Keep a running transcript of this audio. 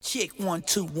Check 1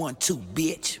 2 1 2,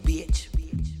 bitch.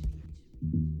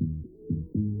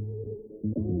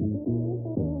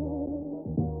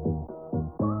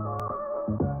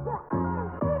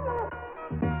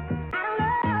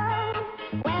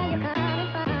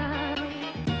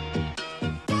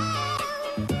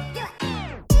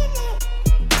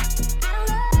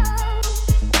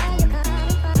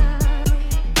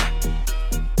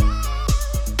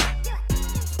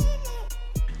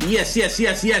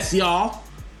 Yes, y'all.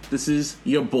 This is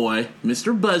your boy,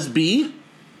 Mr. Busby.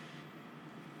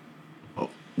 Oh,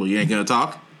 well, you ain't gonna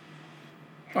talk?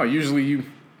 Oh, usually you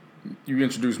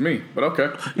introduce me, but okay. I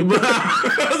was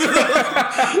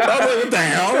like, what the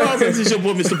hell? I was like, this is your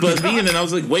boy, Mr. Busby, and then I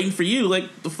was like, waiting for you.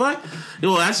 Like, the fuck?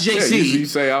 Well, that's JC. Yeah, you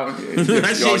say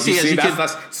that's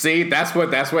JC.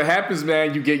 That's what happens,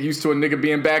 man. You get used to a nigga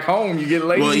being back home. You get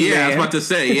lazy. Well, yeah, man. I was about to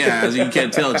say, yeah. As you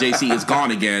can tell, JC is gone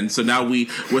again. So now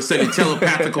we're sending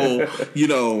telepathical,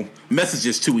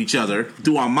 messages to each other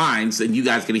through our minds, and you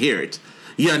guys can hear it.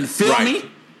 You feel me?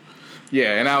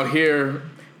 Yeah, and out here,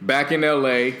 back in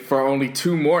LA for only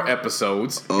 2 more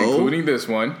episodes, including this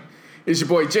one, is your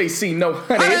boy JC. No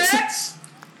Hunnits.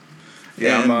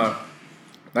 Yeah,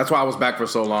 that's why I was back for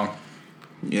so long.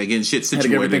 Yeah, getting shit situated. Had to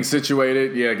get everything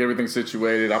situated. Yeah, get everything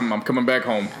situated. I'm coming back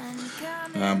home.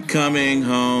 I'm coming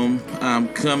home.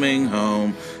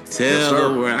 Tell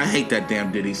the world. I hate that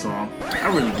damn Diddy song. I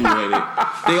really do hate it.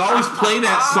 They always play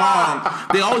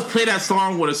that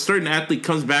song when a certain athlete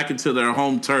comes back into their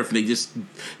home turf and they just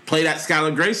play that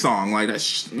Skylar Grey song. Like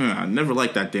that. I never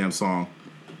liked that damn song.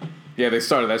 Yeah, they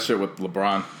started that shit with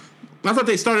LeBron. I thought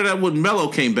they started that when Melo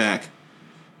came back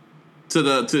to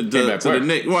the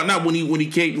Knicks. Well, not when he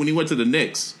went to the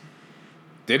Knicks.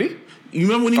 Did he? You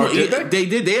remember when they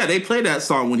did? Yeah, they played that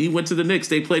song when he went to the Knicks.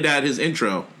 They played that at his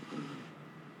intro.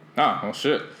 Oh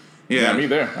shit! Yeah, me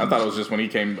there. I thought it was just when he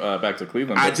came back to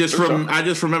Cleveland. I just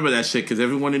remember that shit because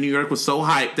everyone in New York was so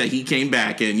hyped that he came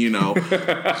back and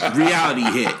reality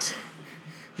hit.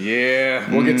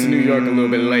 Yeah, we'll get to New York a little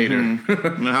bit later.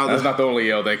 That's not the only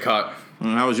L they caught.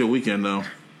 How was your weekend though?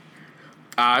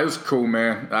 It was cool,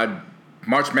 man.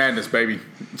 March Madness, baby.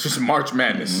 Just March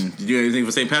Madness. Did you do anything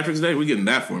for St. Patrick's Day? We're getting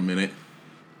that for a minute.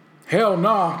 Hell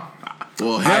no.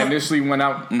 Well, I initially went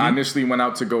out. I initially went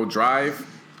out to go drive,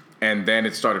 and then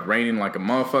it started raining like a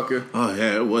motherfucker. Oh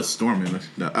yeah, it was storming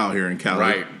out here in Cali.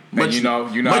 Right. Much, and how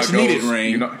it goes. Needed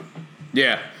rain.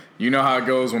 You know how it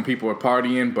goes when people are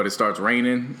partying, but it starts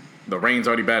raining. The rain's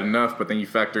already bad enough, but then you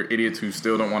factor idiots who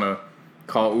still don't want to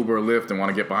call Uber or Lyft and want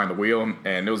to get behind the wheel.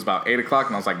 And it was about 8 o'clock,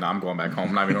 and I was like, nah, I'm going back home.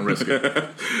 I'm not even going to risk it.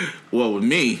 Well, with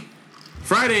me,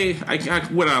 Friday, I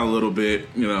went out a little bit,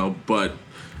 but,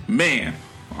 man,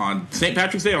 on St.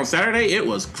 Patrick's Day on Saturday, it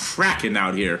was cracking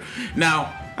out here.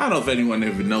 Now, I don't know if anyone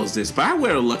ever knows this, but I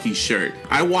wear a Lucky shirt.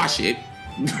 I wash it.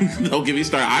 Don't get me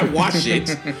started. I wash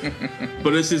it.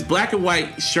 But it's this black and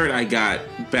white shirt I got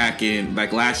back in,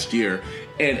 last year.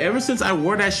 And ever since I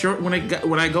wore that shirt when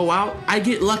I go out, I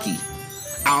get lucky.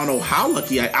 I don't know how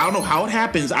lucky. I don't know how it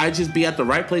happens. I just be at the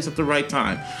right place at the right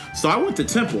time. So I went to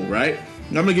Temple, right?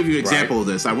 I'm going to give you an example of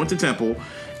this. I went to Temple,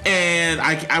 and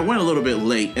I went a little bit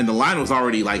late, and the line was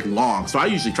already, long. So I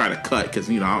usually try to cut because,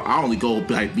 I only go,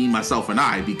 me, myself, and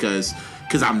I because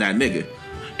I'm that nigga.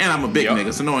 And I'm a big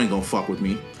nigga, so no one ain't going to fuck with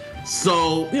me.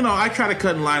 So, I try to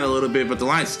cut in line a little bit, but the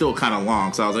line's still kind of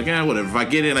long. So I was like, whatever. If I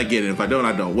get in, I get in. If I don't,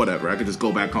 I don't. Whatever. I could just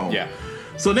go back home. Yeah.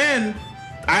 So then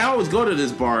I always go to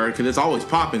this bar because it's always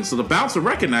popping. So the bouncer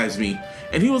recognized me,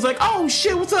 and he was like, "Oh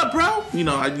shit, what's up, bro?"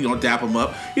 I dap him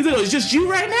up. He's like, "Oh, it's just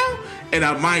you right now?" And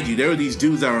mind you, there were these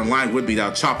dudes that were in line with me that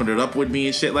were chopping it up with me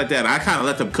and shit like that. I kind of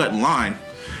let them cut in line,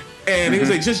 and he was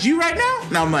like, "Just you right now?"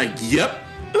 And I'm like, "Yep."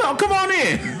 "Oh, come on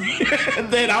in." And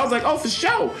then I was like, "Oh, for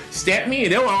sure." Stamp me,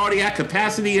 and they were already at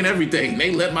capacity and everything. They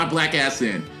let my black ass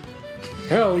in.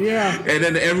 Hell yeah. And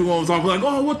then everyone was all like,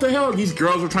 "Oh, what the hell?" These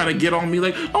girls were trying to get on me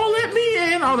like, "Oh, let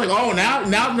me in." I was like, "Oh, now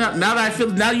that I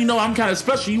feel, now I'm kind of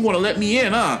special. You want to let me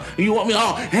in, huh? You want me?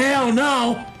 Oh, hell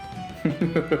no."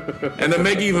 And to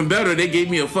make it even better, they gave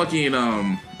me a fucking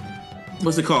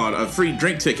what's it called? A free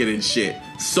drink ticket and shit.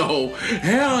 So,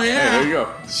 hell yeah. Hey, there you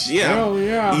go. Yeah. Hell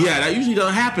yeah. Yeah, that usually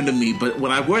doesn't happen to me, but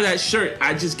when I wear that shirt,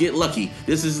 I just get lucky.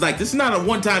 This is not a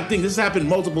one-time thing. This has happened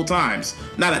multiple times.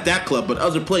 Not at that club, but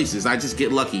other places. I just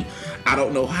get lucky. I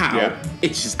don't know how. Yeah.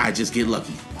 I just get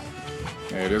lucky.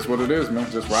 Hey, it is what it is, man.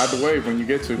 Just ride the wave when you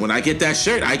get to. When I get that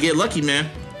shirt, I get lucky, man.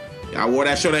 I wore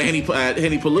that shirt at Henny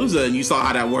Palooza, and you saw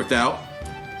how that worked out.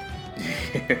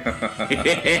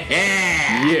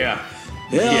 Yeah.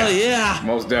 Hell yeah.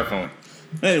 Most definitely.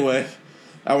 Anyway,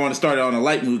 I want to start on a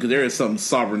light mood because there is some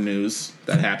sovereign news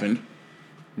that happened.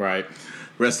 Right.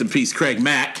 Rest in peace, Craig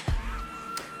Mack.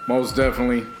 Most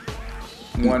definitely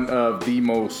one of the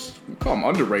most, call him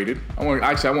underrated. I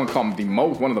won't call him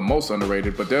one of the most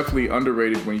underrated, but definitely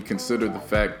underrated when you consider the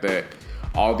fact that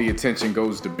all the attention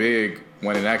goes to Big,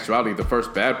 when in actuality the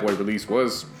first Bad Boy release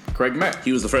was Craig Mack.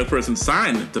 He was the first person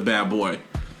signed to Bad Boy.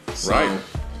 So, right.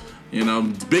 You know,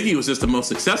 Biggie was just the most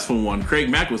successful one. Craig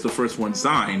Mack was the first one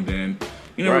signed, and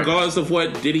you know, right. regardless of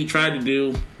what Diddy tried to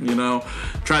do,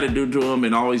 to him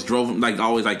and always drove him,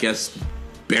 I guess,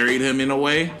 buried him in a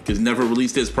way, because never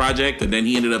released his project, and then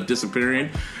he ended up disappearing.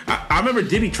 I remember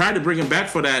Diddy tried to bring him back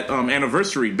for that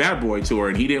anniversary Bad Boy tour,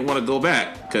 and he didn't want to go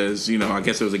back because, I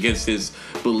guess it was against his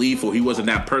belief, or he wasn't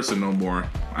that person no more,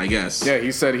 I guess. Yeah,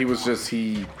 he said he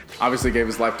obviously gave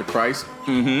his life to Christ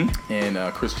and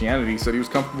Christianity. He said he was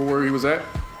comfortable where he was at.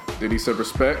 Diddy said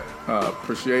respect,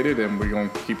 appreciate it, and we're going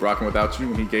to keep rocking without you.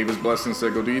 And he gave his blessing and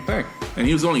said, go do your thing. And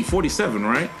he was only 47,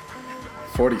 right?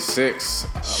 46.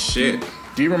 Shit.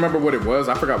 Do you remember what it was?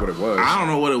 I forgot what it was. I don't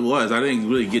know what it was. I didn't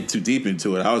really get too deep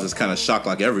into it. I was just kind of shocked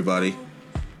like everybody.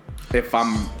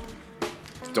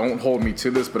 Don't hold me to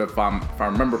this, but if I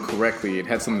remember correctly, it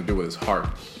had something to do with his heart.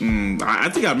 I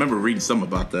think I remember reading something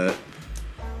about that.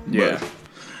 Yeah.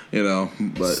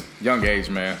 But young age,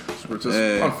 man. It's just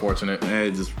unfortunate.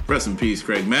 Hey, just rest in peace,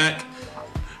 Craig Mack.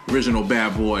 Original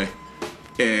Bad Boy.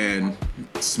 And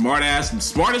smartest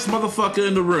motherfucker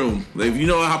in the room. If you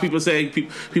know how people say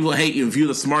people hate you, if you're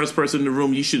the smartest person in the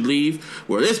room, you should leave.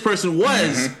 Well, this person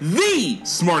was the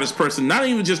smartest person, not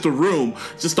even just the room,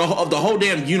 just the whole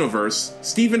damn universe.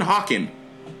 Stephen Hawking.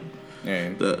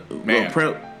 Man,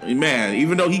 Man,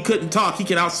 even though he couldn't talk, he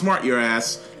can outsmart your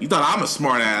ass. You thought I'm a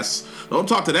smart ass. Don't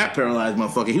talk to that paralyzed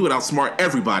motherfucker. He would outsmart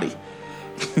everybody.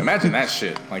 Imagine that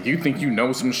shit. Like, you think you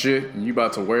know some shit, and you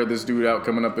about to wear this dude out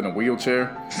coming up in a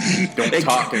wheelchair. Don't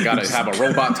talk and gotta have a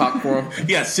robot talk for him.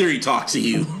 Yeah, Siri talk to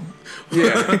you.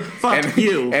 Yeah, Fuck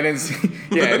you. And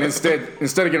instead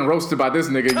of getting roasted by this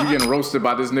nigga, you getting roasted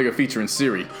by this nigga featuring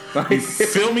Siri. Like, You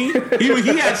feel me?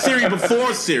 He had Siri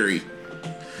before Siri.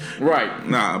 Right.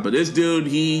 Nah, but this dude,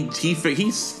 he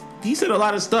said a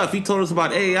lot of stuff. He told us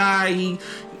about AI.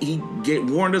 He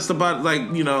warned us about,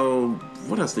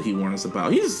 what else did he warn us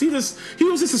about? He was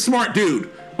just a smart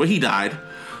dude. Well, he died.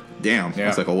 Damn,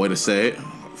 that's like a way to say it.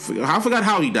 I forgot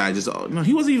how he died.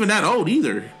 He wasn't even that old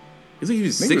either. He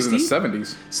was 60s? He was in the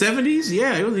 70s. 70s?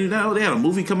 Yeah, he wasn't even that old. They had a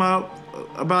movie come out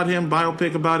about him,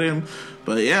 biopic about him.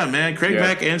 But yeah, man, Craig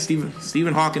Mack and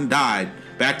Stephen Hawking died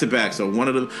back to back. So one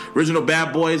of the original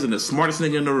Bad Boys and the smartest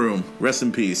nigga in the room. Rest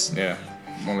in peace. Yeah,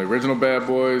 one of the original Bad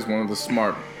Boys, one of the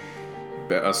smart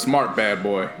Bad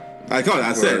Boy. I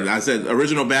said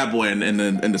original Bad Boy and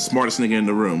the smartest nigga in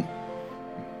the room.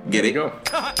 Get it? Go.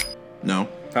 No.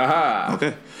 Haha.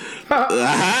 Okay.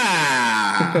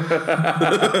 Aha.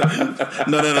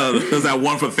 No. There's that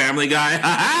one for Family Guy.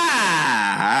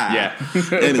 Aha. Yeah.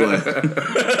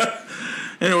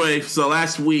 Anyway, so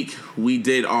last week we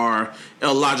did our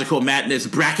iLLogical Madness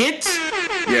bracket.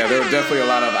 Yeah, there were definitely a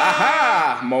lot of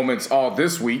aha moments all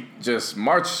this week. Just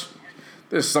March.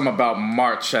 There's something about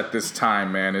March at this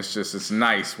time, man. It's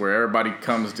nice where everybody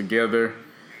comes together,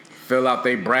 fill out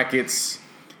their brackets,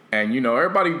 and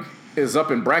everybody is up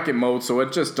in bracket mode, so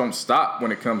it just don't stop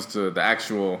when it comes to the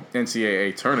actual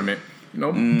NCAA tournament.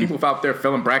 People out there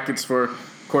filling brackets for.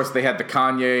 Of course, they had the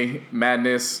Kanye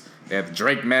Madness, they had the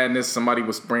Drake Madness. Somebody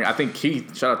was bringing. I think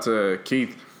Keith. Shout out to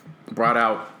Keith. Brought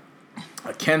out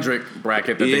a Kendrick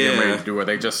bracket that they get ready to do, or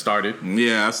they just started.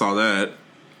 Yeah, I saw that.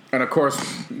 And of course,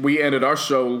 we ended our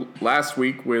show last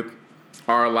week with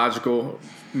our iLLogical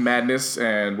Madness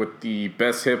and with the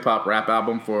best hip hop rap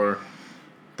album for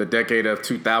the decade of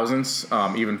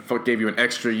 2000s. Even gave you an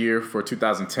extra year for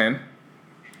 2010.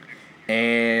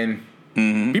 And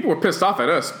people were pissed off at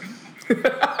us.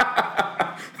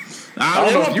 I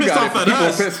don't know if you got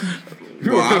it.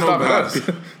 People were pissed off at us.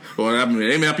 Well, I mean,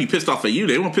 they may not be pissed off at you.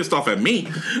 They weren't pissed off at me.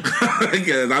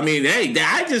 Because,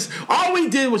 all we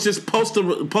did was just post,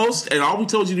 and all we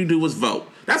told you to do was vote.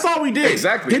 That's all we did.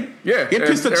 Exactly. Get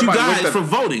pissed at you guys for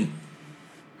voting.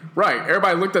 Right.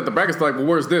 Everybody looked at the brackets like, well,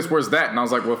 where's this? Where's that? And I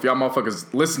was like, well, if y'all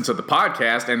motherfuckers listened to the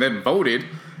podcast and then voted,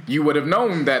 you would have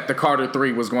known that the Carter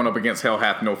 3 was going up against Hell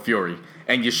Hath No Fury.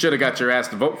 And you should have got your ass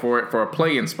to vote for it for a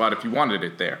play-in spot if you wanted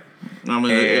it there. I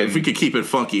mean, if we could keep it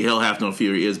funky, Hell Hath No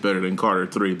Fury is better than Carter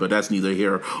 3, but that's neither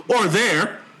here or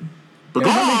there. But go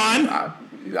on.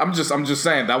 I'm just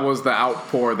saying that was the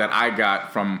outpour that I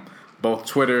got from both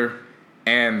Twitter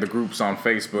and the groups on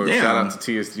Facebook. Yeah. Shout out to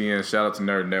TSDN, shout out to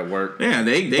Nerd Network. Yeah,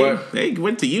 they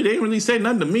went to you. They didn't really say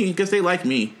nothing to me because they like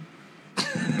me.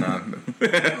 Nah,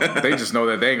 they just know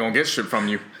that they ain't gonna get shit from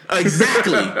you.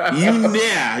 Exactly.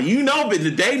 You know,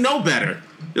 but they know better.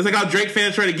 It's like how Drake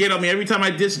fans try to get on me every time I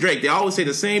diss Drake. They always say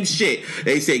the same shit.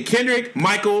 They say Kendrick,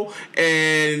 Michael,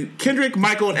 and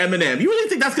Eminem. You really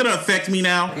think that's gonna affect me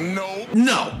now?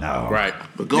 No. Right.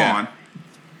 But go on.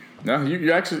 No,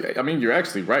 you're actually. I mean, you're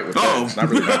actually right with that. It's not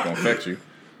really not gonna affect you.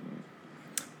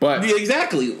 But yeah,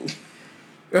 exactly.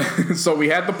 So we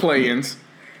had the play-ins.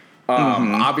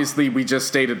 Obviously, we just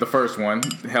stated the first one.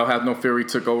 Hell Hath No Fury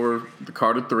took over the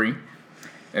Carter 3.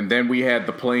 And then we had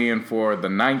the play-in for the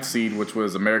 9th seed, which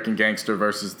was American Gangster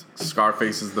versus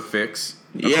Scarface's The Fix.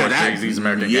 Of course, Jay-Z's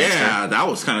American Gangster. Yeah, that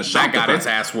was kind of shocking. That got its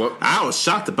ass whooped. I was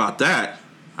shocked about that.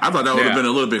 I thought that would have been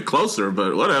a little bit closer,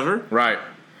 but whatever. Right.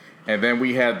 And then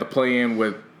we had the play-in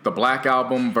with the Black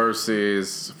Album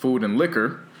versus Food and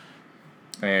Liquor.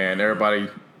 And everybody...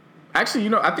 Actually,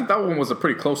 I think that one was a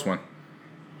pretty close one.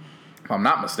 If I'm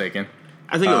not mistaken.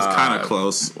 I think it was kind of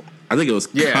close. I think it was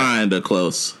kind of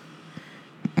close.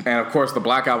 And, of course, the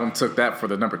Black Album took that for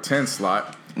the number 10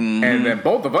 slot. Mm-hmm. And then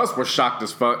both of us were shocked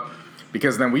as fuck.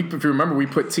 Because then, if you remember, we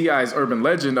put T.I.'s Urban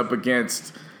Legend up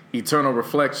against Eternal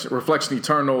Reflection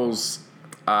Eternal's,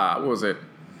 what was it?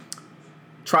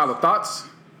 Trial of Thoughts.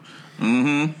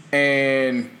 Mm-hmm.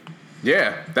 And,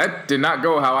 yeah, that did not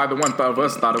go how either one of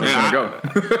us thought it was going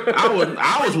to go.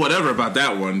 I was whatever about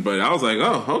that one, but I was like,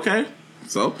 oh, okay.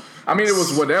 So... I mean, it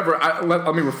was whatever. Let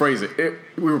me rephrase it.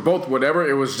 We were both whatever.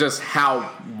 It was just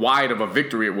how wide of a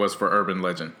victory it was for Urban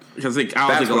Legend. Because I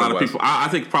think a lot of people. I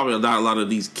think probably not a lot of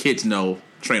these kids know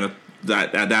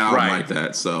that album like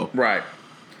that. So right.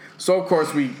 So of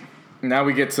course we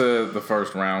get to the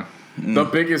first round. The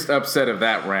biggest upset of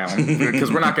that round,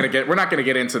 because we're not gonna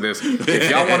get into this. If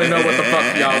y'all want to know what the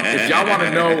fuck if y'all want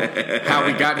to know how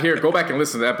we got here, go back and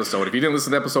listen to the episode. If you didn't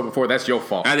listen to the episode before, that's your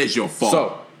fault. That is your fault.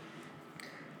 So.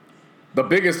 The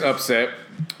biggest upset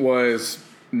was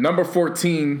number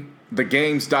 14, The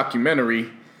Game's documentary,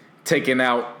 taking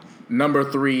out number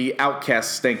 3,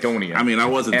 Outkast Stankonia. I mean, I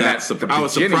wasn't that surprised. I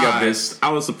was surprised. I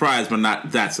was surprised, but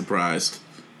not that surprised.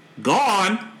 Go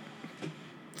on.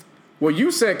 Well, you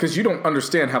said because you don't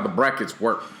understand how the brackets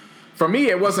work. For me,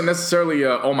 it wasn't necessarily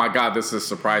oh my God, this is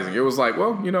surprising. It was like,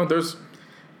 well, there's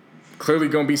clearly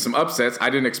going to be some upsets. I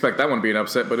didn't expect that one to be an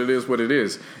upset, but it is what it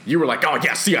is. You were like, oh,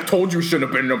 yeah, see, I told you it shouldn't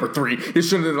have been number 3. It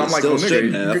shouldn't have. I'm like, well,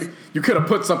 nigga, you could have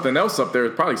put something else up there.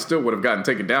 It probably still would have gotten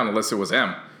taken down unless it was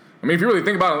M. I mean, if you really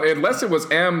think about it, unless it was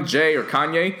M, J, or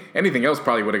Kanye, anything else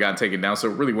probably would have gotten taken down,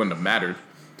 so it really wouldn't have mattered.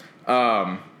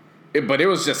 But it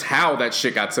was just how that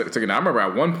shit got taken down. I remember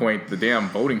at one point, the damn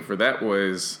voting for that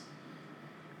was,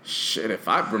 shit, if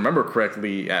I remember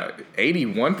correctly,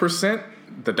 81%.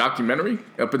 The documentary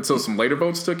up until some later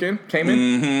votes came in.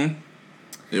 Mm-hmm.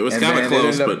 It was kind of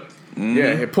close, but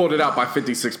yeah, it pulled it out by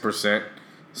 56%.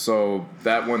 So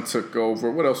that one took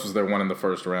over. What else was there one in the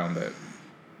first round that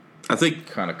I think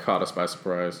kind of caught us by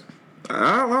surprise?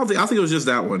 I think it was just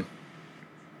that one.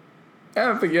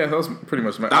 I think that was pretty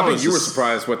much. I think you were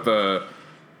surprised with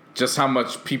just how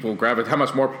much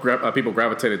more people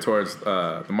gravitated towards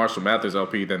the Marshall Mathers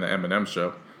LP than the Eminem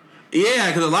show. Yeah,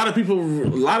 because a lot of people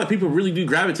really do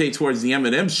gravitate towards the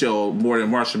Eminem show more than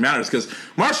Marshall Mathers, because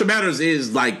Marshall Mathers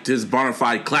is like this bona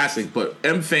fide classic, but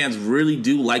M fans really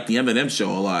do like the Eminem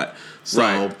show a lot. So,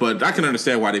 right. But I can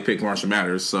understand why they picked Marshall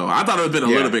Mathers. So I thought it would have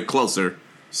been a little bit closer.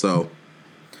 So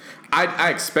I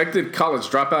expected College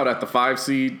Dropout at the 5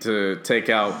 seed to take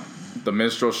out the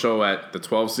Minstrel Show at the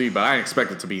 12 seed, but I didn't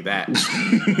expect it to be that.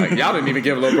 Like, y'all didn't even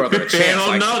give Lil Brother a chance.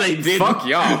 Hell no, they didn't. Fuck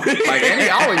y'all.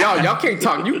 Like, all of y'all can't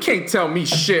talk. You can't tell me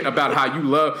shit about how you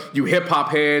love you hip hop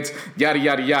heads, yada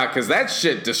yada yada. Because that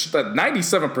shit,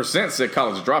 97% said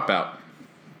College Dropout.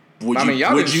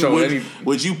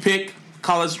 Would you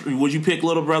pick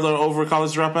Little Brother over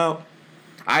College Dropout?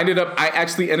 I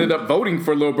actually ended up voting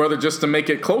for Lil Brother just to make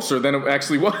it closer than it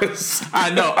actually was. I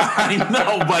know,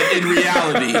 but in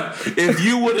reality, if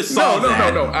you would have saw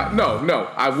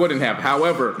No, I wouldn't have.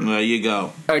 However, there you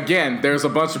go. Again, there's a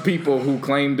bunch of people who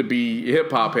claim to be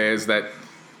hip hop heads that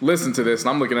listen to this, and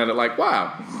I'm looking at it like,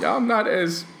 wow, y'all not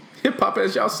as hip hop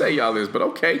as y'all say y'all is, but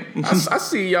okay, I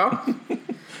see y'all.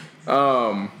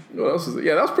 What else is it?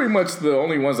 Yeah, that was pretty much the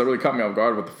only ones that really caught me off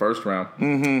guard with the first round.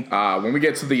 Mm-hmm. When we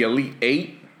get to the Elite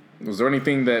 8, was there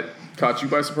anything that caught you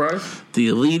by surprise? The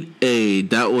Elite 8,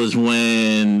 that was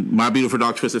when My Beautiful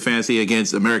Dark Twisted Fantasy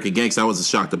against American Gangsta. I wasn't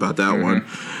shocked about that one.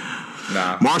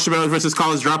 Nah. Marshall Mathers versus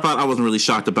College Dropout, I wasn't really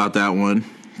shocked about that one.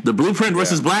 The Blueprint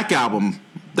versus Black Album,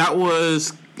 that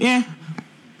was,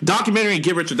 Documentary and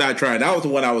Get Rich or Die Trying, that was the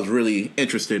one I was really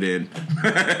interested in.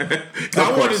 I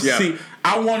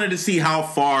wanted to see how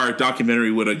far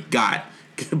Documentary would have got.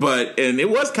 And it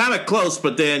was kind of close,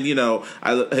 but then,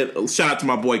 shout out to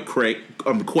my boy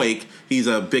Quake. He's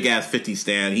a big ass 50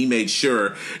 stan. He made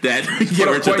sure that Get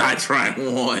Rich or Die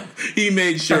Trying won. He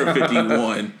made sure 50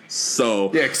 won.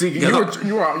 So yeah, see,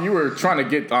 you were trying to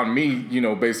get on me,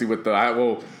 basically with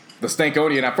the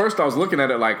Stankonian. At first, I was looking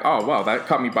at it like, oh wow, that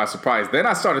caught me by surprise. Then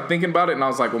I started thinking about it, and I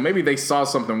was like, well, maybe they saw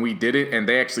something we did it, and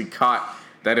they actually caught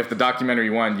that if the documentary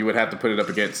won, you would have to put it up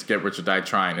against Get Rich or Die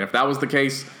Trying. And if that was the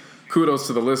case, kudos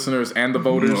to the listeners and the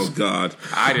voters. Oh God,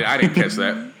 I didn't catch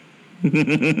that.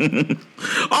 That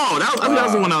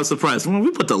was the one I was surprised. When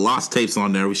we put the Lost Tapes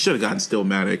on there, we should have gotten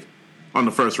Stillmatic on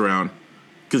the first round.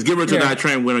 Because Get Rich or Die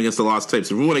Trying went against the Lost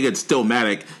Tapes. If we want to get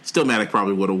Stillmatic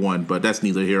probably would have won, but that's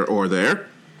neither here or there.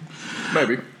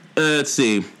 Maybe. Let's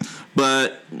see.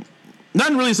 But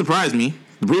nothing really surprised me.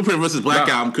 The Blueprint versus Black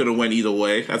album could have went either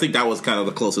way. I think that was kind of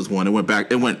the closest one. It went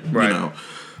back. It went, right.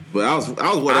 But I was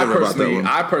whatever about that one.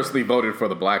 I personally voted for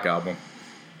the Black album.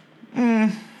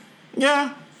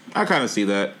 Yeah, I kind of see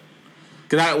that.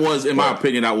 Because that was, in my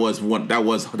opinion,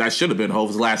 that should have been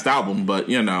Hove's last album. But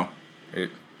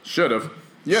it should have.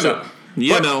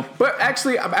 But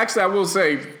actually, I will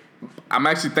say, I'm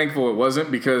actually thankful it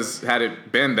wasn't, because had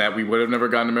it been that, we would have never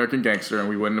gotten American Gangster, and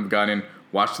we wouldn't have gotten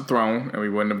Watch the Throne, and we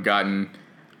wouldn't have gotten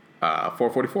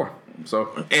 444.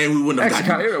 So, and we wouldn't have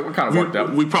gotten. It kind of worked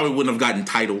out. We probably wouldn't have gotten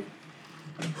Tidal.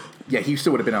 Yeah, he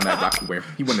still would have been on that Rockaware.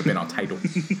 He wouldn't have been on Tidal.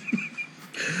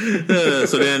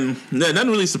 So then, that doesn't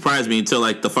really surprise me until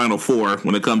like the final four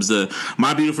when it comes to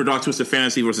My Beautiful Dark Twisted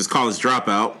Fantasy versus College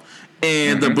Dropout,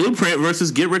 and the Blueprint versus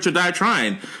Get Rich or Die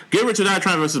Trying. Get Rich or Die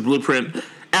Trying versus Blueprint.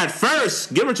 At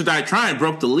first, Get Rich or Die Trying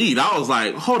broke the lead. I was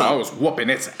like, hold on. I was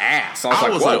whooping its ass. I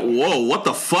was like, whoa, what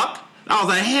the fuck? I was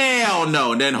like, hell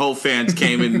no. And then Hove fans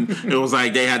came in. It was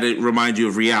like they had to remind you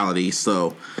of reality.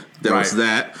 So there was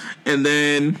that. And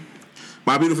then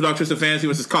My Beautiful Dark Twisted Fantasy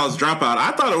versus College Dropout.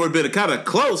 I thought it would have been kind of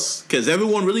close because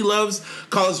everyone really loves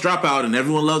College Dropout and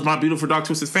everyone loves My Beautiful Dark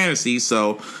Twisted Fantasy.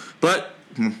 So, but,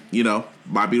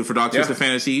 My Beautiful Dark Twisted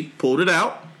Fantasy pulled it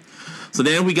out. So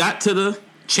then we got to the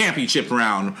championship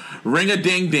round.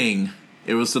 Ring-a-ding-ding.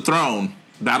 It was the throne.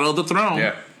 Battle of the Throne.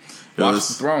 Yeah. Watch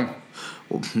the Throne.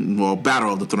 Well,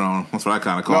 Battle of the Throne. That's what I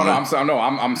kind of call it.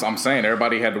 I'm saying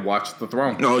everybody had to watch the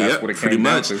Throne. Oh, yeah. That's what it pretty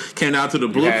much came down to the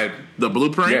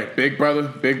Blueprint. Yeah, Big Brother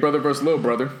versus Little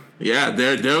Brother. Yeah,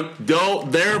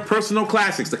 they're personal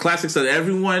classics. The classics that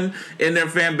everyone in their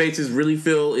fan bases really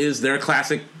feel is their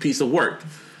classic piece of work.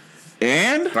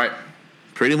 And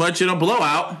pretty much in a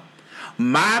blowout,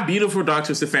 My Beautiful Dark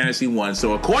Twisted Fantasy won.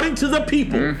 So according to the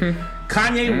people,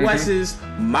 Kanye West's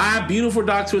My Beautiful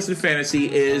Dark Twisted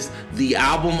Fantasy is the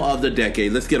album of the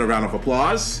decade. Let's get a round of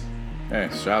applause. Hey,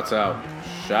 shouts out.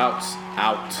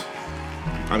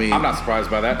 I mean, I'm not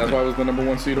surprised by that. That's why it was the number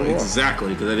one seed overall. Exactly,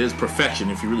 because it is perfection.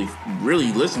 If you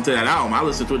really listen to that album, I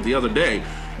listened to it the other day,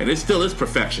 and it still is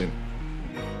perfection.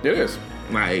 It is.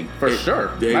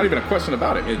 Sure. Not even a question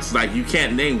about it. It's like you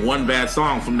can't name one bad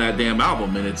song from that damn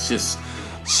album, and it's just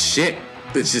shit.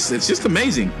 It's just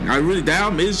amazing. That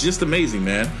album is just amazing,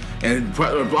 man. And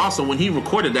also, when he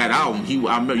recorded that album, you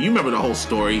remember the whole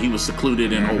story. He was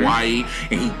secluded in Hawaii,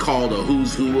 and he called a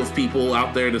who's who of people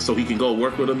out there so he can go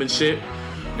work with them and shit.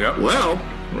 Yep. Well,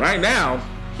 right now,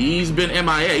 he's been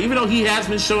MIA. Even though he has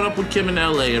been showing up with Kim in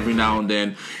L.A. every now and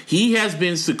then, he has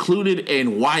been secluded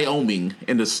in Wyoming,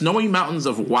 in the snowy mountains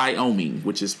of Wyoming,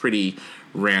 which is pretty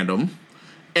random.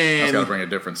 And that's got to bring a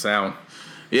different sound.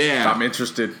 Yeah, I'm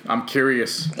interested. I'm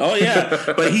curious. Oh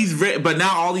yeah, but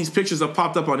now all these pictures have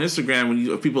popped up on Instagram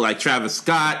when people like Travis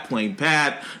Scott, Plain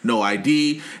Pat, No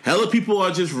ID. Hella people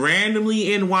are just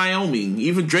randomly in Wyoming.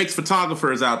 Even Drake's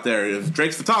photographer is out there. If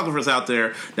Drake's photographer is out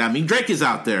there, that means Drake is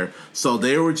out there. So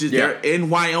they're in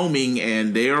Wyoming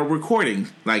and they are recording.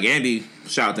 Like Andy,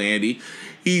 shout out to Andy.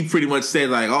 He pretty much said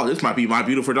like, "Oh, this might be My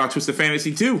Beautiful Dark Twisted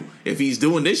Fantasy too." If he's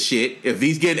doing this shit, if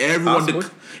he's getting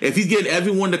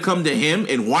everyone to come to him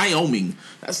in Wyoming,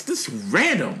 that's just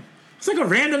random. It's like a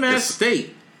random ass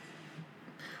state.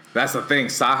 That's the thing.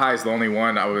 Sahai is the only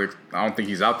one I don't think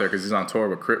he's out there because he's on tour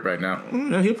with Crit right now.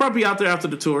 He'll probably be out there after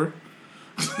the tour.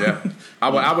 Yeah, I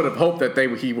would have hoped that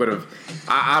he would have.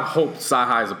 I hope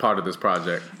Sahai is a part of this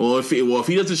project. Well, if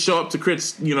he doesn't show up to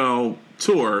Crit's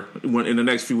tour in the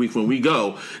next few weeks when we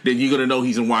go, then you're gonna know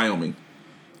he's in Wyoming.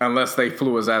 Unless they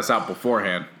flew his ass out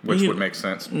beforehand, which would make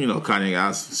sense. Kanye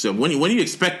asked. So when do you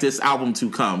expect this album to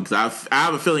come? Because I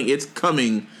have a feeling it's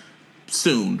coming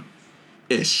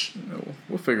soon-ish.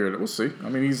 We'll figure it out. We'll see. I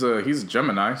mean, he's a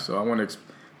Gemini, so I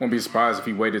won't be surprised if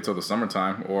he waited till the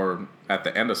summertime or at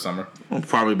the end of summer. Well,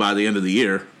 probably by the end of the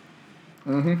year.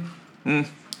 Probably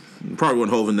when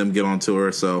Hov and them get on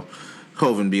tour. So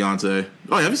Hov and Beyonce.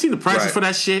 Oh, have you seen the prices for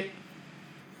that shit?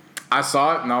 I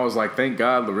saw it and I was like, thank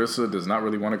God Larissa does not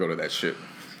really want to go to that shit.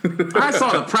 I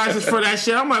saw the prices for that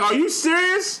shit. I'm like, are you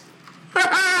serious?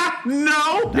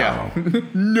 No. Yeah.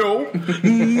 No.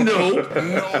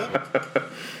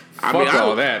 I Fuck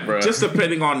all that, bro. Just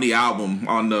depending on the album,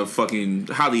 on the fucking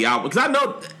how the album, because I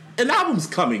know an album's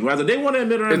coming, whether they want to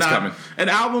admit it or not. Coming. An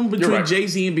album between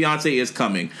Jay-Z and Beyonce is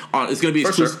coming. It's going to be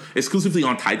exclusively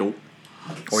on Tidal.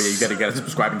 Oh yeah, you gotta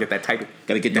subscribe and get that title.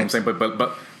 Gotta get that. You know what I'm saying,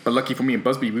 but lucky for me and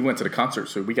Busby, we went to the concert,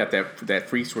 so we got that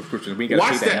free subscription. We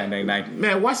got to pay that $9.99.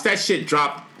 Man, watch that shit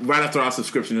drop right after our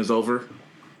subscription is over.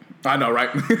 I know, right?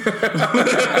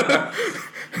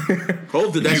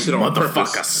 Hold that shit on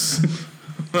purpose.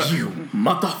 You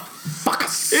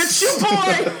motherfuckers! It's your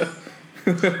boy.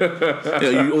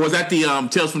 Was that the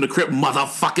Tales from the Crypt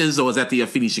motherfuckers, or was that the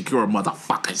Afeni Shakur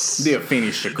motherfuckers? The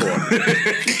Afeni Shakur.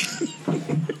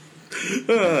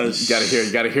 You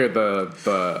gotta hear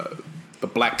the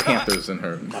Black Panthers in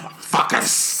her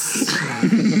motherfuckers.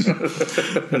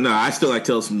 No, I still like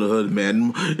Tales from the Hood,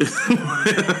 man.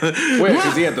 Wait,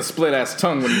 because he had the split ass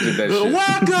tongue when he did that shit.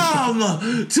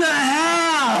 Welcome to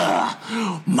hell,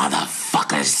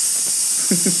 motherfuckers.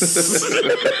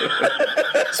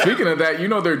 Speaking of that, you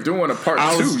know they're doing a part 2.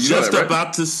 I was just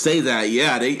about to say that.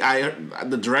 Yeah,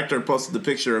 the director posted the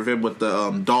picture of him with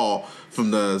the doll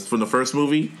from the first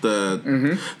movie,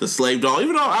 the slave doll.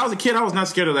 Even though I was a kid, I was not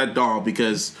scared of that doll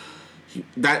because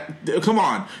come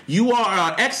on, you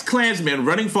are an ex-Klansman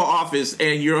running for office,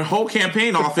 and your whole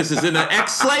campaign office is in an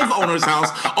ex-slave owner's house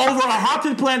over a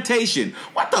haunted plantation.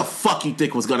 What the fuck you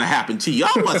think was gonna happen to you?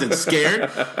 I wasn't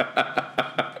scared.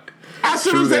 As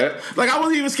soon as that, like, I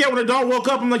wasn't even scared when the dog woke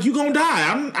up. I'm like, you gonna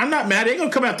die. I'm not mad. They ain't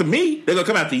gonna come after me. They're gonna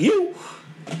come after you.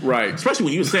 Right. Especially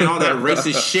when you were saying all that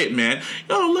racist shit, man.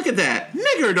 Yo, look at that.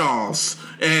 Nigger dolls.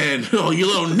 And, you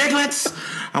little nigglets.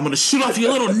 I'm gonna shoot off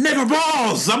your little nigger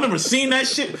balls. I remember seeing that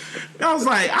shit. I was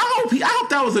like, I hope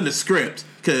that was in the script.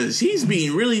 Because he's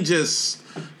being really just,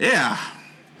 yeah.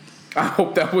 I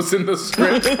hope that was in the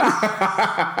script.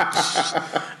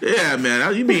 Yeah,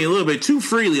 man. You being a little bit too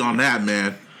freely on that,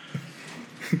 man.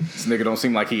 This nigga don't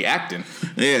seem like he acting.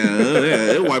 Yeah,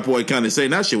 that white boy kind of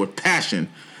saying that shit with passion.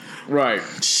 Right.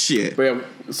 Shit. But yeah,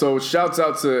 so shouts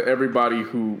out to everybody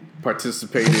who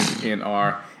participated in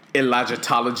our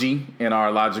illogitology and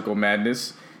our logical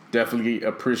madness. Definitely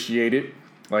appreciate it.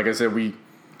 Like I said, I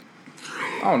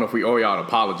don't know if we owe y'all an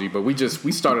apology, but we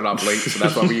started off late, so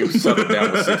that's why we settled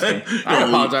down with 16. I don't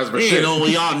apologize for shit. We ain't owe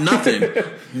y'all nothing.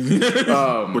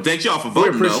 Well, thanks y'all for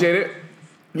voting. We appreciate it.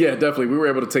 Yeah, definitely. We were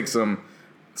able to take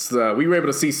we were able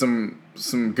to see some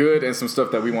good and some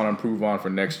stuff that we want to improve on for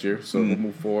next year. So we'll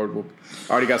move forward. We'll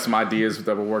already got some ideas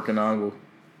that we're working on.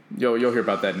 You'll hear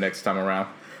about that next time around.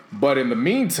 But in the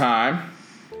meantime,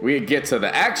 we get to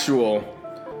the actual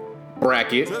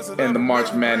bracket and the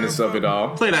March Madness of it all.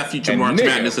 Play that future March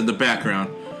Madness in the background.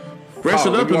 Raise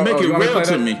it up and make it real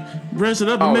to me. Raise it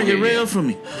up and make it real for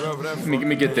me. Let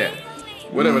me get that.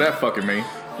 Whatever that fucking means.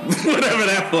 Whatever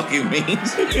that fucking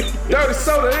means. Dirty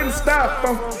soda in the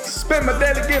styrofoam. Spend my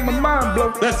day to get my mind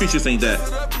blown. That features ain't that.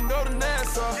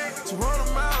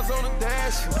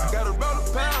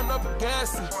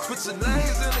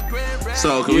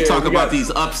 So can we talk about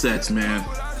these upsets, man?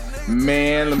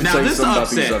 Man, let me tell you something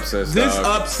about these upsets. This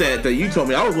upset that you told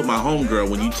me, I was with my homegirl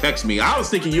when you texted me. I was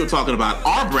thinking you were talking about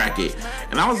our bracket,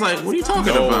 and I was like, "What are you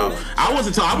talking about?" I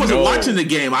wasn't watching the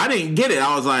game. I didn't get it.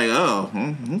 I was like, "Oh,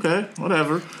 okay,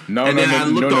 whatever." No. I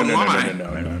looked online.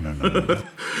 No.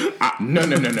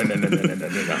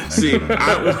 See, and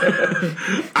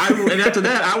after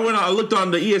that, I looked on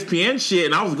the ESPN shit,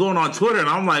 and I was going on Twitter, and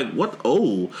I'm like, "What?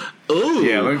 Oh,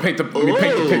 yeah." Let me paint the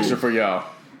picture for y'all.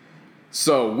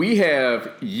 So we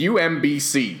have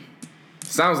UMBC.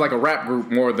 Sounds like a rap group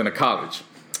more than a college.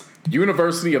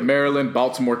 University of Maryland,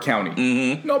 Baltimore County.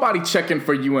 Mm-hmm. Nobody checking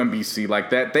for UMBC like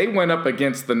that. They went up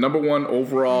against the number one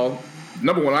overall.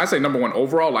 When I say number one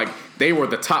overall, like they were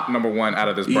the top number one out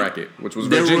of this bracket, which was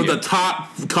Virginia. They were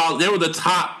the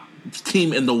top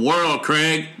team in the world,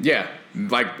 Craig. Yeah,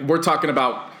 like we're talking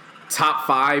about top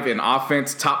 5 in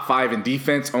offense, top 5 in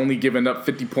defense, only giving up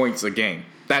 50 points a game.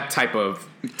 That type of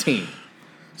team.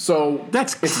 So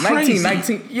it's crazy.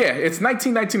 19-19. Yeah, it's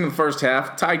 19-19 in the first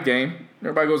half. Tied game.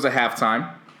 Everybody goes to halftime.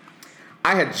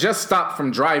 I had just stopped from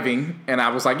driving, and I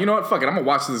was like, you know what? Fuck it. I'm going to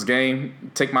watch this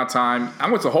game, take my time. I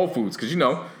went to Whole Foods because, I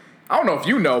don't know if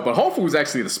you know, but Whole Foods is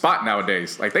actually the spot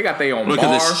nowadays. Like, they got their own bar.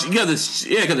 Because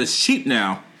it's cheap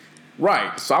now.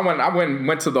 Right. So I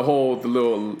went to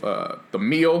the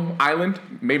meal island,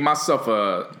 made myself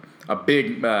a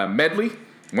big medley,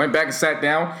 went back and sat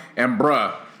down, and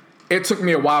bruh, it took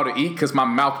me a while to eat because my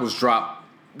mouth was dropped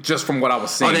just from what I was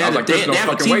seeing. I was like, there's no have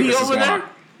fucking a way TV this is over going there? on.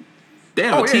 They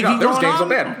have a TV there was going games on? on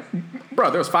there.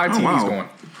 Bro, there was 5 TVs going.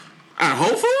 At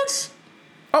Whole Foods?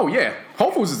 Oh, yeah.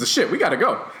 Whole Foods is the shit. We got to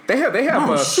go. They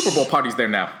have Super Bowl parties there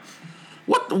now.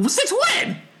 What? Since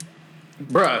when?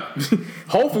 Bruh,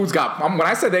 Whole Foods got, when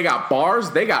I said they got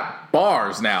bars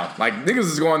now. Like, niggas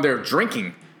is going there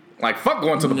drinking. Like, fuck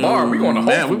going to the bar. We going to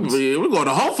Whole Foods. We're going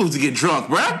to Whole Foods to get drunk,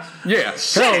 bruh. Yeah.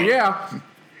 Shit. Hell yeah.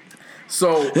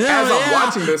 So, I'm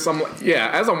watching this, I'm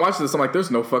like,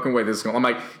 there's no fucking way this is going. I'm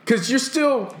like, because you're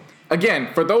still,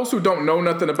 again, for those who don't know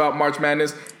nothing about March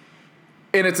Madness,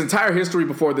 in its entire history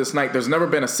before this night, there's never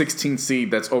been a 16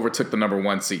 seed that's overtook the number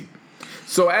 1 seed.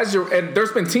 So and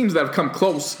there's been teams that have come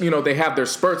close, they have their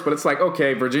spurts, but it's like,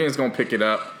 okay, Virginia's going to pick it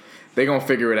up. They're going to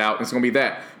figure it out. It's going to be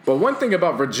that. But one thing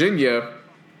about Virginia,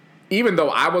 even though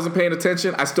I wasn't paying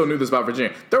attention, I still knew this about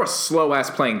Virginia. They're a slow-ass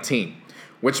playing team,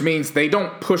 which means they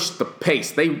don't push the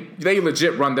pace. They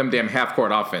legit run them damn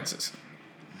half-court offenses.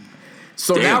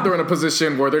 So now they're in a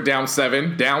position where they're down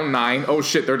 7, down 9. Oh,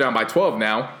 shit, they're down by 12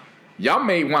 now. Y'all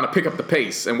may want to pick up the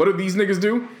pace. And what do these niggas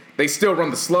do? They still run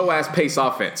the slow-ass pace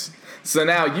offense. So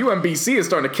now UMBC is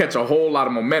starting to catch a whole lot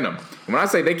of momentum. When I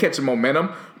say they catching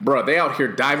momentum, bro, they out here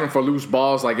diving for loose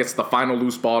balls like it's the final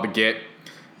loose ball to get.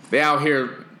 They out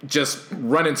here just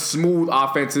running smooth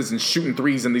offenses and shooting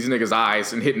threes in these niggas'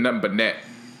 eyes and hitting nothing but net.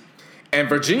 And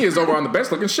Virginia's over on the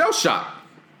bench looking shell-shocked.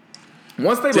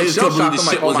 Once they look shell-shocked, I'm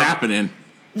like, oh my happening.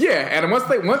 Yeah, and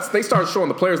once they start showing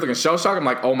the players looking shell-shocked, I'm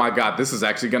like, oh my God, this is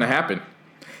actually going to happen.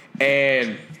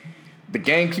 And the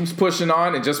game keeps pushing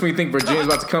on, and just when you think Virginia's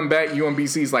about to come back,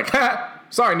 UMBC's like, ha,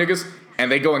 sorry, niggas. And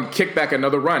they go and kick back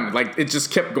another run. Like, it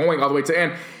just kept going all the way to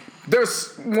end.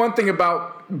 There's one thing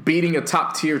about beating a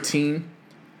top-tier team,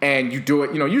 and you do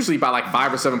it, usually by like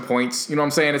 5 or 7 points. You know what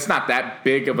I'm saying? It's not that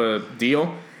big of a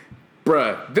deal.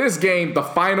 Bruh, this game, the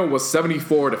final was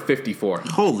 74-54.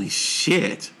 Holy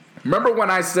shit. Remember when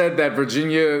I said that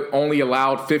Virginia only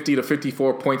allowed 50 to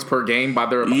 54 points per game by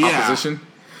their opposition?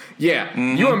 Yeah.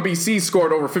 UMBC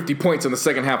scored over 50 points in the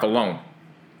second half alone.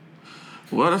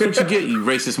 Well, that's what you get, you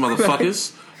racist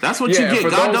motherfuckers. That's what you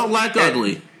get. God don't like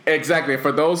ugly. Exactly.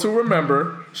 For those who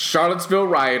remember, Charlottesville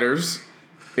rioters,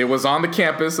 it was on the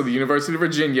campus of the University of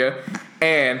Virginia,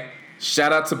 and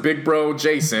shout out to Big Bro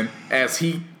Jason, as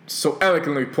he so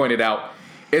eloquently pointed out,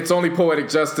 it's only poetic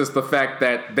justice the fact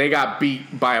that they got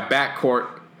beat by a backcourt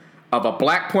of a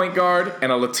black point guard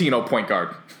and a Latino point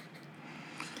guard.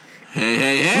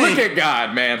 Hey. Look at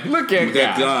God, man. Look at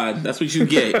God. That's what you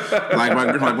get. like my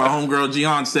homegirl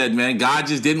Gian said, man, God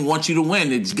just didn't want you to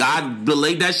win. God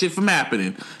delayed that shit from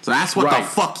happening. So that's what the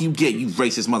fuck you get, you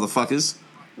racist motherfuckers.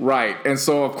 Right. And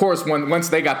so, of course, once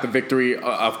they got the victory,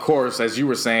 of course, as you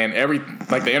were saying,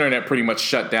 the internet pretty much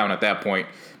shut down at that point.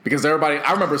 Because everybody,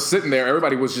 I remember sitting there,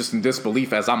 everybody was just in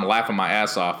disbelief as I'm laughing my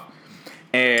ass off.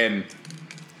 And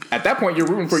at that point, you're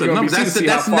rooting for UMBC to see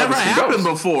how far this goes. That's never happened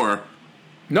before.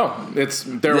 No, it's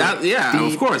there.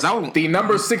 Of course. The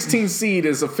number 16 seed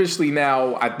is officially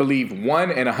now, I believe,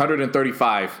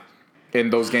 135 in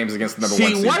those games against the number 1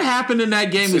 seed. See, what happened in that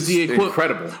game was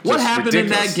incredible. What happened in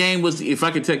that game was, if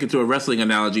I could take it to a wrestling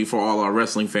analogy for all our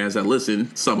wrestling fans that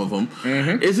listen, some of them,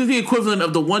 is it the equivalent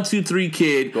of the 1-2-3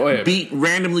 kid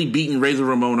randomly beating Razor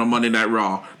Ramon on Monday Night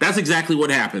Raw? That's exactly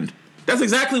what happened.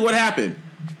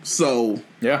 So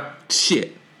yeah,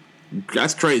 shit,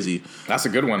 that's crazy. That's a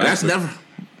good one. That's never.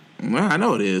 Well, I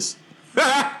know it is.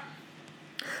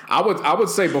 I would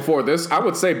say before this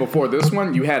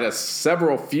one, you had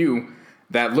several few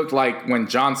that looked like when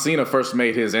John Cena first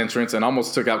made his entrance and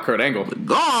almost took out Kurt Angle.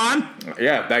 Gone.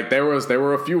 Yeah, like there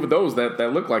were a few of those that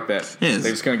looked like that. Yes.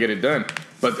 They just couldn't get it done.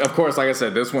 But of course, like I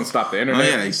said, this one stopped the internet.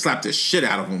 Oh yeah, he slapped the shit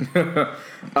out of him.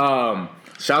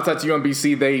 Shouts out to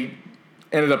UMBC. They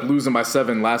ended up losing by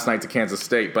 7 last night to Kansas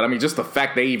State. But I mean, just the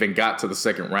fact they even got to the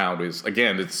second round is,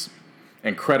 again, it's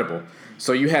incredible.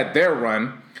 So you had their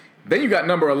run. Then you got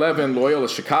number 11, Loyola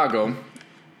Chicago,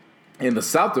 in the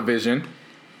South Division.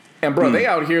 And, bro, they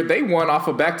out here, they won off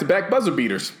of back-to-back buzzer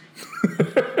beaters.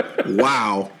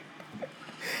 Wow.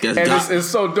 And it's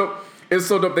so dope. It's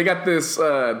so dope. They got this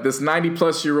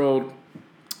 90-plus-year-old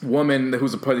woman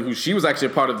who she was actually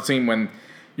a part of the team when...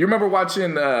 You remember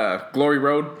watching Glory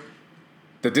Road?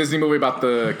 The Disney movie about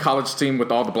the college team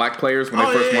with all the black players when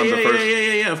they first won the first...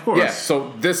 Yeah, of course. Yeah,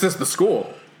 so this is the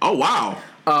school. Oh, wow.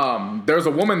 There's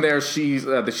a woman there. She's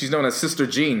known as Sister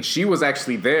Jean. She was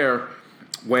actually there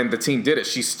when the team did it.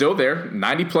 She's still there,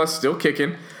 90 plus, still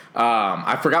kicking.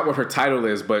 I forgot what her title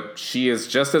is, but she is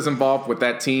just as involved with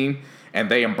that team,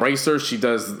 and they embrace her. She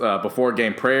does before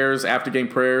game prayers, after game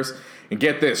prayers. And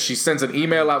get this, she sends an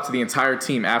email out to the entire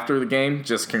team after the game,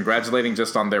 just congratulating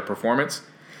just on their performance.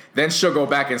 Then she'll go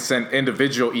back and send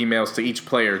individual emails to each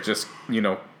player, just,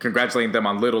 congratulating them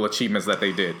on little achievements that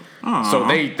they did. Aww. So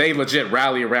they legit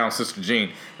rally around Sister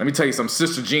Jean. Let me tell you something.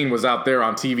 Sister Jean was out there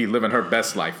on TV living her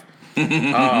best life.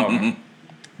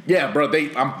 Yeah, bro, they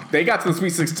got to the Sweet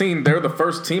 16. They're the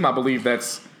first team, I believe,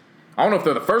 I don't know if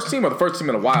they're the first team or the first team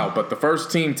in a while, but the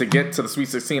first team to get to the Sweet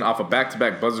 16 off of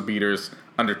back-to-back buzzer beaters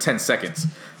under 10 seconds.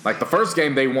 Like, the first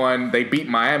game they won, they beat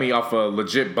Miami off a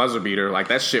legit buzzer beater. Like,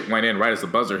 that shit went in right as the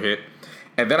buzzer hit.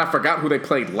 And then I forgot who they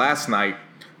played last night,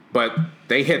 but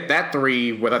they hit that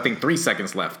three with, I think, 3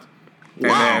 seconds left. Wow.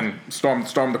 And then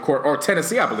stormed the court. Or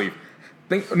Tennessee, I believe.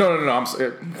 No.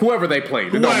 Whoever they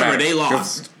played. Whoever, they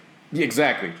lost.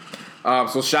 Exactly.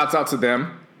 So shouts out to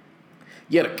them.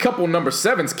 You had a couple number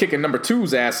 7s kicking number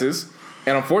 2's asses,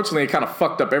 and unfortunately it kind of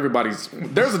fucked up everybody's.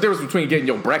 There's a difference between getting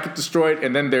your bracket destroyed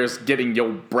and then there's getting your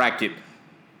bracket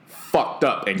fucked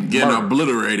up and getting murdered.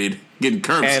 Obliterated, getting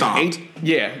curb stomped.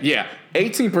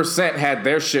 18% had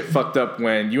their shit fucked up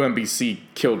when UMBC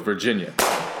killed Virginia.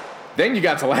 Then you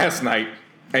got to last night,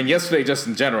 and yesterday just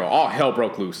in general, all hell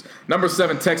broke loose. Number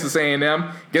 7 Texas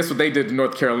A&M, guess what they did to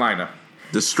North Carolina?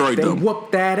 Destroyed them. They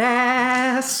whooped that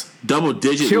ass.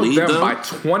 Double-digit Killed lead, them though? by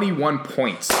 21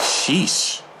 points.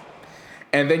 Sheesh.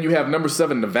 And then you have number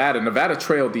 7 Nevada. Nevada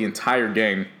trailed the entire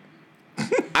game.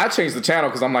 I changed the channel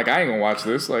because I'm like, I ain't gonna watch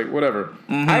this. Like, whatever.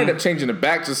 Mm-hmm. I ended up changing it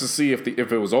back just to see if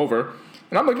it was over.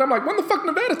 And I'm like, when the fuck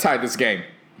Nevada tied this game?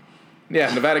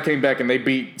 Yeah, Nevada came back and they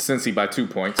beat Cincy by 2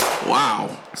 points.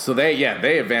 Wow. So they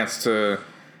advanced to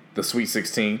the Sweet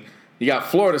 16. You got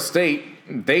Florida State.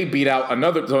 They beat out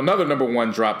another number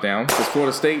 1 drop down because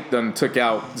Florida State then took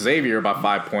out Xavier by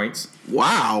 5 points.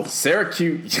 Wow.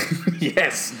 Syracuse,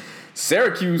 yes.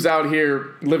 Syracuse out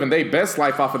here living their best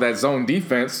life off of that zone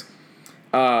defense.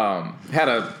 Had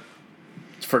a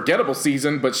forgettable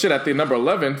season, but shit, at the number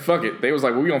 11, fuck it. They was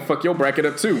like, well, we gonna fuck your bracket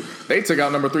up too. They took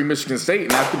out number 3 Michigan State,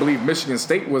 and I have to believe Michigan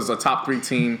State was a top 3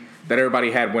 team that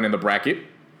everybody had winning the bracket.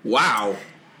 Wow.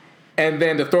 And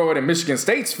then to throw it in Michigan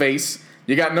State's face,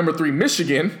 you got number 3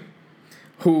 Michigan,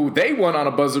 who they won on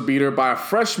a buzzer beater by a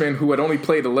freshman who had only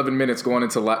played 11 minutes going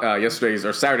into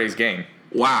Saturday's game.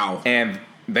 Wow. And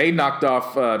they knocked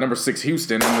off number 6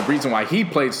 Houston, and the reason why he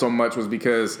played so much was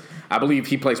because I believe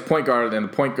he plays point guard, and the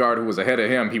point guard who was ahead of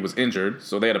him, he was injured,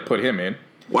 so they had to put him in.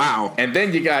 Wow. And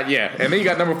then you got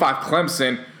number 5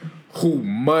 Clemson, who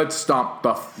mud stomped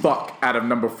the fuck out of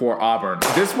number 4 Auburn.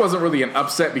 This wasn't really an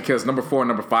upset because number 4 and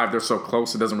number 5, they're so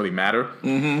close, it doesn't really matter.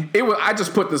 Mm-hmm. I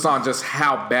just put this on just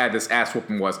how bad this ass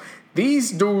whooping was.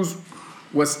 These dudes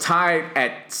was tied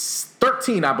at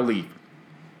 13, I believe.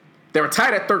 They were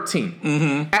tied at 13.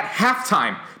 Mm-hmm. At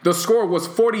halftime, the score was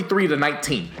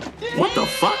 43-19. What the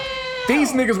fuck?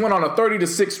 These niggas went on a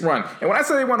 30-6 run. And when I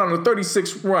say they went on a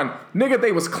 36 run, nigga,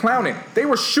 they was clowning. They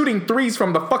were shooting threes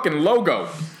from the fucking logo.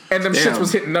 And them shits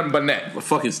was hitting nothing but net.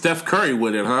 Fucking Steph Curry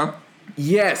with it, huh?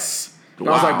 Yes.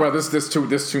 Wow. I was like, bro, this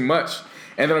too much.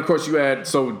 And then, of course, you had,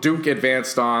 so Duke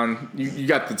advanced on, you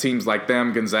got the teams like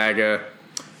them, Gonzaga,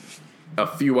 a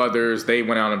few others. They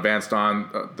went out and advanced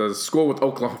on. The school with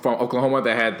Oklahoma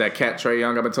that had that cat Trae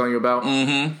Young I've been telling you about.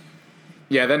 Mm-hmm.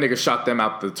 Yeah, that nigga shot them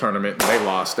out the tournament, and they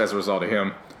lost as a result of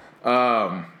him.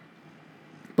 But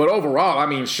overall, I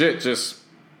mean, shit, just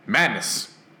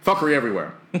madness. Fuckery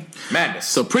everywhere. Madness.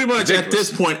 So pretty much ridiculous. At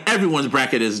this point, everyone's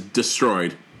bracket is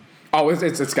destroyed. Oh,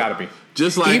 it's got to be.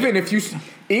 Just like even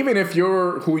if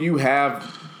you're who you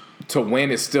have to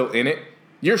win is still in it,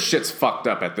 your shit's fucked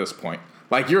up at this point.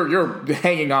 Like you're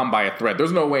hanging on by a thread.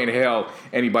 There's no way in hell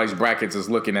anybody's brackets is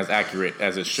looking as accurate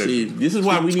as it should. See, this is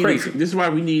why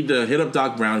we need to hit up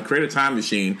Doc Brown, create a time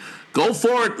machine, go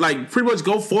forward, like pretty much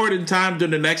go forward in time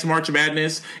during the next March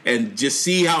Madness, and just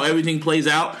see how everything plays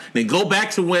out. Then go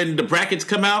back to when the brackets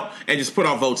come out and just put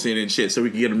our votes in and shit, so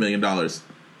we can get $1 million.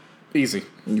 Easy.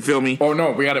 You feel me? Oh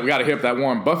no, we gotta hit up that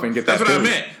Warren Buffett and get that. That's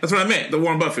what I meant. The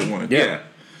Warren Buffett one.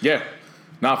 Yeah.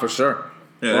 Nah, for sure.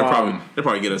 Yeah, they'll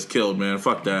probably get us killed, man.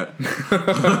 Fuck that.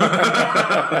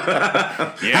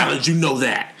 Yeah. How did you know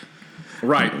that?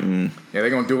 Right. Mm-hmm. Yeah,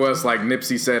 they're gonna do us like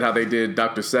Nipsey said how they did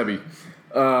Dr. Sebi.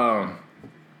 So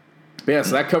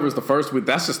that covers the first week.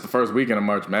 That's just the first weekend of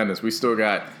March Madness. We still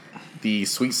got the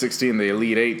Sweet 16, the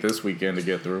Elite 8 this weekend to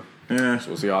get through. Yeah. So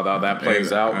we'll see how that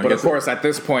plays out. But of course, at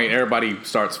this point, everybody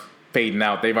starts fading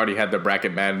out. They've already had their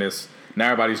bracket madness. Now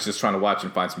everybody's just trying to watch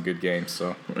and find some good games.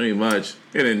 So pretty much.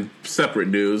 And in separate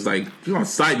news, like on a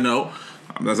side note,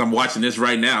 as I'm watching this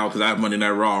right now because I have Monday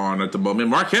Night Raw on at the moment,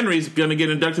 Mark Henry's going to get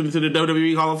inducted into the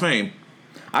WWE Hall of Fame.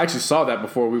 I actually saw that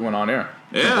before we went on air.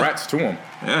 Yeah. Congrats to him.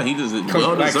 Yeah, he does it.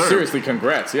 Well deserved. Seriously,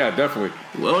 congrats. Yeah, definitely.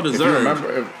 Well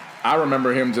deserved. I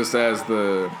remember him just as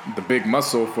the big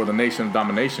muscle for the Nation of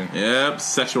Domination. Yep,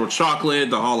 Sexual Chocolate,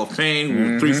 the Hall of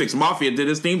Fame. 3-6 Mafia did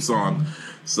his theme song.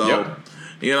 So,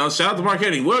 shout out to Mark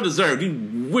Henry. Well deserved. He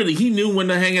knew when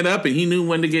to hang it up, and he knew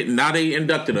when to get. Now they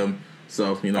inducted him.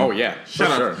 So, Oh, yeah.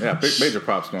 Shout out. Sure. Yeah, major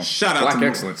props to him. Shout out Black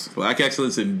excellence. Black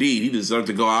excellence indeed. He deserved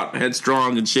to go out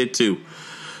headstrong and shit, too.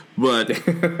 But,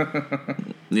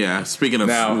 yeah, speaking of,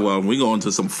 now, we go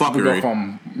into some fuckery. We go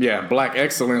from, black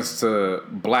excellence to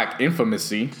black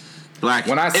infamousy. Black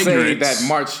when I ignorance. Say that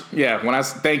March,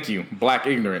 thank you, black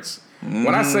ignorance. Mm-hmm.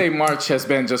 When I say March has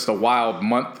been just a wild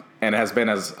month, and has been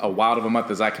as a wild of a month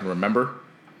as I can remember,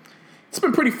 it's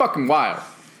been pretty fucking wild.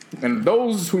 And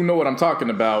those who know what I'm talking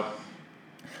about,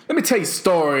 let me tell you a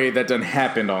story that done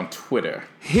happened on Twitter.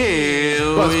 Here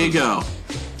we go.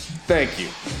 Thank you.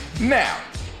 Now,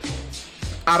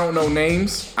 I don't know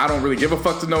names. I don't really give a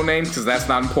fuck to know names because that's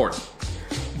not important.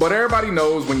 But everybody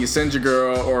knows when you send your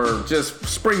girl or just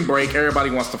spring break,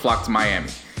 everybody wants to flock to Miami.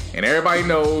 And everybody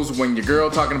knows when your girl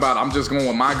talking about, I'm just going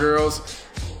with my girls,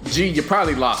 you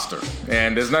probably lost her.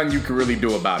 And there's nothing you can really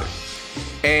do about it.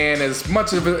 And as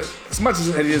much as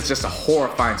it is just a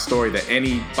horrifying story that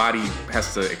anybody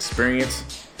has to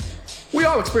experience, we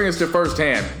all experienced it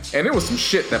firsthand. And it was some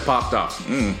shit that popped off.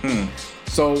 Mm-hmm.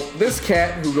 So this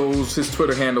cat who goes, his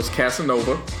Twitter handle's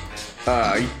Casanova,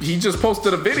 he just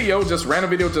posted a video, just ran a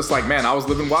video just like, man, I was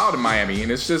living wild in Miami.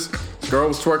 And it's just, this girl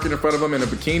was twerking in front of him in a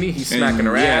bikini. He's smacking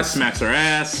her ass. Yeah, smacks her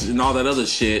ass and all that other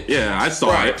shit. Yeah, I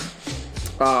saw it.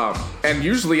 And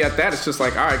usually at that, it's just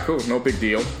like, all right, cool, no big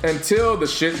deal. Until the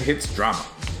shit hits drama.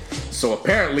 So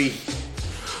apparently,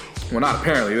 well, not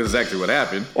apparently, this is actually what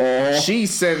happened. She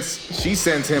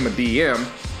sends him a DM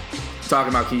talking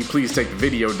about, can you please take the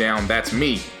video down? That's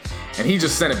me. And he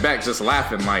just sent it back just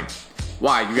laughing like,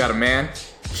 why, you got a man?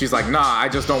 She's like, nah, I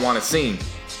just don't want it seen.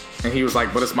 And he was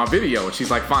like, but it's my video. And she's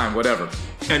like, fine, whatever.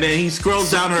 And then he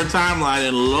scrolls down her timeline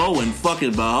and lo and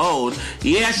fucking behold,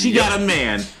 she got a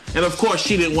man. And of course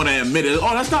she didn't want to admit it.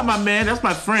 Oh, that's not my man, that's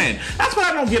my friend. That's what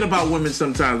I don't get about women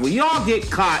sometimes. When y'all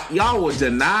get caught, y'all will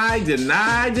deny.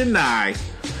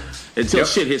 Until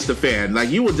shit hits the fan. Like,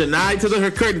 you will deny till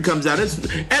her curtain comes out. It's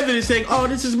evidence saying, oh,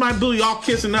 this is my boo. Y'all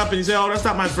kissing up. And you say, oh, that's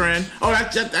not my friend. Oh,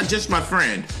 that's just my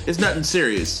friend. It's nothing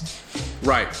serious.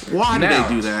 Right. Why do they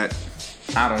do that?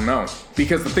 I don't know.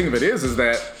 Because the thing of it is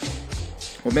that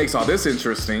what makes all this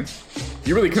interesting,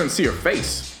 you really couldn't see her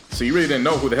face. So you really didn't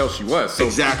know who the hell she was. So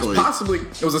exactly. Possibly,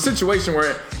 it was a situation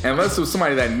where, unless it was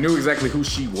somebody that knew exactly who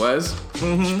she was,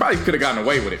 she probably could have gotten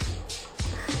away with it.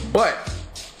 But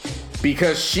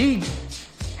because she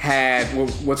had,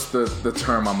 what's the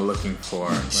term I'm looking for?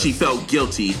 She felt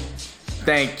guilty.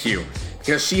 Thank you.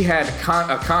 Because she had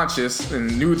a conscience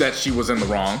and knew that she was in the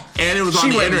wrong. And it was on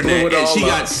the internet, and she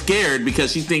got scared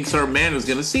because she thinks her man was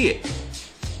going to see it.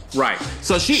 Right.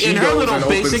 So she in her little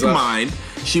basic mind,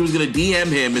 she was going to DM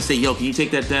him and say, yo, can you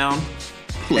take that down?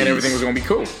 Please. And everything was going to be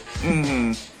cool.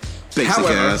 Mm-hmm. Basic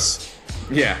ass.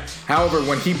 Yeah. However,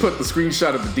 when he put the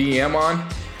screenshot of the DM on,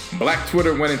 Black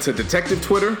Twitter went into Detective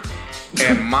Twitter,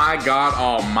 and my God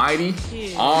almighty,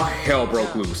 all hell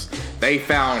broke loose. They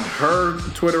found her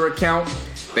Twitter account.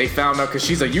 They found out, because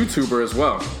she's a YouTuber as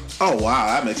well. Oh, wow.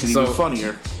 That makes it even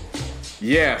funnier.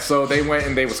 Yeah, so they went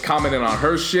and they was commenting on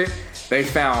her shit. They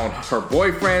found her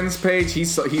boyfriend's page.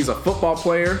 He's a football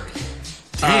player.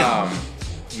 Damn.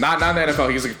 Not in the NFL.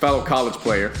 He's a fellow college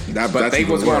player. But they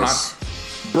was going on.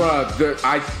 Bruh,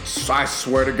 I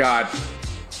swear to God,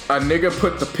 a nigga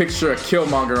put the picture of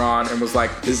Killmonger on and was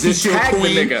like, is this your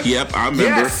queen? The nigga. Yep, I remember.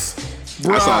 Yes.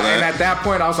 Bruh, I saw that. And at that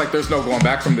point, I was like, there's no going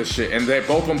back from this shit. And they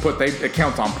both of them put their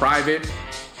accounts on private.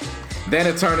 Then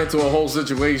it turned into a whole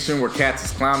situation where Cats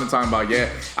is clowning, talking about,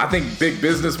 I think big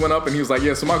business went up, and he was like,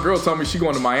 so my girl told me she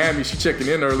going to Miami, she checking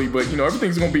in early, but,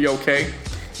 everything's going to be okay.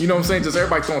 You know what I'm saying? Just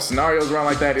everybody throwing scenarios around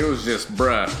like that. It was just,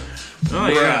 bruh. Oh,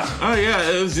 yeah.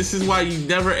 This is why you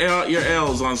never air out your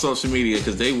L's on social media,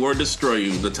 because they will destroy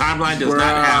you. The timeline does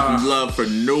not have love for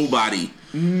nobody.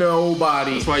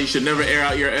 Nobody. That's why you should never air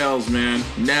out your L's, man.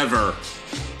 Never.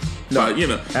 No, but,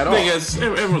 the thing is,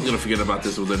 everyone's going to forget about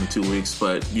this within 2 weeks,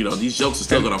 but, these jokes are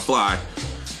still going to fly.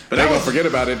 But they're going to forget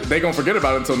about it. They're going to forget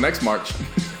about it until next March.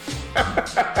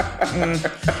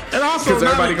 And also, because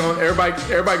everybody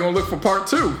gonna look for part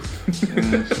 2.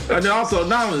 And then also,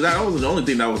 not only that wasn't the only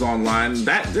thing that was online.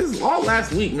 This all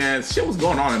last week, man. Shit was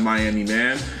going on in Miami,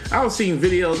 man. I was seeing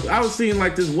videos. I was seeing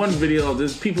like this one video of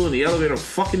this people in the elevator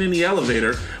fucking in the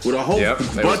elevator with a whole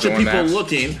bunch of people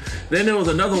looking. Then there was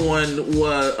another one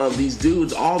of these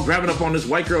dudes all grabbing up on this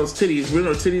white girl's titties,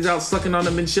 bringing her titties out, sucking on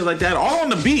them and shit like that, all on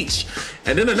the beach.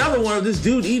 And then another one of this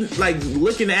dude eating, like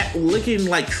licking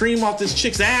like cream off this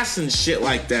chick's ass and shit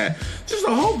like that. Just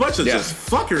a whole bunch of just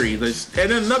fuckery. And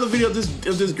then another video of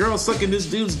this girl sucking this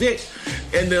dude's dick,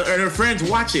 and her friends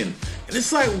watching. And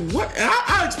it's like, what? And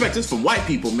I expect this from white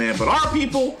people, man. But our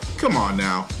people, come on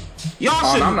now.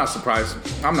 Y'all should. I'm not surprised.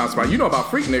 You know about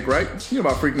Freaknik, right? You know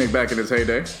about Freaknik back in his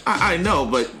heyday. I know,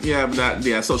 but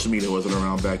social media wasn't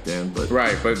around back then. But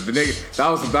right, but the nigga, that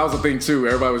was the thing too.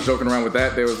 Everybody was joking around with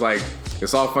that. They was like,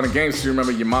 it's all fun and games. You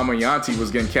remember your mama and your auntie was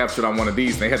getting captured on one of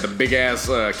these. And they had the big ass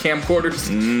camcorders.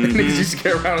 Mm-hmm. Niggas used to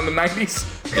carry around in the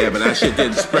 90s. Yeah, but that shit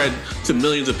didn't spread to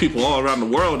millions of people all around the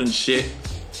world and shit.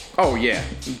 Oh yeah,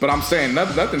 but I'm saying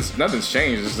nothing's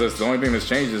changed. It's just the only thing that's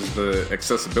changed is the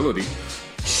accessibility.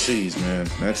 Jeez, man,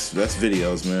 that's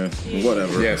videos, man.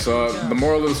 Whatever. Yeah. So the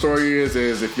moral of the story is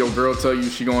if your girl tell you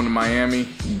she going to Miami,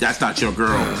 that's not your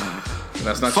girl.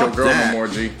 That's not your girl no more,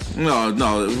 G.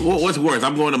 No. What's worse?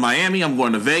 I'm going to Miami. I'm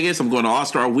going to Vegas. I'm going to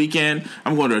All-Star Weekend.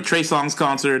 I'm going to a Trey Songz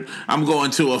concert. I'm going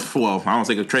to I don't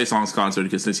think a Trey Songz concert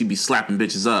because since he be slapping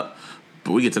bitches up.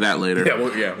 But we get to that later.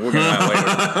 We'll get to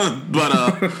that later.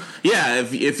 But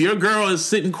if your girl is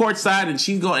sitting courtside and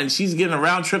she's getting a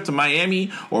round trip to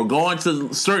Miami or going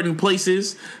to certain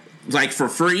places like for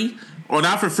free or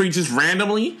not for free, just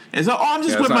randomly, and so I'm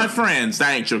just with my friends.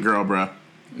 That ain't your girl, bro.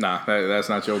 Nah, that's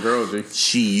not your girl, G.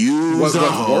 She used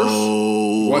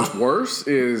What's worse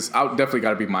is I definitely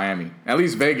got to be Miami. At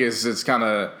least Vegas, it's kind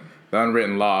of the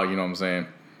unwritten law. You know what I'm saying?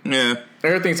 Yeah.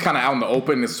 Everything's kind of out in the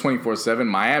open. It's 24/7.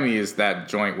 Miami is that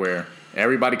joint where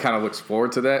everybody kind of looks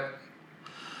forward to that.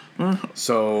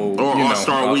 So or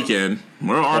All-Star Weekend.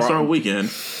 We're All-Star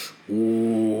Weekend.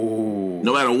 Ooh,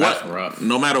 no matter what, that's rough.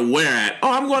 No matter where at.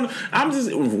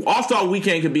 All-Star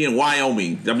Weekend could be in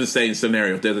Wyoming. I'm just saying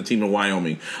scenario. If there's a team in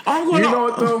Wyoming, you know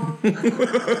what though?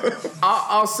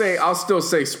 I'll still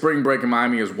say spring break in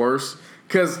Miami is worse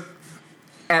because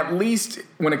at least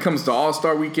when it comes to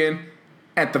All-Star Weekend,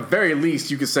 at the very least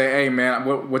you could say, hey man,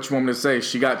 what you want me to say?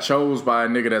 She got chose by a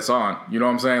nigga that's on. You know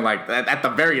what I'm saying? Like at the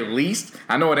very least,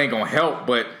 I know it ain't gonna help,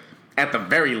 but at the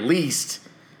very least.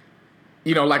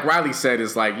 You know, like Riley said,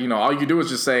 it's like, you know, all you do is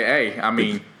just say, hey, I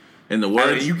mean, in the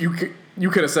words, you could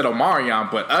have said Omarion,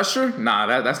 but Usher,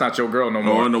 nah, that's not your girl no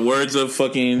more. Or in the words of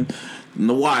fucking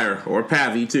The Wire or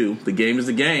Pavi too, the game is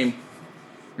the game.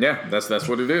 Yeah, that's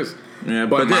what it is. Yeah,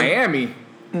 but Miami,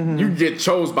 you get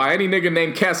chose by any nigga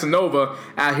named Casanova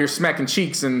out here smacking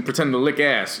cheeks and pretending to lick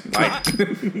ass, like.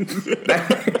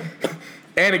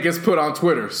 And it gets put on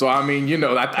Twitter. So, I mean, you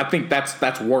know, I think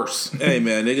that's worse. Hey,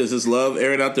 man, niggas just love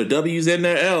airing out their W's and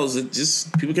their L's. It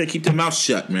just, people can't keep their mouth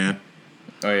shut, man.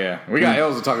 Oh, yeah. We got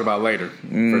L's to talk about later.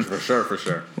 For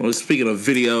sure. Well, speaking of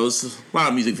videos, a lot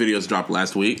of music videos dropped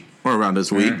last week, or around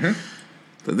this week. I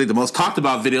think the most talked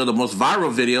about video, the most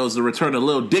viral video is the return of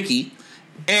Lil Dicky.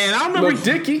 And I remember... Lil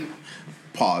Dicky?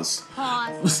 Pause.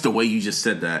 What's the way you just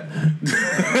said that?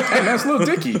 Hey, that's Lil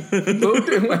Dicky.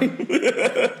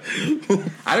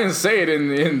 I didn't say it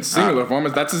in singular form.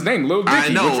 That's his name, Lil Dicky. I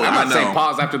know. I'm not saying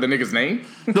pause after the nigga's name.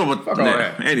 No, but fuck all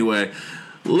that. Anyway,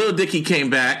 Lil Dicky came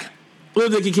back. Lil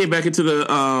Dicky came back into the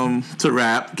to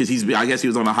rap because I guess he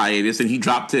was on a hiatus, and he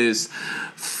dropped his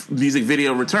music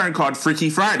video return called Freaky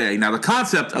Friday. Now, the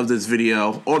concept of this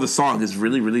video or the song is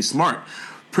really, really smart.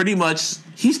 Pretty much,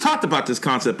 he's talked about this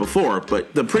concept before,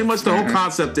 but the whole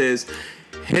concept is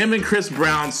him and Chris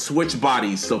Brown switch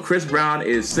bodies. So Chris Brown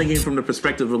is singing from the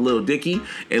perspective of Lil Dicky,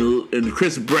 and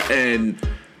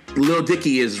Lil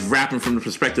Dicky is rapping from the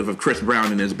perspective of Chris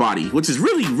Brown in his body, which is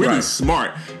really, really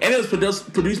smart. And it was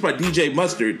produced by DJ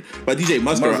Mustard.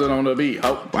 Mustard on the beat.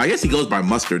 Well, I guess he goes by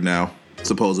Mustard now,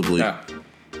 supposedly. Yeah.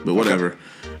 But whatever. Okay.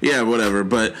 Yeah, whatever.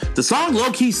 But the song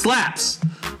low-key slaps.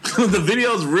 The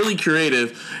video is really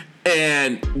creative.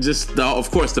 And just, of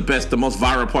course, the most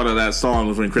viral part of that song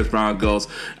was when Chris Brown goes,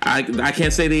 I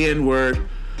can't say the N-word.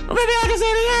 Or maybe I can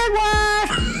say the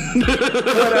N-word.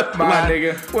 What up, my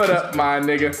nigga? What up, my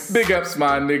nigga? Big ups,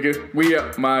 my nigga. We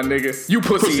up, my nigga. You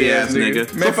pussy ass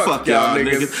nigga. Man, fuck y'all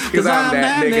niggas. Cause I'm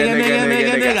that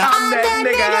nigga. I'm that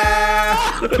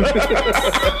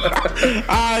nigga.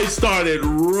 I started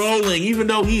rolling, even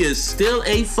though he is still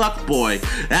a fuck boy.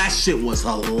 That shit was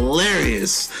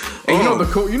hilarious. And you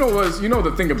know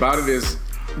the thing about it is,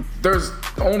 there's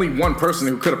only one person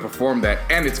who could have performed that,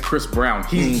 and it's Chris Brown.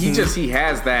 He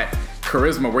has that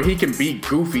charisma where he can be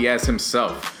goofy as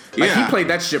himself. Like, he played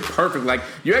that shit perfect. Like,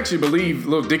 you actually believe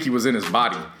Lil Dicky was in his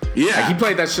body. Yeah. Like, he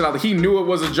played that shit out. He knew it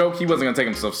was a joke. He wasn't going to take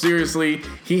himself seriously.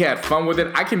 He had fun with it.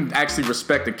 I can actually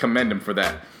respect and commend him for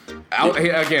that.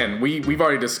 Again, we've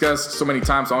already discussed so many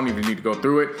times, so I don't even need to go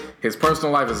through it. His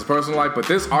personal life is his personal life, but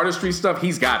this artistry stuff,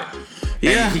 he's got it.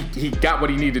 Yeah. And he got what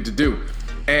he needed to do.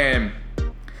 And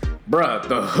bruh,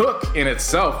 the hook in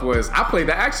itself was, I played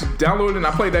that, actually downloaded and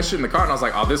I played that shit in the car and I was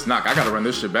like, oh, this knock, I gotta run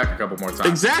this shit back a couple more times.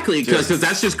 Exactly, because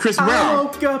that's just Chris Brown. I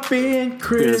woke up in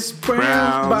Chris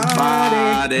Brown's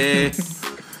body.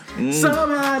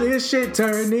 Somehow this shit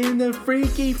turned into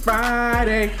Freaky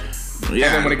Friday. Yeah.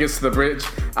 And then when it gets to the bridge,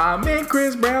 I'm in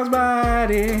Chris Brown's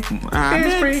body.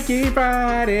 It's Freaky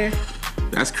Friday.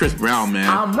 That's Chris Brown, man.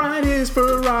 I'm riding his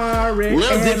Ferrari,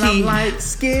 Lil and Dicky, I'm light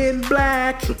skin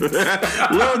black.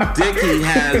 Lil Dicky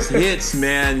has hits,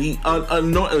 man.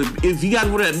 If you guys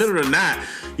want to admit it or not,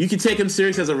 you can take him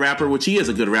serious as a rapper, which he is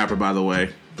a good rapper, by the way.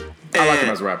 I like him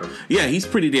as a rapper. Yeah, he's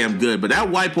pretty damn good. But that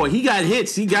white boy, he got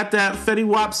hits. He got that Fetty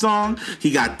Wap song.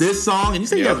 He got this song. And you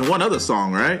say he has one other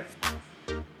song, right?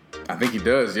 I think he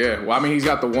does, yeah. Well, I mean, he's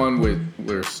got the one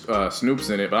where Snoop's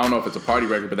in it, but I don't know if it's a party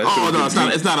record. But that's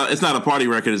it's not a party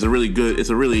record. It's a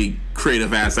really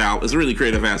creative ass out. It's a really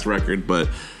creative ass record. But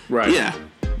yeah.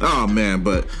 Oh man,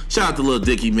 but shout out to Lil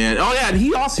Dicky, man. Oh yeah, and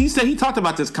he said he talked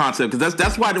about this concept because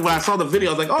that's why when I saw the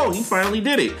video, I was like, oh, he finally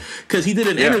did it, because he did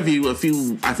an interview a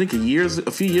few years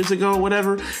ago, or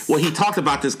whatever, where he talked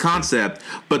about this concept.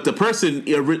 But the person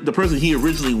he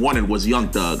originally wanted was Young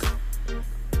Thug.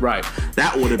 Right.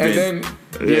 That would have been.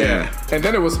 And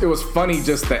then it was funny,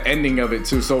 just the ending of it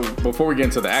too. So before we get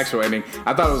into the actual ending,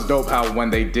 I thought it was dope how when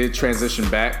they did transition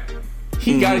back,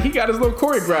 he got his little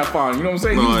choreograph on. You know what I'm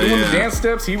saying? He was doing the dance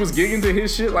steps. He was gigging to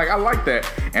his shit. Like, I like that.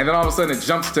 And then all of a sudden it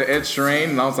jumps to Ed Sheeran,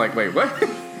 and I was like, wait, what?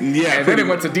 Yeah. And then it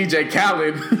went to DJ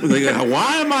Khaled. Like,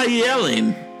 why am I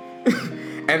yelling?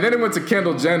 And then it went to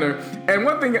Kendall Jenner. And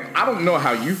one thing, I don't know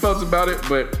how you felt about it,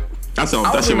 but that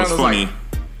shit was funny.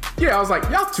 I was like,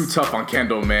 y'all too tough on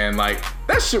Kendall, man. Like,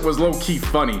 that shit was low-key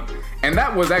funny. And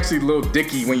that was actually Lil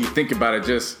Dicky, when you think about it.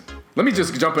 Just, let me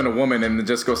just jump in a woman and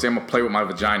just go say I'm gonna play with my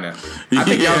vagina. I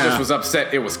think y'all just was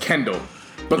upset it was Kendall.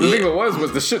 But the thing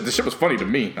was the shit was funny to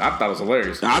me. I thought it was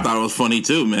hilarious. I thought it was funny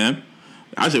too, man.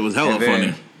 That shit was hella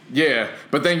funny. Yeah,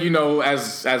 but then,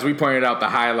 as we pointed out, the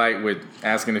highlight with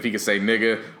asking if he could say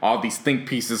nigga, all these think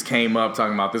pieces came up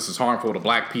talking about this is harmful to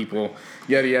black people,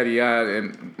 yada, yada, yada.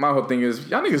 And my whole thing is,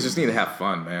 y'all niggas just need to have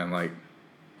fun, man. Like,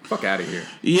 fuck out of here.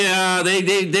 Yeah,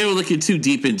 they were looking too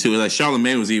deep into it. Like,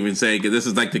 Charlamagne was even saying, this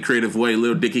is like the creative way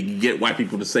Lil Dicky can get white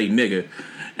people to say nigga.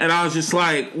 And I was just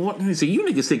like, what? So you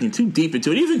niggas thinking too deep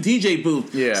into it. Even DJ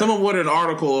Booth, someone wrote an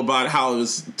article about how it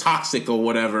was toxic or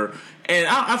whatever. And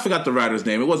I forgot the writer's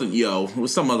name. It wasn't Yo. It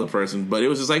was some other person. But it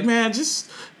was just like, man, just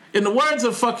in the words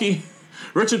of fucking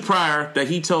Richard Pryor that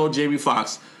he told Jamie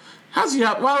Foxx,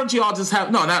 why don't you all just have...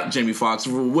 No, not Jamie Foxx.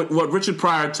 What Richard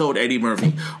Pryor told Eddie Murphy.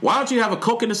 Why don't you have a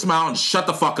Coke in a smile and shut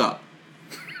the fuck up?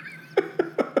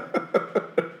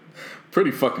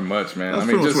 Pretty fucking much, man. I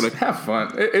mean, just have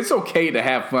fun. It's okay to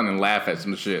have fun and laugh at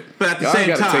some shit. But at the same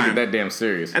time... gotta take it that damn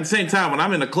serious. At the same time, when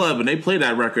I'm in a club and they play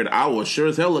that record, I will sure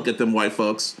as hell look at them white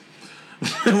folks.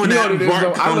 When that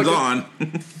bark comes on.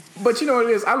 But you know what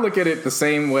it is? I look at it the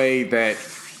same way that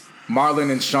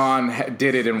Marlon and Sean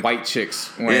did it in White Chicks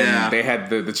when they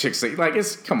had the chicks say, like,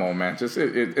 it's, come on, man. Just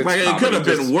it's like, it could have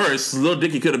been worse. Lil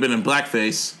Dicky could have been in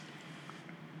blackface.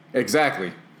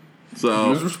 Exactly. So he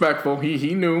was respectful.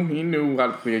 He knew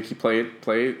how to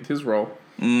play his role.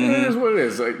 Mm-hmm. It is what it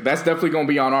is. Like, that's definitely going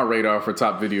to be on our radar for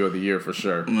top video of the year for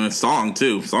sure. And song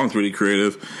too. Song's pretty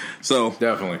creative. So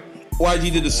definitely.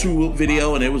 YG did a True Whoop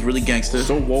video and it was really gangster.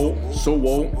 So woke.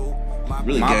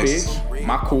 Really my gangster. Bitch,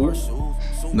 my cool.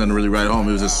 Nothing to really write home.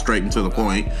 It was just straight and to the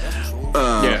point.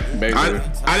 Basically.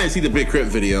 I didn't see the Big Crip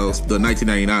videos, the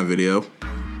 1999 video.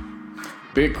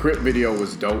 Big Crip video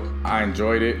was dope. I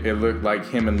enjoyed it. It looked like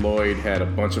him and Lloyd had a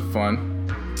bunch of fun.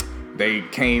 They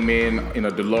came in a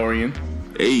DeLorean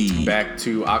back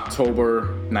to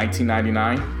October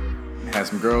 1999. Had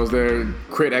some girls there.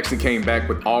 Crit actually came back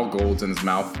with all golds in his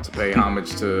mouth to pay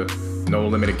homage to No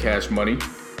Limited Cash Money.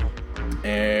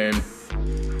 And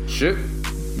shit.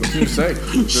 What can you say?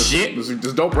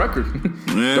 Just dope record.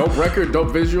 Dope record, dope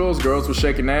visuals. Girls were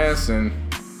shaking ass and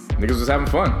niggas was having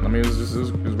fun. I mean, it was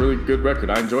a really good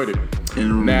record. I enjoyed it.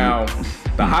 Now,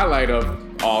 the highlight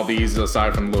of all these,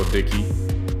 aside from Lil Dicky,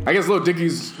 I guess Lil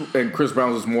Dicky's and Chris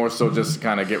Brown's was more so just to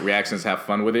kind of get reactions, have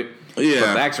fun with it. Yeah.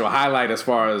 But the actual highlight as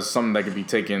far as something that could be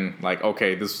taken, like,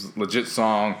 okay, this is legit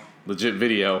song, legit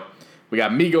video. We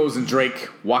got Migos and Drake,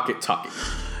 Walk It, Talk It.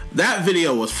 That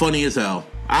video was funny as hell.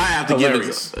 I have to give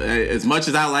it, as much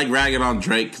as I like ragging on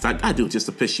Drake, because I do it just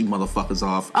to piss you motherfuckers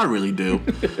off. I really do.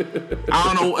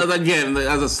 I don't know, again,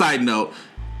 as a side note,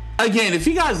 again, if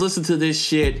you guys listen to this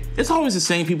shit, it's always the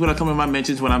same people that come in my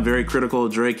mentions when I'm very critical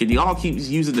of Drake, and y'all keep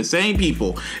using the same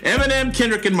people. Eminem,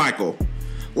 Kendrick, and Michael.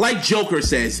 Like Joker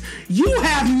says, you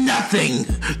have nothing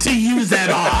to use that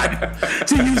on.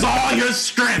 To use all your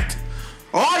strength,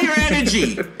 all your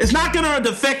energy. It's not going to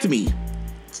affect me.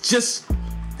 It's just...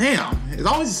 Damn, it's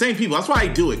always the same people. That's why I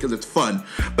do it, because it's fun.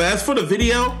 But as for the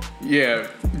video... Yeah,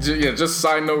 just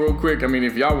side note real quick. I mean,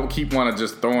 if y'all will keep wanting to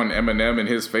just throwing Eminem in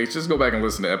his face, just go back and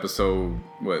listen to episode,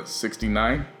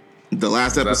 69? The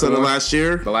last episode of last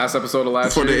year? The last episode of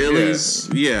last year? For the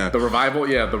Illies? Yeah. The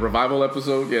revival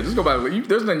episode. Yeah, just go back.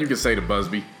 There's nothing you can say to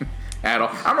Busby at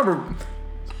all. I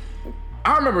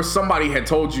remember somebody had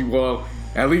told you, well,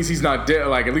 at least he's not dead.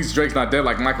 Like, at least Drake's not dead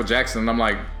like Michael Jackson. And I'm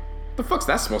like, the fuck's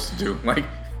that supposed to do? Like...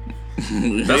 That's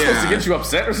supposed to get you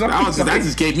upset or something? That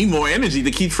just gave me more energy to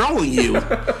keep trolling you.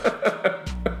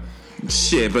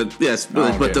 Shit, but yes,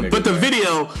 but the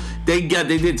video they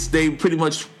pretty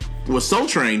much was Soul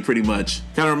Train pretty much.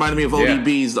 Kind of reminded me of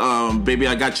ODB's "Baby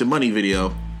I Got Your Money"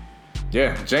 video.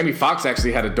 Yeah, Jamie Foxx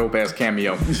actually had a dope ass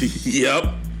cameo.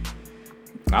 Yep.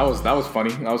 That was funny.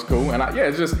 That was cool. And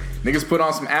it's just niggas put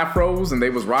on some afros and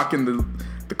they was rocking the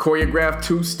choreographed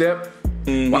 2-step.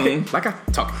 Mm-hmm. Like I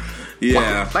talk.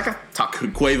 Yeah, like a talk.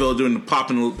 Quavo doing the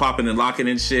popping and locking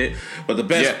and shit. But the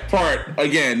best part,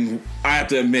 again, I have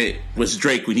to admit, was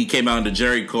Drake when he came out in the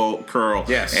Jerry curl.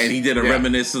 Yes, and he did a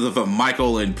reminiscence of a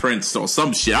Michael and Prince or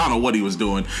some shit. I don't know what he was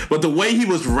doing, but the way he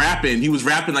was rapping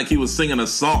like he was singing a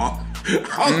song.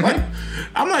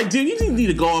 I'm like, dude, you need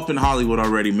to go up in Hollywood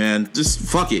already, man. Just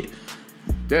fuck it.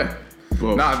 Yeah.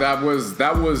 Well,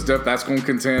 that's going to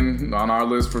contend on our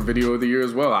list for video of the year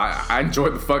as well. I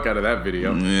enjoyed the fuck out of that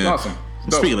video. Yeah. It's awesome.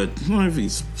 Speaking of, if you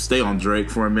stay on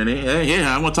Drake for a minute,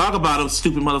 I'm going to talk about him,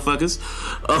 stupid motherfuckers.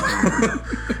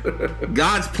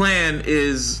 God's Plan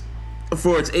is,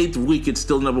 for its 8th week, it's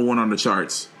still number 1 on the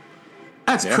charts.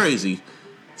 That's crazy.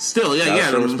 Still,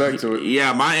 respect to it.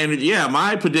 Yeah,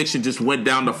 my prediction just went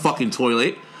down the fucking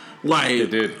toilet. Like, it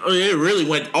did. It really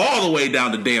went all the way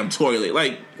down the damn toilet.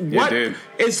 Like, what? It did.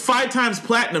 It's 5 times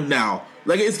platinum now.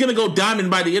 Like, it's going to go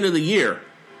diamond by the end of the year.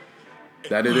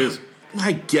 That it is.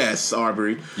 I guess,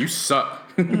 Arbery. You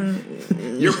suck.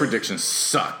 Your predictions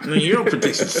suck. Your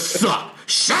predictions suck.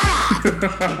 Shut up!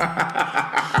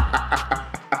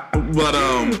 But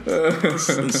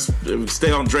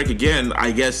stay on Drake again.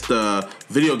 I guess the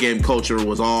video game culture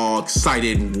was all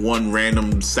excited one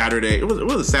random Saturday. It was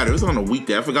a Saturday. It was on a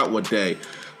weekday. I forgot what day.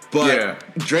 But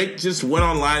Drake just went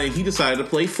online and he decided to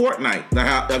play Fortnite.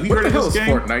 Now, have you heard of this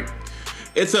game? What the hell is Fortnite?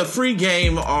 It's a free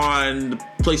game on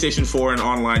PlayStation 4 and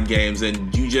online games,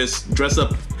 and you just dress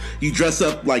up. You dress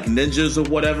up like ninjas or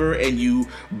whatever, and you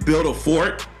build a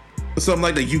fort. Something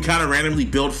like that. You kind of randomly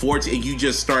build forts and you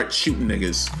just start shooting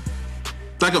niggas.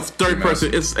 It's like a third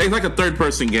person. It's like a third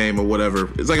person game or whatever.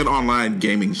 It's like an online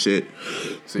gaming shit.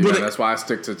 See, that's why I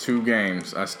stick to 2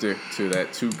 games. I stick to that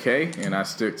 2K and I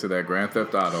stick to that Grand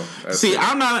Theft Auto.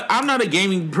 I'm not a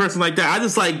gaming person like that. I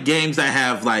just like games that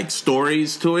have like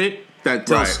stories to it. That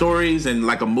tell stories and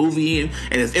like a movie and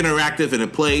it's interactive and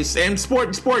it plays and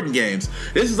sporting games.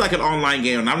 This is like an online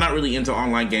game and I'm not really into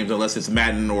online games unless it's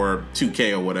Madden or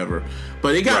 2K or whatever.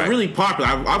 But it got really popular.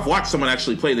 I've watched someone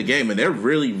actually play the game and they're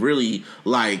really, really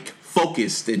like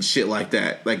focused and shit like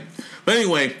that. Like, but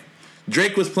anyway,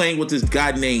 Drake was playing with this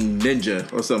guy named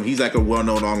Ninja or something. He's like a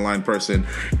well-known online person,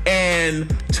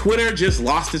 and Twitter just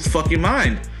lost its fucking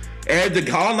mind. And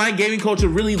the online gaming culture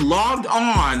really logged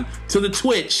on to the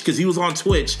Twitch, because he was on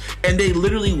Twitch, and they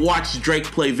literally watched Drake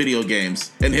play video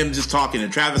games and him just talking.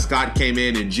 And Travis Scott came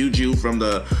in and Juju from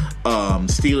the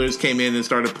Steelers came in and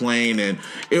started playing. And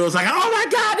it was like, oh my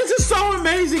God, this is so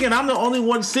amazing. And I'm the only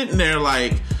one sitting there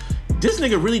like, this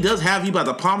nigga really does have you by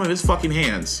the palm of his fucking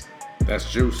hands.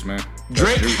 That's juice, man.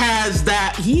 Drake has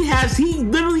that. He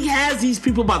literally has these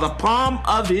people by the palm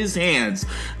of his hands.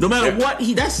 No matter what,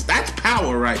 that's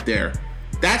power right there.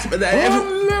 That's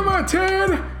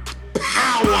unlimited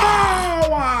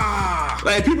power.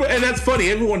 Like people, and that's funny.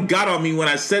 Everyone got on me when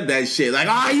I said that shit. Like,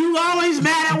 oh, you always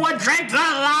mad at what Drake does?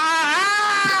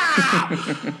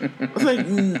 I was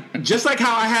like, just like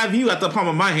how I have you at the palm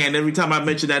of my hand every time I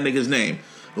mention that nigga's name.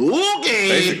 Okay.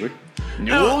 Basically.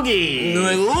 Okay.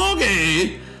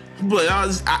 But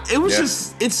it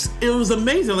was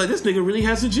amazing. Like, this nigga really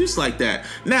has the juice like that.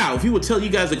 Now, if he would tell you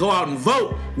guys to go out and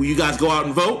vote, will you guys go out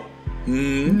and vote?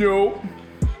 Nope.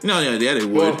 No, yeah, they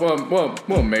would.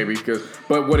 Well, maybe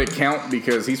but would it count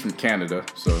because he's from Canada?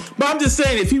 So, but I'm just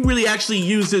saying, if he really actually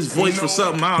used his voice for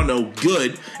something, I don't know,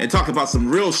 good, and talk about some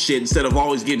real shit instead of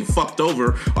always getting fucked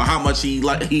over or how much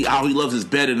how he loves his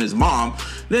bed and his mom,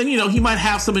 then he might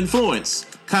have some influence,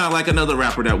 kind of like another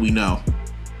rapper that we know.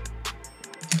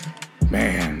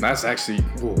 Man, that's actually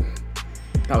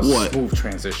that was a smooth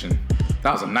transition.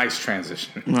 That was a nice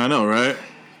transition. I know, right?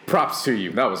 Props to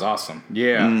you. That was awesome.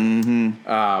 Yeah. Mm-hmm.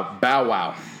 Bow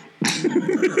Wow.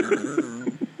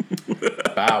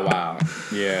 Bow Wow.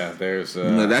 Yeah, there's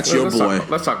no, that's your boy.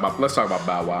 Let's talk about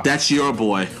Bow Wow. That's your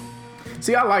boy.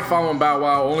 See, I like following Bow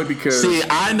Wow only because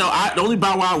I know the only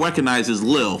Bow Wow I recognize is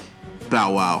Lil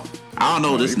Bow Wow. I don't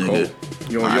know this nigga.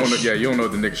 You don't know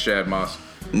the nigga Shad Moss.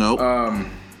 Nope.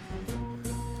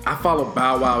 I follow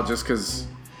Bow Wow just because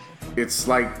it's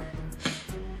like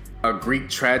a Greek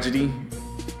tragedy,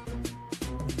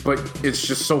 but it's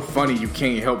just so funny you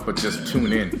can't help but just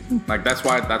tune in. Like that's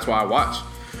why I watch.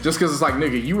 Just because it's like,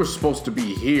 nigga, you were supposed to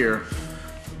be here,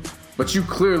 but you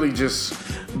clearly just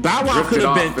Bow Wow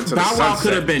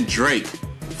could have been Drake,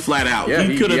 flat out. Yeah,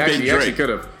 he could have been Drake. He actually could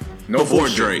have. No before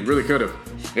bullshit. Drake, really could have.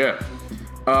 Yeah.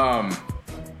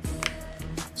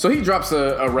 So he drops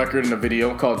a record in a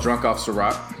video called "Drunk Off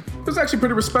Ciroc." It was actually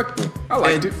pretty respectable. I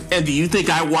liked it. And do you think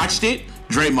I watched it,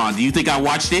 Draymond? Do you think I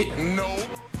watched it? No.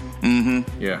 Mm-hmm.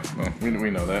 Yeah. Well,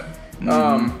 we know that.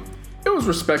 Mm-hmm. It was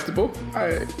respectable.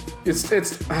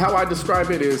 It's how I describe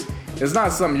it is it's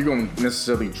not something you're gonna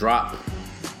necessarily drop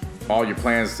all your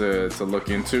plans to look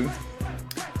into.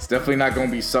 It's definitely not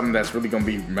gonna be something that's really gonna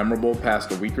be memorable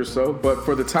past a week or so. But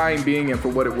for the time being and for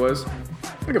what it was,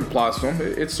 I give applause to him.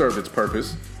 It served its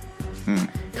purpose.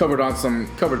 Covered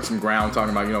some ground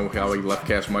talking about how he left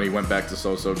Cash Money, went back to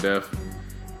So Def,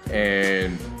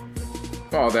 and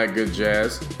all that good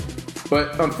jazz.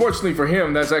 But unfortunately for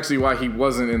him, that's actually why he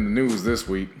wasn't in the news this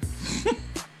week.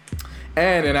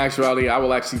 And in actuality, I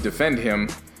will actually defend him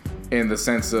in the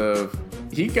sense of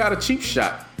he got a cheap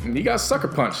shot. He got sucker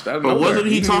punched. But wasn't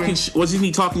he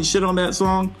talking shit on that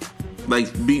song? Like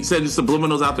sending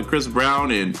subliminals out to Chris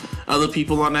Brown and other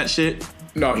people on that shit?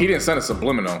 No, he didn't send a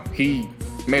subliminal. He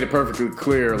made it perfectly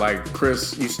clear, like,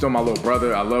 Chris, you still my little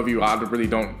brother. I love you. I really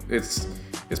don't. It's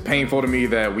painful to me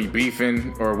that we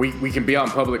beefing or we can be out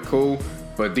in public cool,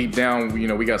 but deep down,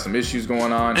 we got some issues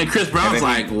going on. And Chris Brown's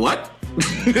like, what?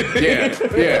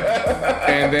 Yeah.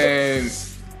 And then,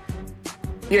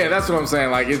 yeah, that's what I'm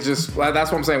saying. Like, it's just, that's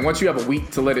what I'm saying. Once you have a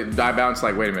week to let it die down, it's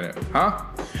like, wait a minute, huh?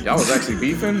 Y'all was actually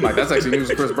beefing? Like, that's actually news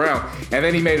to Chris Brown. And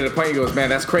then he made it a point. He goes, man,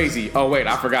 that's crazy. Oh, wait,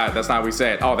 I forgot. That's not what we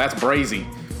said. Oh, that's brazy.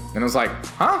 And I was like,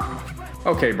 huh?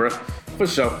 Okay, bro. For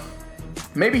sure.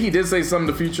 Maybe he did say something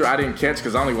in the future I didn't catch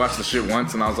because I only watched the shit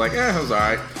once and I was like, it was all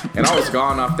right. And I was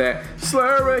gone off that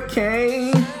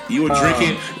Slurricane. You were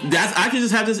drinking. I can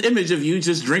just have this image of you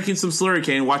just drinking some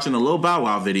Slurricane watching a Lil Bow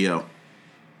Wow video.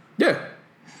 Yeah.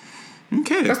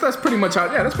 Okay. That's pretty much how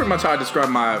I describe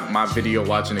my video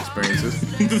watching experiences.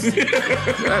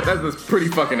 That's pretty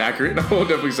fucking accurate. I will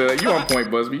definitely say that. You on point,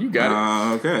 Busby. You got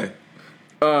it. Okay.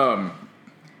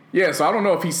 Yeah, so I don't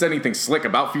know if he said anything slick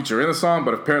about Future in the song,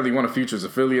 but apparently one of Future's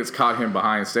affiliates caught him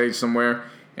behind stage somewhere,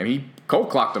 and he cold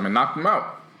clocked him and knocked him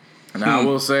out. And I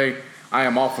will say, I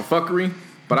am all for fuckery,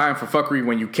 but I am for fuckery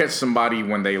when you catch somebody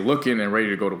when they looking and ready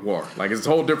to go to war. Like, it's a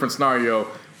whole different scenario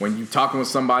when you talking with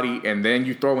somebody and then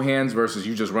you throw hands versus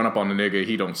you just run up on the nigga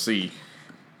he don't see.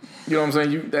 You know what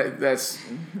I'm saying?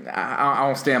 I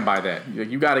don't stand by that.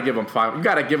 You got to give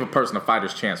a person a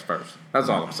fighter's chance first. That's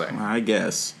all I'm saying. I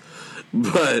guess.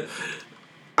 But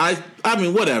I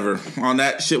mean, whatever on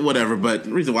that shit, whatever. But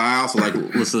the reason why I also like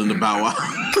listening to Bow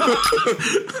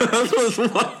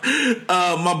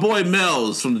Wow, my boy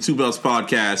Mel's from the Two Belts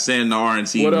podcast and the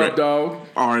RNC. What up, dog?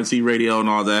 RNC Radio and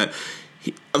all that.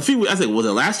 I think was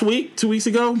it last week, 2 weeks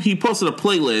ago? He posted a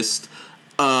playlist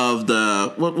of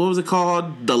the what was it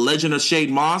called? The Legend of Shade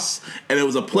Moss, and it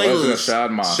was a playlist.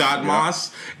 Shad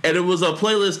Moss, and it was a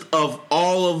playlist of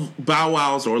all of Bow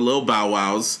Wow's or Lil Bow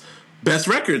Wow's best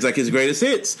records, like his greatest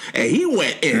hits, and he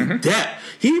went in depth.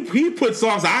 He put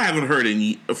songs I haven't heard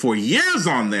for years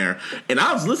on there, and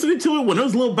I was listening to it when it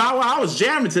was Lil Bow Wow. I was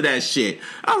jamming to that shit.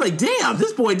 I was like, damn,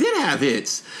 this boy did have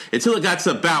hits. Until it got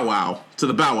to Bow Wow, to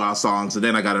the Bow Wow songs, and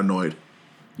then I got annoyed.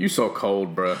 You so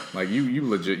cold, bro. Like you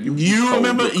legit. You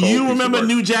remember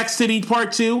New Jack City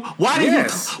Part 2? Why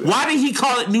did he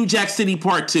call it New Jack City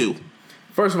Part 2?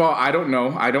 First of all, I don't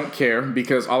know. I don't care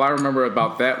because all I remember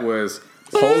about that was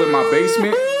hole in my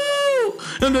basement.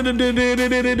 hated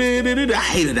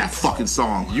that fucking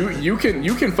song. You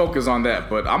can focus on that,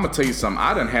 but I'm gonna tell you something.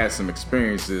 I done had some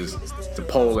experiences to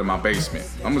pole in my basement.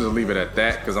 I'm gonna just leave it at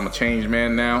that because I'm a changed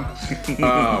man now.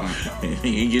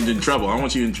 You getting in trouble. I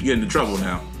want you to get into trouble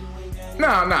now.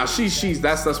 Nah. She's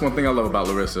that's one thing I love about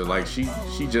Larissa. Like she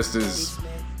just is.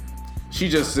 She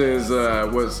just is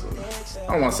was,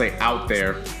 I don't want to say out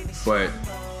there, but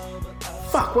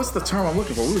fuck, what's the term I'm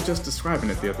looking for? We were just describing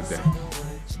it the other day.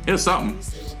 It's something.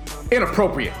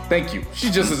 Inappropriate. Thank you.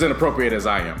 She's just as inappropriate as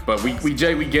I am, but we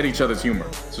get each other's humor,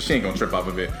 so she ain't gonna trip off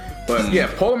of it. But yeah,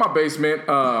 Pole in My Basement.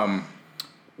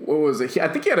 What was it? I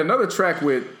think he had another track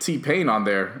with T-Pain on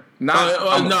there. No,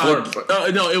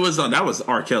 it was that was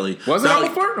R. Kelly. Was it I'm a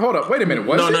Flirt? Hold up, wait a minute.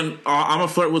 No, I'm a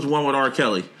Flirt was one with R.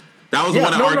 Kelly. That was the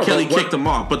one that R. Kelly kicked him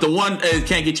off. But the one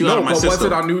Can't Get You Out of My System. Was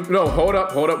it on New? No, hold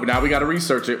up. Now we got to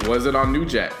research it. Was it on New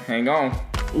Jack? Hang on.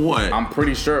 What? I'm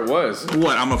pretty sure it was.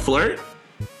 What? I'm a Flirt?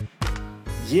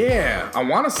 Yeah, I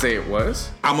want to say it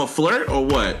was. I'm a Flirt or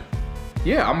what?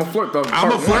 Yeah, I'm a Flirt.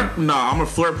 I'm a Flirt. No, I'm a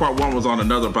Flirt. Part 1 was on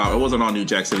another part. It wasn't on New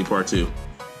Jack City Part 2.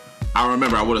 I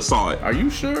remember. I would have saw it. Are you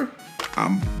sure?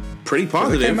 I'm pretty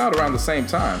positive. It came out around the same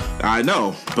time. I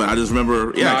know, but I just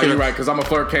remember. Yeah, you're right. Because I'm a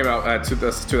Flirt came out at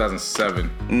 2007.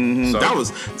 Mm-hmm. So, that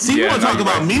was. See, you want to talk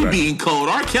about me being cold?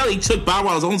 R. Kelly took Bow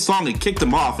Wow's own song and kicked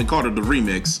him off and called it the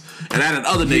remix, and added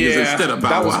other niggas instead of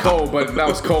Bow Wow. That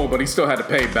was cold, but he still had to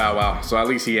pay Bow Wow, so at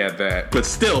least he had that. But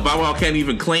still, Bow Wow can't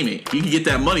even claim it. You can get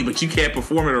that money, but you can't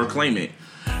perform it or claim it.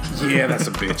 Yeah, that's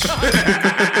a bitch.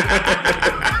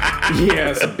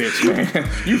 Yeah, that's a bitch, man.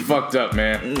 You fucked up,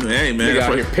 man. Hey, man. You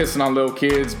out here pissing on little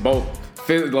kids, both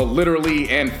literally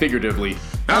and figuratively.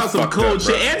 That was some cool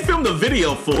shit. And filmed a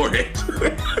video for it.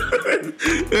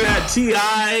 It had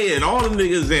T.I. and all the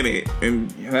niggas in it. And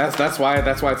that's why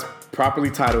it's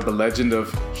properly titled The Legend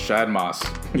of Shad Moss.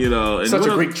 You know, and such a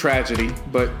Greek tragedy,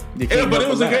 but you can't. But it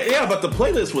was but the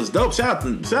playlist was dope. Shout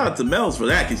out to Mel's for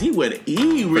that, because he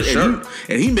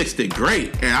mixed it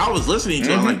great, and I was listening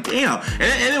to it, I'm like, damn,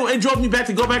 and it drove me back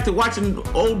to go back to watching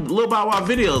old Lil Bow Wow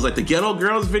videos, like the Ghetto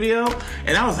Girls video,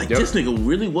 and I was like, this nigga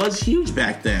really was huge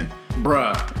back then.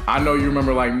 Bruh, I know you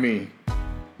remember like me.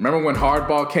 Remember when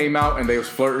Hardball came out and they was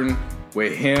flirting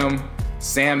with him,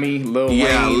 Sammy, Lil Wayne,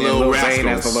 and Lil Zane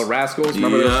as the Lil Rascals?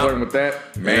 Remember they was flirting with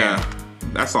that? Man. Yeah.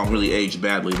 That song really aged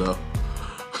badly, though.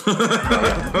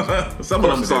 Some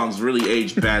of them songs really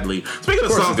aged badly. Speaking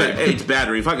of songs that aged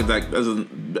badly, if I could,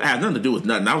 it had nothing to do with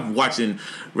nothing. I was watching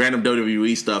random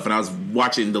WWE stuff, and I was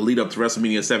watching the lead up to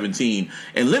WrestleMania 17,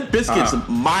 and Limp Bizkit's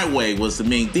 "My Way" was the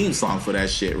main theme song for that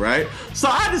shit, right? So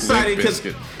I decided because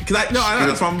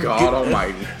God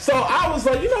Almighty. So I was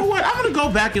like, you know what? I'm gonna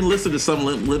go back and listen to some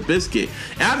Limp Bizkit,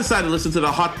 and I decided to listen to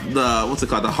the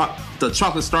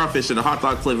chocolate starfish and the hot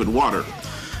dog flavored water.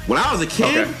 When I was a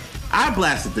kid. Okay. I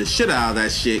blasted the shit out of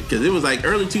that shit because it was like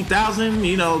early 2000,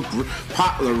 you know,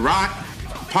 pop rock,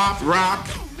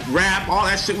 rap, all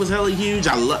that shit was hella huge.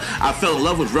 I fell in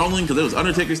love with Rolling because it was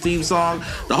Undertaker's theme song.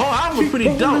 The whole album was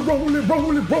pretty dope.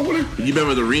 Rolling. You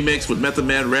remember the remix with Method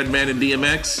Man, Redman, and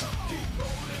DMX?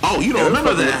 Oh, you don't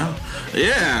remember that?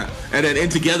 Yeah. And then In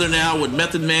Together Now with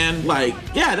Method Man. Like,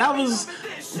 yeah, that was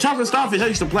Chocolate Starfish. I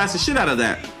used to blast the shit out of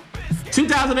that.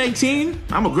 2018,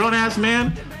 I'm a grown-ass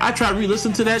man. I tried to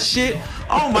re-listen to that shit.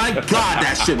 Oh my God,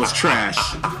 that shit was trash.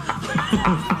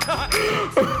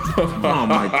 Oh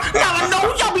my God. Now I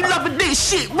know y'all be loving this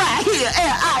shit right here.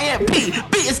 L-I-M-P.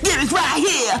 Bizkit is right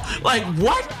here. Like,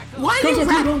 what? Why? Because if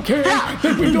you don't care,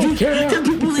 then we don't care. The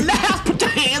people in the house put their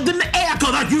hands in the air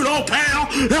because if you don't care,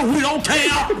 then we don't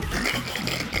care.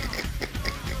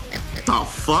 Oh,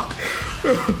 fuck.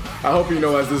 I hope you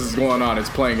know as this is going on, it's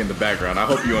playing in the background. I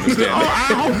hope you understand that.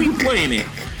 I hope you're playing it.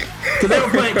 Because they were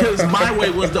playing, because My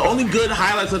Way was the only good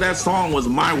highlights of that song was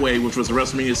My Way, which was a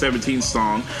WrestleMania 17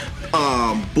 song.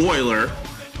 Boiler,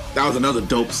 that was another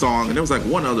dope song. And there was like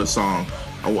one other song.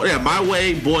 My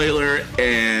Way, Boiler,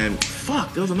 and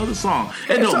fuck, there was another song.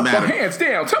 It don't matter. Hands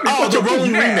down. Tell me the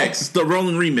Rolling Remix. The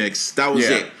Rolling Remix. That was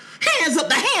it. Hands up,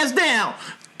 the hands down.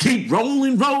 Keep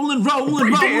rolling.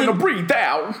 Breathe in or breathe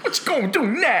out. What you gonna do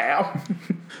now?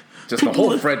 Just the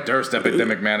whole Fred Durst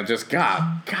epidemic, man. Just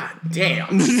God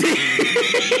damn. He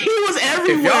was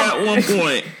everywhere at one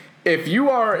point. If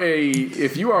you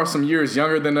are some years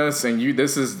younger than us, and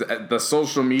this is the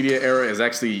social media era is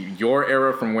actually your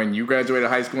era from when you graduated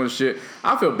high school and shit,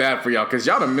 I feel bad for y'all because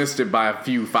y'all done missed it by a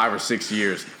few 5 or 6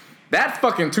 years. That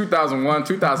fucking 2001,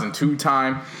 2002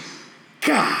 time,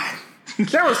 God.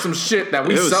 There was some shit that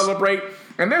we celebrate,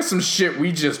 and there's some shit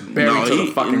we just buried to the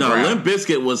fucking ground. Limp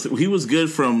Bizkit was good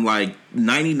from like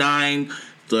 99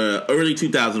 the early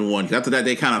 2001. After that,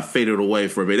 they kind of faded away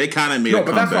for a bit. They kind of made a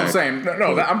comeback. No, but that's what I'm saying.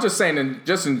 No, I'm just saying,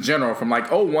 just in general, from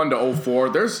like 01 to 04,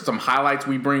 there's some highlights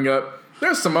we bring up.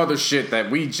 There's some other shit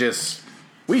that we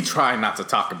try not to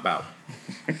talk about.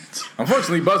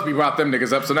 Unfortunately, Busby brought them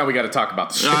niggas up, so now we got to talk about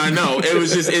the shit. I know.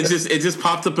 It just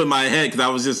popped up in my head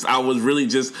because I was really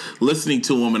just listening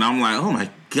to him, and I'm like, oh my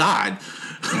God.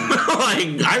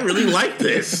 Like, I really liked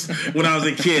this when I was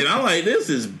a kid. I'm like, this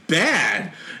is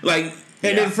bad. Like,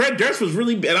 and then Fred Durst was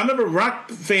really bad. I remember rock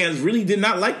fans really did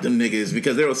not like them niggas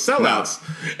because they were sellouts.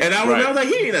 No. And I was like,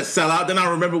 he ain't a sellout. Then I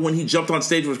remember when he jumped on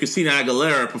stage with Christina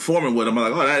Aguilera performing with him.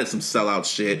 I'm like, oh, that is some sellout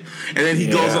shit. And then he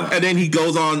goes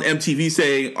on MTV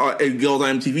saying,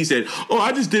 oh,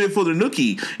 I just did it for the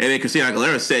nookie. And then Christina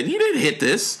Aguilera said, you didn't hit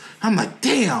this. I'm like,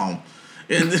 damn.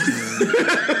 And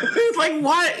it's like,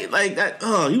 why? Like,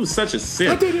 he was such a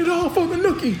simp. I did it all for the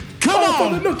nookie. Come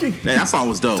on. For the nookie. Man, that song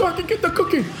was dope. So I can get the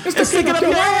cookie. It's the stick up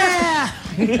your ass.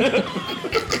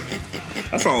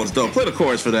 That song was dope. Play the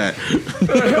chorus for that.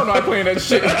 Hell no, I playing that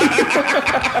shit.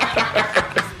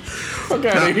 Fuck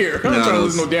out of here. I'm not trying to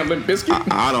listen to no damn Limp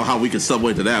Bizkit. I don't know how we can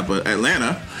subway to that, but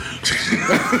Atlanta.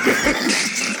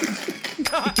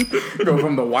 Go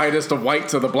from the whitest of white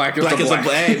to the blackest of black.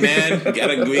 Hey man,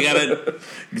 we gotta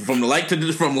from light to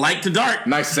dark.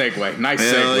 Nice segue.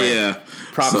 Hell yeah.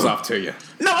 Props off to you.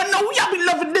 No, y'all be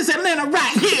loving this Atlanta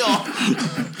right here.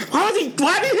 Why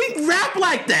did he rap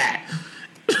like that?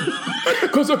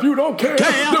 Because if you don't care,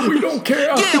 then we don't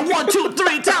care. Yeah, 1, 2,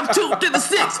 3 times 2 to the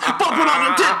 6. Bump it on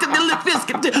your dick and the Limp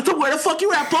Bizkit. So where the fuck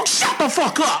you at, punk? Shut the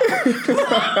fuck up.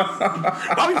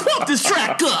 While we pump this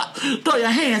track up, throw your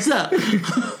hands up.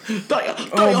 Throw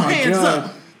your hands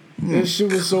up. This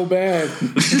shit was so bad.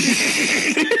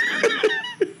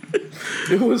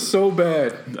 It was so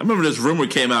bad. I remember this rumor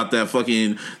came out that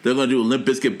they're gonna do a Limp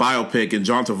Bizkit biopic and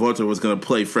John Travolta was gonna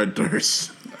play Fred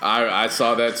Durst. I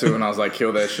saw that too, and I was like,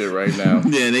 kill that shit right now.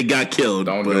 Yeah, they got killed.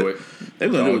 Don't do it. They're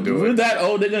gonna do it. That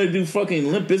old, they're gonna do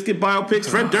fucking Limp Bizkit biopics.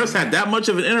 Fred Durst had that much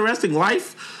of an interesting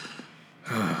life.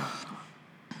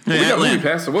 We got movie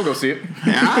pass, so we'll go see it.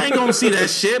 Yeah, I ain't gonna see that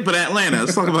shit, but Atlanta.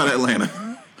 Let's talk about Atlanta.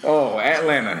 Oh,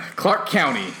 Atlanta. Clark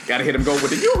County. Gotta hit him go with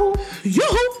the yoo-hoo.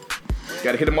 Yoo-hoo.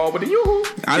 Gotta hit them all with the yoo-hoo.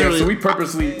 So we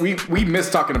purposely, we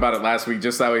missed talking about it last week,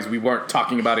 just that way we weren't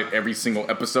talking about it every single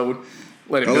episode.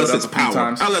 Let it build up a few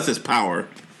times. Unless it's power.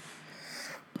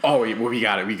 Oh, well, we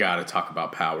gotta talk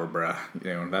about power, bruh.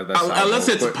 You know, that's unless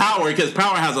it's power, because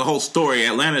power has a whole story.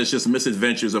 Atlanta is just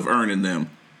misadventures of earning them.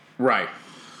 Right.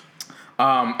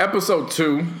 Episode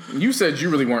 2, you said you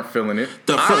really weren't feeling it.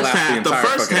 The first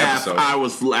half, I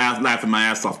was laughing my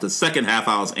ass off. The second half,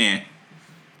 I was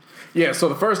Yeah, so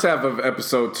the first half of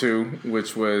episode 2,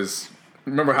 which was,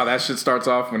 remember how that shit starts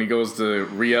off when he goes to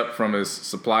re-up from his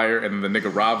supplier and then the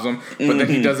nigga robs him, but then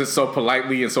he does it so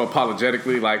politely and so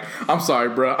apologetically, like, I'm sorry,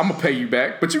 bro, I'm gonna pay you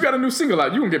back, but you got a new single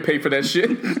out, you gonna get paid for that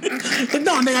shit. But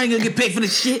no, nigga, I ain't gonna get paid for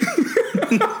this shit.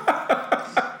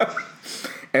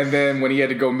 And then when he had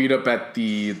to go meet up at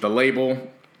the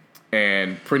label,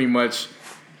 and pretty much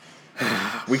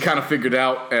we kind of figured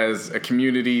out as a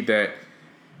community that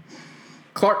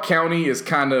Clark County is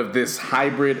kind of this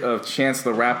hybrid of Chance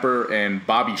the Rapper and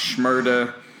Bobby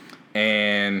Shmurda,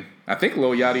 and I think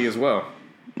Lil Yachty as well.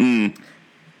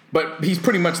 But he's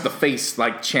pretty much the face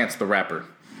like Chance the Rapper.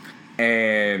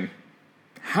 And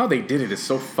how they did it is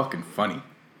so fucking funny.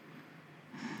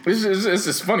 It's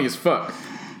just funny as fuck.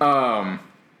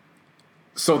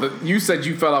 So you said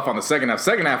you fell off on the second half.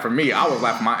 Second half for me, I was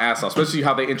laughing my ass off, especially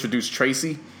how they introduced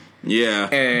Tracy. Yeah.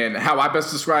 And how I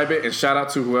best describe it, and shout out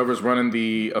to whoever's running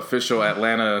the official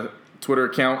Atlanta Twitter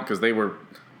account, because they were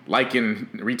liking,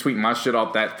 retweeting my shit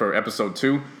off that for episode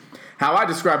 2. How I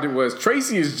described it was,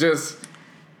 Tracy is just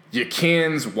your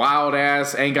Ken's wild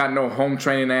ass, ain't got no home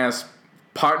training ass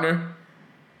partner.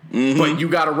 But you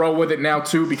gotta roll with it now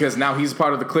too, because now he's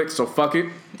part of the clique, so fuck it.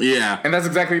 Yeah. And that's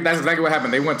exactly what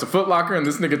happened. They went to Foot Locker, and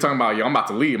this nigga talking about, yo, I'm about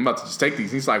to leave. I'm about to just take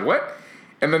these. And he's like, what?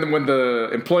 And then when the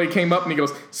employee came up and he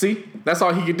goes, see, that's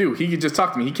all he could do. He could just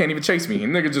talk to me. He can't even chase me.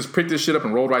 And nigga just picked this shit up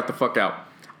and rolled right the fuck out.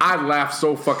 I laughed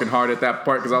so fucking hard at that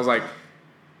part because I was like,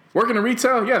 working in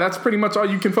retail? Yeah, that's pretty much all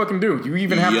you can fucking do. You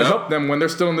even have to help them when they're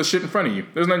still in the shit in front of you.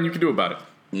 There's nothing you can do about it.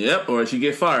 Yep, or you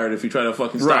get fired if you try to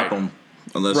fucking stop them.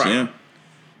 Unless,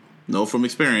 know from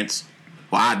experience.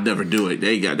 Well, I'd never do it.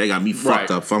 They got me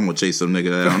fucked up if I'm gonna chase some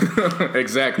nigga down.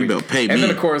 Exactly. You better pay me. And then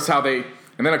of course how they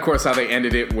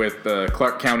ended it with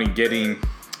Clark County getting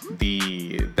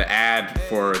the ad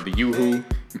for the Yoo-Hoo.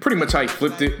 Pretty much how he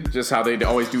flipped it, just how they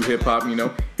always do hip hop, you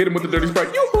know. Hit him with the dirty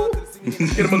Sprite, Yoo-Hoo.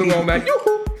 Hit him with the wrong back,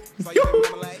 Yoo-Hoo.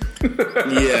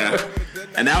 Yoo-Hoo. Yeah.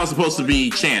 And that was supposed to be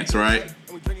Chance, right?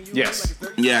 Yes.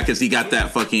 Yeah, because he got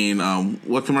that fucking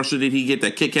what commercial did he get?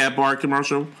 That Kit Kat bar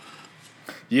commercial.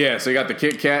 Yeah, so you got the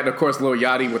Kit Kat, and of course Lil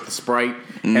Yachty with the Sprite.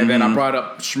 And then I brought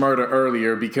up Schmurda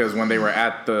earlier because when they were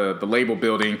at the label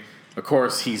building, of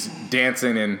course he's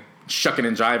dancing and shucking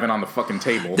and jiving on the fucking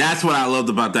table. That's what I loved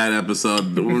about that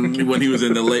episode when he was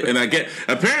in the and I get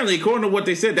apparently according to what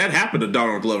they said that happened to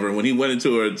Donald Glover when he went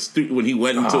into a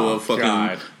fucking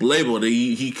God. label.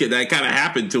 He that kind of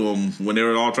happened to him when they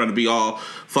were all trying to be all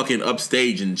fucking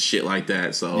upstage and shit like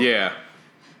that. So yeah,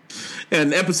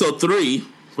 and episode 3,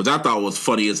 which I thought was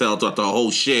funny as hell throughout the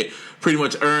whole shit. Pretty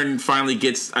much Earn finally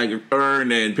gets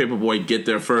Earn and Paperboy get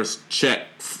their first check.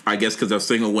 I guess because their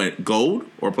single went gold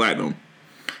or platinum.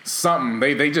 Something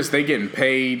they getting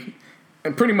paid,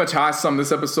 and pretty much how I sum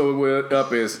this episode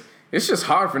up is it's just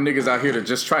hard for niggas out here to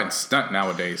just try and stunt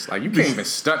nowadays. Like you can't even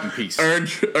stunt in peace. Earn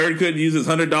could use his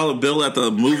 $100 bill at the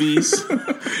movies,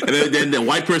 and then the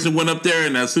white person went up there,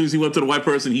 and as soon as he went to the white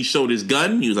person, he showed his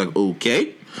gun. He was like,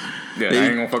 "Okay." Yeah, I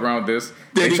ain't gonna fuck around with this.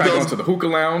 Then They he tried goes- going to the hookah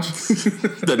lounge.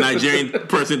 The Nigerian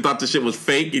person thought the shit was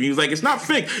fake, and he was like, "It's not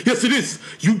fake. Yes, it is.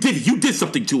 You did it. You did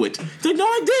something to it." He's like, "No,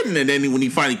 I didn't." And then when he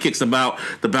finally kicks him out,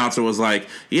 the bouncer was like,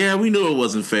 "Yeah, we knew it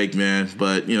wasn't fake, man,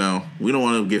 but you know, we don't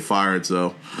want to get fired,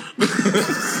 so."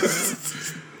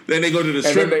 Then they go to the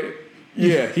strip.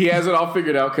 He has it all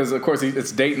figured out because of course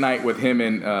it's date night with him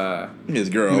and His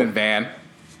girl. him and Van.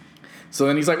 So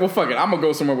then he's like, well, fuck it. I'm going to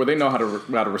go somewhere where they know how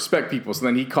to respect people. So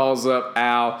then he calls up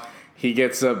Al. He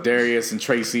gets up Darius and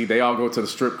Tracy. They all go to the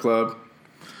strip club.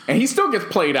 And he still gets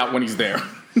played out when he's there.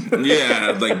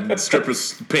 Yeah, like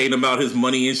strippers paying him out his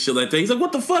money and shit like that. He's like,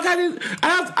 "What the fuck? I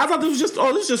thought this was just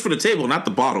this is just for the table, not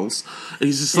the bottles." And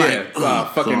he's just like,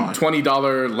 fucking God.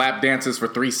 $20 lap dances for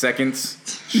 3 seconds.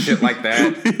 Shit like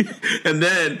that. And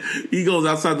then he goes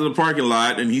outside to the parking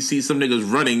lot and he sees some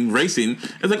niggas running, racing.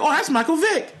 It's like, "Oh, that's Michael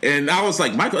Vick." And I was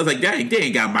like, they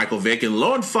ain't got Michael Vick. And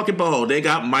lo and fucking behold, they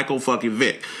got Michael fucking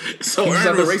Vick. So He's out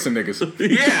Ern there was- racing niggas.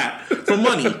 Yeah, for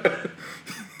money.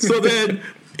 So then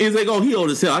he's like, "Oh, he old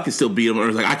as hell. I can still beat him." Or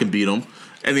he's like, "I can beat him."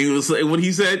 And he was like, when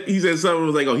he said something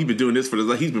was like, "Oh, he been doing this for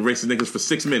like he's been racing niggas for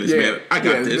 6 minutes, man. I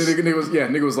got this." Nigga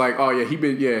was like, oh yeah,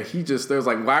 they was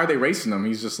like, why are they racing him?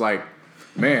 He's just like,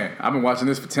 man, I've been watching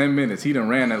this for 10 minutes. He done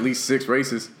ran at least 6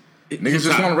 races. Niggas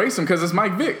just want to race him because it's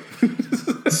Mike Vick.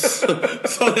 So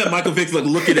that Michael Vick's like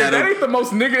looking at him. That ain't the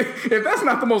most nigga. If that's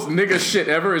not the most nigga shit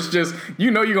ever, it's just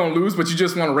you're gonna lose, but you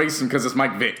just want to race him because it's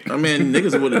Mike Vick. I mean,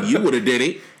 niggas would have did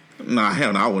it. Nah,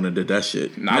 hell no, I wouldn't have did that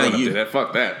shit. Nah, I wouldn't have did that.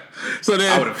 Fuck that. So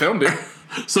then I would have filmed it.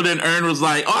 So then Ern was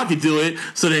like, "Oh, I could do it."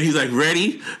 So then he's like,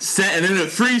 "Ready, set," and then it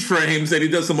freeze frames and he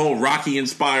does some old Rocky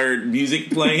inspired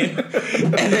music playing,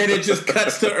 and then it just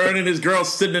cuts to Ern and his girl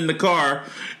sitting in the car,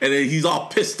 and then he's all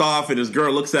pissed off, and his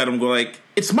girl looks at him, go like,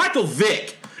 "It's Michael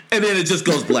Vick," and then it just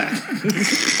goes black.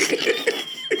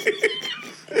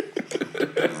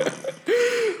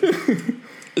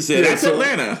 So that's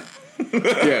Atlanta.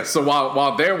 Yeah. So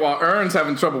while Ern's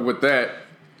having trouble with that,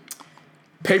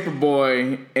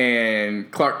 Paperboy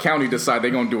and Clark County decide they're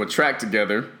gonna do a track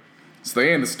together. So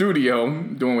they in the studio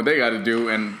doing what they got to do,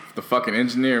 and the fucking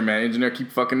engineer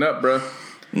keep fucking up, bro.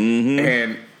 Mm-hmm.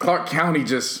 And Clark County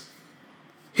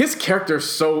his character's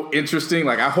so interesting.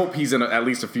 Like I hope he's in at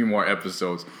least a few more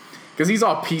episodes because he's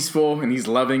all peaceful and he's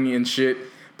loving and shit.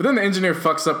 But then the engineer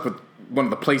fucks up with one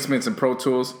of the placements in Pro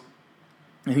Tools,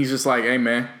 and he's just like, "Hey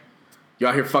man, you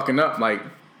out here fucking up. Like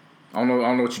I don't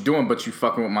know what you're doing, but you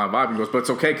fucking with my vibe." He goes, "But it's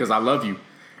okay because I love you."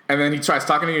 And then he tries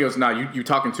talking to me. He goes, "Nah, you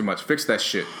talking too much. Fix that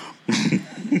shit." and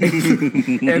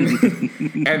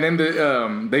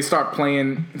then they start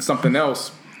playing something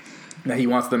else that he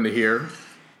wants them to hear.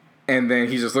 And then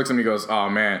he just looks at me and goes, "Oh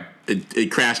man,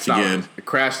 it crashed again. It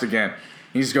crashed again."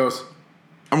 He just goes,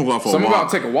 "I'm gonna go out for a walk. I'm gonna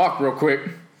take a walk real quick."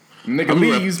 Nigga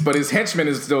leaves, but his henchman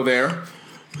is still there.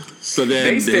 So then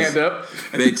they stand up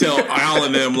and they tell Al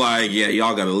and them like, "Yeah,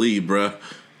 y'all gotta leave, bruh."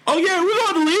 "Oh yeah,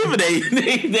 we're going to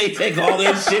leave," and they take all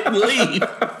their shit and leave.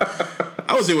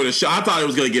 I was here with a show. I thought it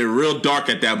was gonna get real dark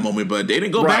at that moment, but they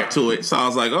didn't go back to it. So I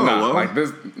was like, "Oh well." Like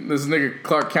this nigga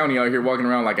Clark County out here walking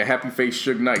around like a happy faced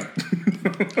Suge Knight.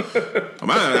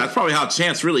 That's probably how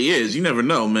Chance really is. You never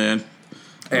know, man.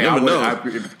 Hey, you never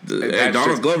know.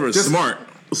 Donald Glover is smart,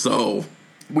 so.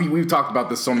 We've talked about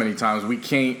this so many times. We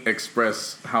can't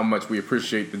express how much we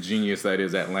appreciate the genius that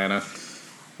is Atlanta.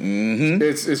 Mm-hmm.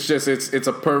 It's just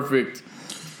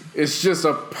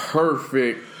a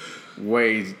perfect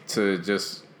way to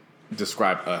just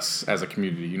describe us as a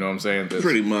community. You know what I'm saying?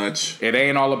 Pretty much. It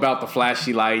ain't all about the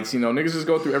flashy lights. Niggas just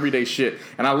go through everyday shit.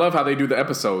 And I love how they do the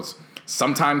episodes.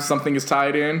 Sometimes something is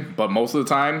tied in, but most of the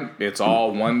time it's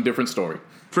all one different story.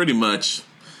 Pretty much.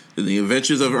 The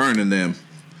adventures of Ern and them.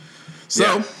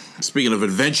 So, speaking of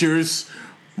adventures,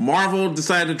 Marvel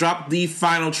decided to drop the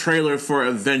final trailer for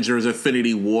Avengers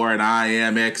Infinity War, and I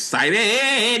am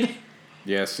excited.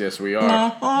 Yes, we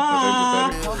are.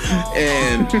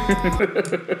 And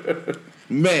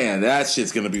man, that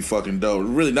shit's gonna be fucking dope.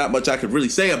 Really, not much I could really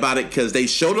say about it because they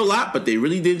showed a lot, but they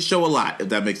really didn't show a lot. If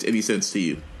that makes any sense to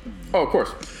you. Oh, of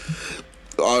course.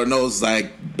 All I know is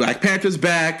like Black Panther's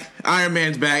back, Iron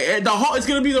Man's back, and it's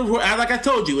gonna be like I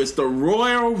told you, it's the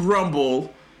Royal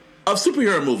Rumble of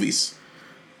superhero movies.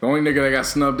 The only nigga that got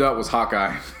snubbed out was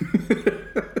Hawkeye.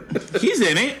 He's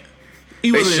in it.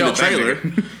 He wasn't in the trailer.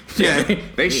 Yeah,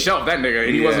 they shelved that nigga,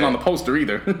 and he wasn't on the poster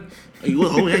either. He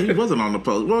wasn't on the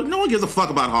poster. Well, no one gives a fuck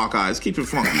about Hawkeye. Let's keep it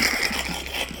funky.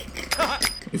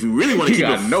 If you really want to keep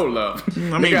it, no love.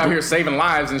 Nigga out here saving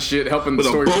lives and shit, helping the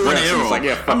story progress. It's like,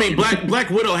 I mean, Black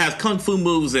Widow has kung fu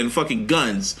moves and fucking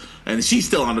guns, and she's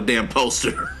still on the damn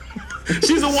poster.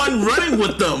 She's the one running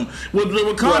with them, with the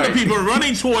Wakanda people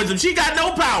running towards him. She got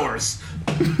no powers.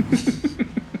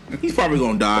 He's probably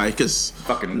gonna die because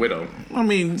fucking Widow. I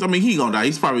mean, he gonna die.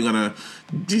 He's probably gonna.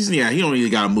 He don't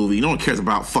even got a movie. No one cares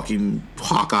about fucking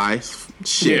Hawkeye.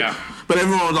 Shit. Yeah. But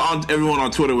everyone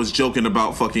on Twitter was joking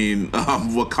about fucking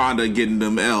Wakanda getting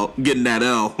that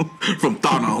L from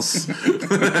Thanos.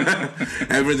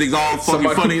 Everything's all fucking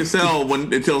funny as hell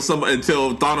until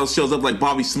Thanos shows up like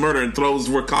Bobby Smurder and throws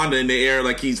Wakanda in the air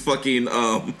like he's fucking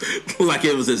like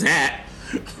it was his hat.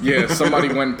 Yeah, somebody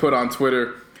went and put on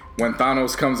Twitter when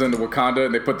Thanos comes into Wakanda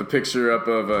and they put the picture up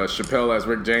of Chappelle as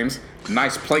Rick James.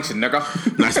 Nice place,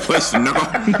 nigga. Nice place,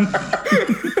 nigga.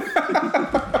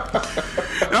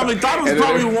 I mean, Thanos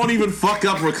probably won't even fuck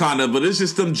up Wakanda, but it's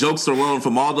just them jokes alone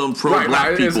from all them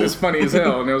pro-black people. It's funny as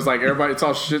hell, and it was like everybody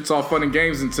shit's all fun and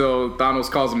games until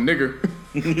Thanos calls him nigger.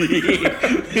 And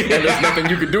there's nothing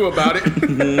you can do about it.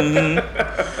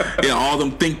 Mm-hmm. Yeah, all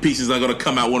them think pieces are gonna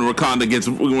come out when Wakanda gets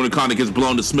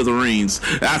blown to smithereens.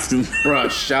 Bruh,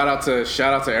 shout out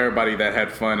to everybody that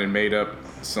had fun and made up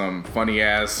some funny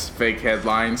ass fake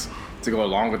headlines to go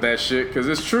along with that shit, because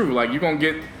it's true. Like, you gonna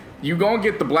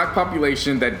get the black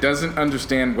population that doesn't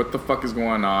understand what the fuck is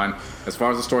going on as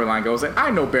far as the storyline goes. And I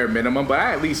know bare minimum, but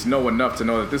I at least know enough to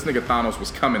know that this nigga Thanos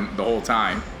was coming the whole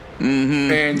time.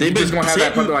 Mm-hmm. And they're just gonna have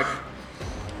that, but they're like,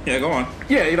 yeah, go on.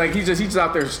 Yeah, like he's just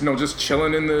out there, just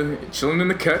chilling in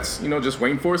the cuts, just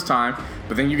waiting for his time.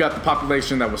 But then you got the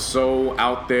population that was so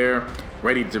out there,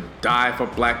 ready to die for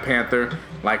Black Panther.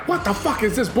 Like, what the fuck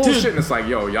is this bullshit? Dude, and it's like,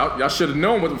 yo, y'all should have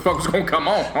known what the fuck was gonna come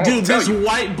on. Dude, this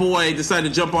white boy decided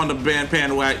to jump on the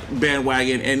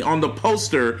bandwagon, and on the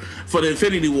poster for the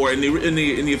Infinity War, in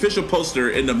the official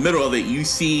poster, in the middle of it, you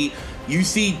see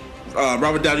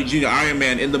Robert Downey Jr., Iron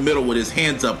Man, in the middle with his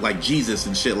hands up like Jesus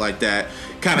and shit like that,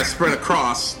 kind of spread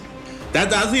across. That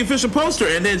was the official poster,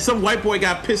 and then some white boy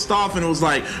got pissed off and it was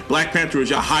like, Black Panther is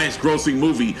your highest grossing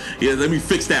movie. Yeah, let me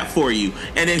fix that for you.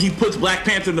 And then he puts Black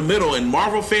Panther in the middle, and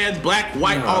Marvel fans, black,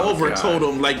 white, all over, told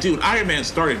him, like, dude, Iron Man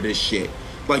started this shit.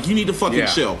 Like, you need to fucking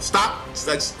chill. Stop.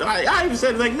 I even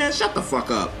said, like, man, shut the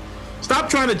fuck up. Stop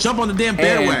trying to jump on the damn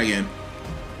bandwagon.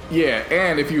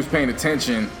 And if he was paying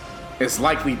attention, it's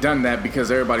likely done that because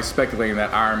everybody's speculating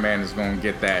that Iron Man is going to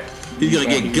get that. He's going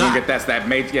to get that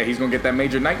major. Yeah, he's going to get that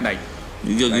major night.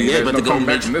 But to go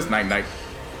back from this night.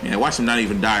 Yeah, watch him not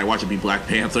even die. Watch him be Black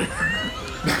Panther.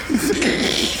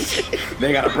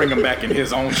 They gotta bring him back in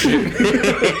his own shit.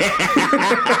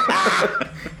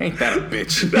 Ain't that a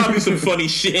bitch? That'll be some funny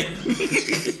shit.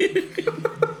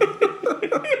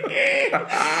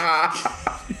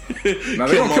 Now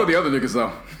they gonna kill the other niggas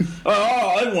though.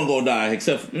 Oh, everyone gonna die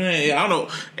except I don't know.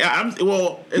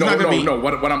 It's not gonna be. No.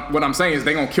 What I'm saying is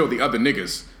they gonna kill the other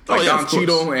niggas. Like Don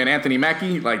Cheadle and Anthony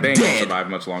Mackie, like they ain't gonna survive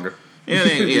much longer. Yeah,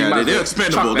 they're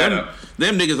expendable. Them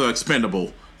niggas are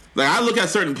expendable. Like I looked at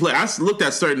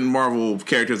certain Marvel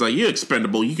characters. Like, you're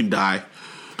expendable. You can die.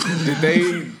 Did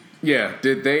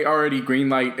they already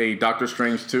greenlight a Doctor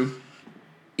Strange 2?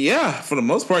 Yeah, for the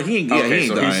most part, he ain't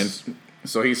dying.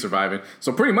 So he's surviving.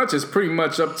 So it's pretty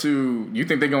much up to. You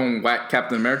think they're gonna whack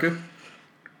Captain America?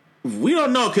 We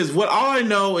don't know, because all I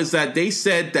know is that they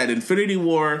said that Infinity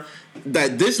War,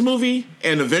 that this movie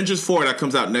and Avengers 4 that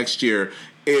comes out next year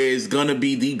is gonna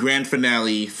be the grand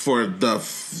finale for the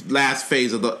last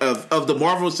phase of the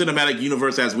Marvel Cinematic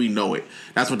Universe as we know it.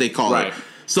 That's what they call it.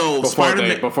 So before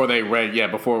they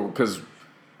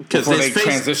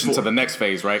transition to the next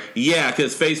phase, right? Yeah,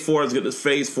 because phase 4 is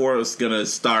gonna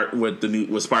start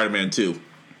with Spider-Man 2.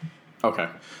 Okay.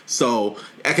 So,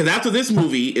 because after this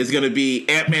movie is going to be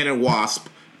Ant-Man and Wasp,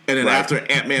 and then after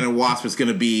Ant-Man and Wasp is going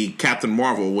to be Captain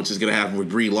Marvel, which is going to have with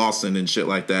Brie Larson and shit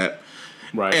like that.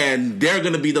 Right. And they're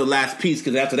going to be the last piece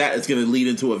because after that, it's going to lead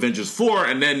into Avengers 4,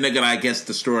 and then they're going to, I guess,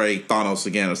 destroy Thanos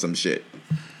again or some shit.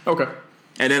 Okay.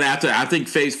 And then after, I think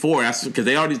Phase 4, because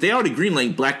they already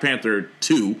greenlit Black Panther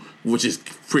 2, which is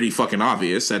pretty fucking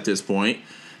obvious at this point.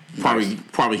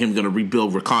 Probably him going to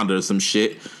rebuild Wakanda or some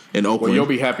shit in Oakland. Well, you'll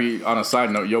be happy, on a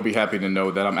side note, you'll be happy to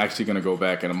know that I'm actually going to go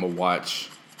back and I'm going to watch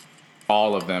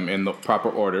all of them in the proper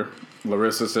order.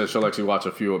 Larissa says she'll actually watch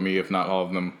a few of me, if not all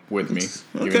of them, with me,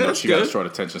 even though she got a short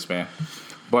attention span.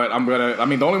 But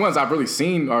the only ones I've really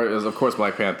seen is, of course,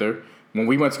 Black Panther. When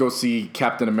we went to go see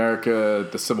Captain America,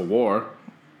 The Civil War.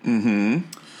 Mm-hmm.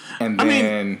 And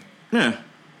then...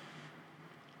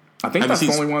 I think that's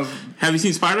the only ones... Have you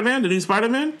seen Spider-Man, the new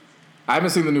Spider-Man? I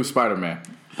haven't seen the new Spider-Man.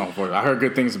 Unfortunately, I heard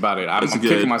good things about it. I'm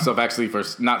kicking myself actually for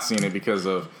not seeing it because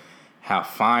of how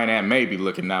fine Aunt May be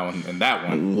looking now in that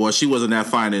one. Well, she wasn't that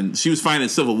fine she was fine in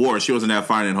Civil War. She wasn't that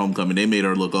fine in Homecoming. They made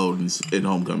her look old in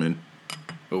Homecoming.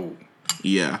 Oh,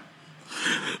 yeah.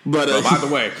 But by the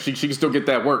way, she can still get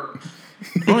that work.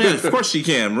 Oh yeah, of course she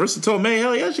can. Marissa told May,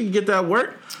 hell yeah, she can get that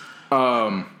work.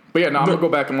 But yeah, no, I'm going to go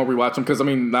back and we'll rewatch them because,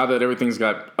 now that everything's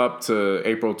got up to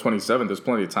April 27th, there's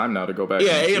plenty of time now to go back.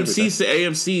 Yeah,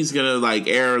 AMC's going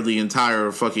to, air the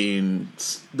entire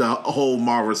the whole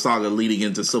Marvel saga leading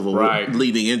into Civil War,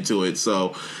 leading into it.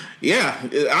 So, yeah,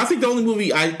 I think the only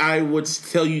movie I would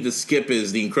tell you to skip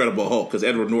is The Incredible Hulk because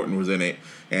Edward Norton was in it.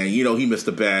 And, he missed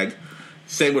the bag.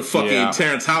 Same with fucking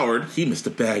Terrence Howard. He missed the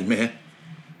bag, man.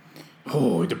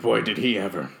 Oh, the boy, did he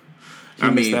ever. He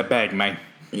missed that bag, man.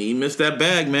 He missed that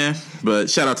bag, man. But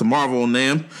shout out to Marvel and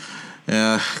them.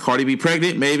 Cardi B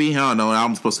pregnant, maybe. I don't know. The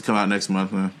album's supposed to come out next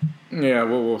month, man. Yeah,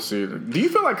 we'll see. Do you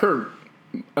feel like her,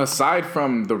 aside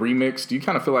from the remix, do you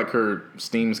kind of feel like her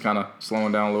steam's kind of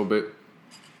slowing down a little bit?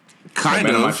 Kind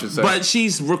of. But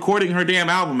she's recording her damn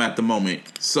album at the moment.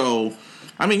 So,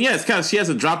 it's kind of, she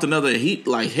hasn't dropped another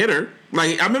hitter.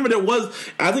 I remember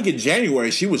I think in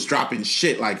January, she was dropping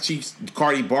shit. She's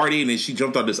Cardi Barty, and then she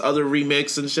jumped on this other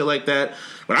remix and shit like that.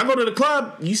 When I go to the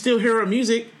club, you still hear her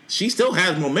music. She still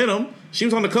has momentum. She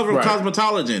was on the cover of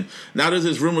Cosmetology. Now there's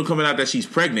this rumor coming out that she's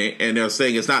pregnant, and they're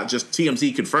saying it's not just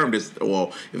TMZ confirmed. If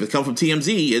it comes from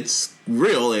TMZ, it's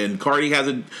real, and Cardi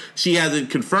hasn't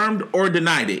confirmed or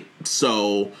denied it.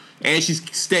 So, and she's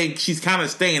kind of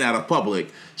staying out of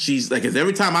public. She's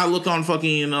every time I look on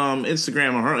fucking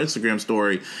Instagram or her Instagram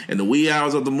story in the wee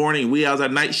hours of the morning, wee hours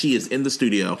at night, she is in the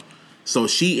studio. So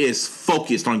she is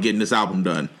focused on getting this album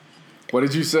done. What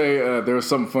did you say? There was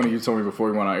something funny you told me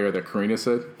before we went on air that Karina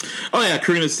said. Oh yeah,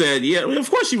 Karina said, yeah, of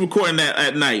course she's recording that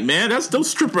at night, man. That's those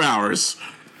stripper hours.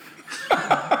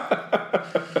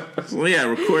 So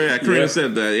yeah, Karina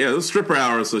said that. Yeah, those stripper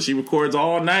hours. So she records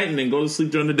all night and then goes to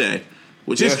sleep during the day.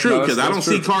 Which is true, because I don't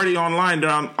see Cardi online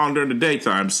during the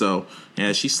daytime. So,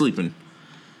 yeah, she's sleeping.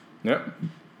 Yep.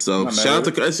 So, shout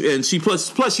out to... And she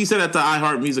plus she said at the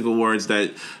iHeart Music Awards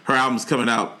that her album's coming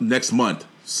out next month.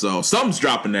 So, something's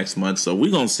dropping next month. So,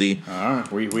 we're going to see. All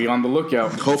right. We on the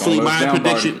lookout. Hopefully,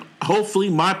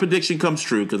 my prediction comes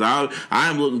true,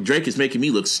 because Drake is making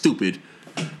me look stupid.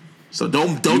 So,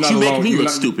 don't you make me look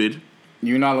stupid.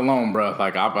 You're not alone, bro.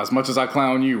 As much as I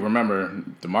clown you, remember,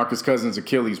 DeMarcus Cousins'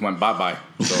 Achilles went bye-bye.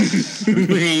 So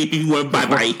he went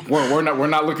bye-bye. We're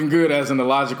not looking good as an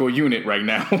illogical unit right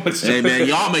now. Hey, man,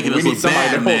 y'all making us look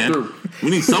bad, man.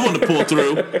 We need someone to pull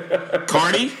through.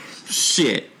 Cardi?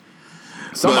 Shit.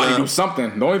 Somebody do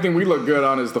something. The only thing we look good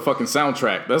on is the fucking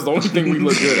soundtrack. That's the only thing we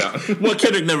look good on. Well,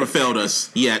 Kendrick never failed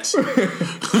us yet.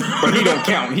 But he don't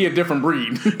count. He a different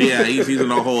breed. Yeah, he's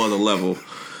on a whole other level.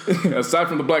 Aside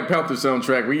from the Black Panther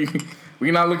soundtrack,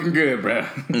 we not looking good, bruh.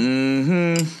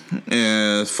 Mm-hmm.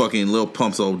 And fucking Lil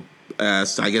Pump's old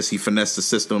ass. I guess he finessed the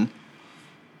system.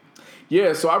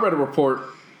 Yeah, so I read a report.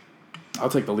 I'll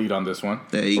take the lead on this one.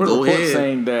 There you go ahead.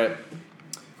 Saying that,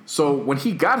 so when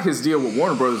he got his deal with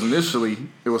Warner Brothers initially,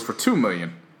 it was for $2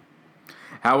 million.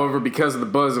 However, because of the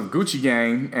buzz of Gucci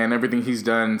Gang and everything he's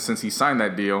done since he signed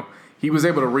that deal, he was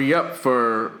able to re-up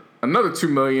for another $2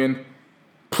 million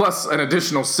plus an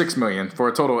additional $6 million for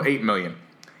a total of $8 million.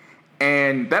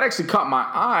 And that actually caught my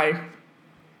eye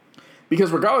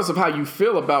because regardless of how you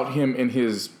feel about him in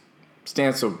his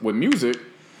stance with music,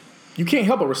 you can't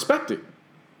help but respect it.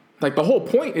 The whole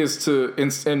point is to,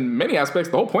 in many aspects,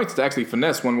 the whole point is to actually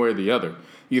finesse one way or the other.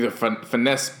 Either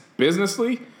finesse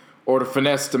businessly or to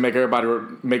finesse to make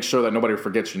sure that nobody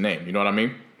forgets your name. You know what I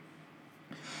mean?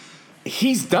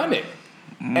 He's done it.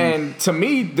 And to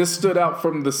me, this stood out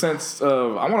from the sense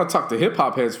of, I want to talk to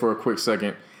hip-hop heads for a quick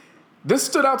second. This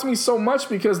stood out to me so much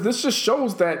because this just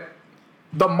shows that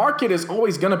the market is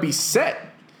always going to be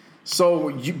set.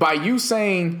 So by you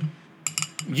saying,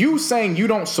 you saying you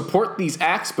don't support these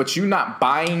acts, but you not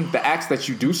buying the acts that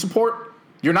you do support,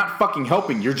 you're not fucking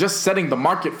helping. You're just setting the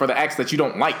market for the acts that you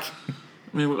don't like.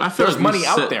 I mean, I feel there's like money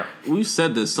out there. We've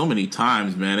said this so many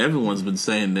times, man. Everyone's been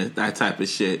saying that type of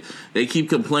shit. They keep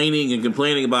complaining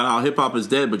about how hip hop is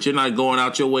dead, but you're not going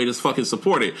out your way to fucking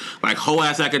support it. Like whole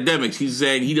ass academics, he's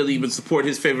saying he doesn't even support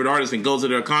his favorite artists and goes to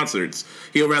their concerts.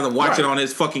 He'll rather watch it on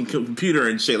his fucking computer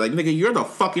and shit. Like, nigga, you're the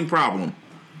fucking problem.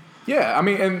 Yeah, I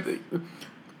mean, and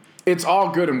it's all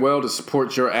good and well to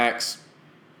support your acts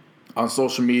on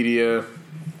social media,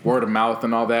 word of mouth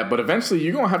and all that, but eventually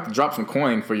you're going to have to drop some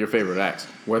coin for your favorite acts,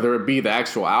 whether it be the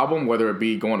actual album, whether it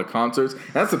be going to concerts.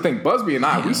 And that's the thing. Busby and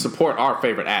I, we support our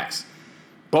favorite acts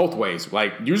both ways.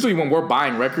 Like, usually when we're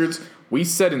buying records, we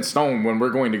set in stone when we're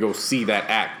going to go see that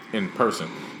act in person.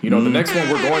 You know, the next one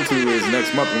we're going to is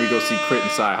next month when we go see Crit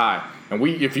and Sci-Hi. And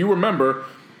if you remember,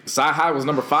 Sci-Hi was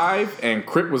number 5 and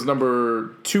Crit was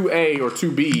number 2A or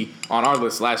 2B on our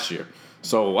list last year.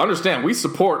 So understand, we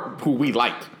support who we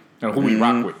like and who we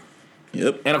rock with.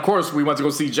 Yep. And of course, we went to go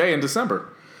see Jay in December.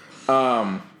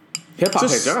 Hip hop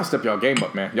heads, y'all gotta step y'all game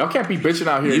up, man. Y'all can't be bitching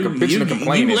out here, bitching and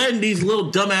complaining. You letting these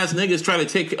little dumbass niggas try to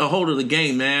take a hold of the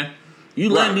game, man. You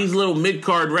letting these little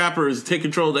mid-card rappers take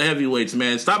control of the heavyweights,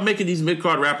 man. Stop making these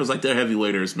mid-card rappers like they're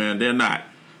heavyweights, man. They're not.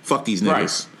 Fuck these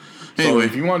niggas. Right. Anyway. So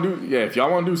if you want to if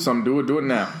y'all want to do something, do it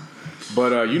now.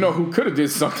 But you know who could have did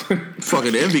something?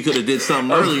 Fucking Envy could have did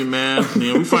something earlier, man.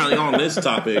 You know, we finally on this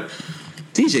topic.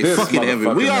 DJ this fucking Envy.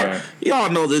 Y'all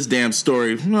know this damn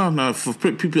story. No, for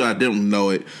people that don't know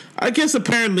it. I guess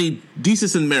apparently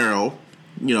Desus Mero,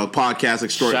 you know, podcast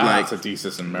extraordinary. Shout out to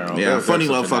Desus and Mero. Yeah, funny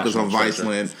motherfuckers on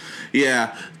Viceland.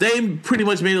 Yeah, they pretty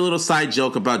much made a little side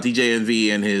joke about DJ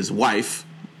Envy and his wife,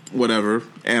 whatever.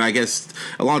 And I guess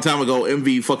a long time ago,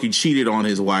 Envy fucking cheated on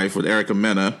his wife with Erica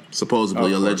Mena,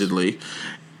 supposedly, allegedly.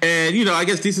 And, you know, I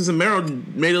guess Desus Mero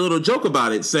made a little joke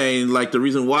about it, saying, like, the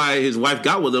reason why his wife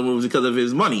got with him was because of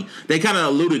his money. They kind of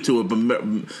alluded to it, but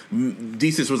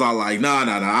Desus was all like, nah,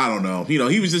 I don't know. You know,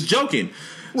 he was just joking.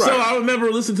 Right. So I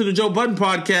remember listening to the Joe Budden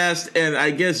podcast, and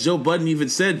I guess Joe Budden even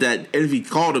said that Envy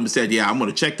called him and said, yeah, I'm going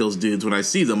to check those dudes when I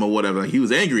see them or whatever. He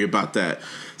was angry about that.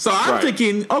 So I'm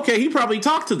thinking, okay, he probably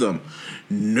talked to them.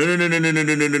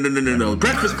 No.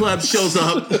 Breakfast Club shows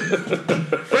up.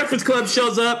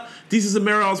 Desus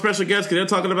Mero on special guest because they're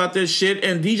talking about this shit,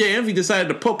 and DJ Envy decided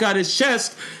to poke out his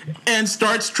chest and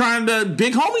starts trying to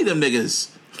big homie them niggas.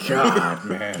 God,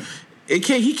 man. He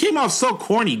came off so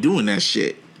corny doing that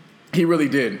shit. He really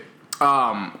did.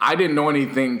 I didn't know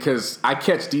anything because I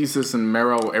catch Desus and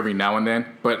Mero every now and then,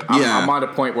 but I'm at a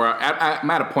point where I'm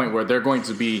at a point where they're going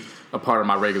to be a part of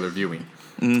my regular viewing.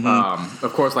 Mm-hmm.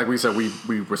 Of course, like we said,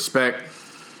 we respect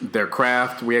their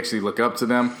craft. We actually look up to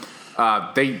them.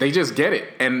 They just get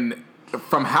it, and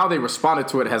from how they responded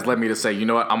to it has led me to say, you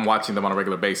know what, I'm watching them on a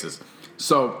regular basis.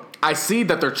 So I see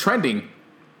that they're trending.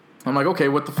 I'm like, okay,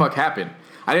 what the fuck happened?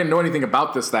 I didn't know anything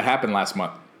about this that happened last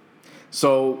month.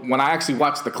 So when I actually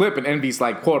watched the clip and Envy's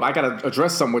like, quote, I gotta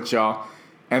address some with y'all.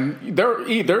 And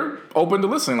they're open to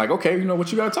listening. Like, okay, you know,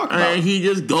 what you got to talk about? And he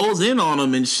just goes in on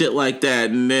them and shit like that.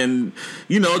 And then,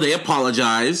 you know, they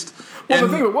apologized. Well, the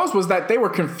thing was that they were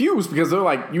confused because they're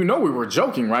like, you know, we were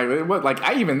joking, right?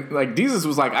 Desus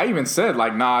was like, I even said,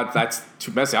 like, nah, that's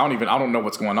too messy. I don't know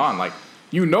what's going on. Like,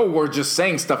 you know, we're just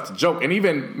saying stuff to joke. And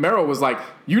even Mero was like,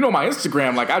 you know, my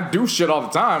Instagram, like, I do shit all the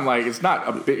time. Like,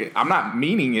 I'm not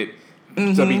meaning it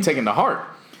to be taken to heart.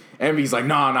 Envy's like,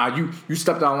 nah, you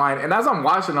stepped out of line. And as I'm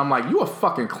watching, I'm like, you a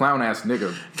fucking clown ass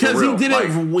nigga. Because he did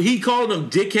it. He called him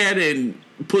dickhead and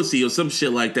pussy or some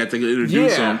shit like that to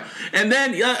introduce him. And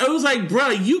then it was like, bro,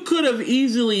 you could have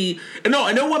easily. And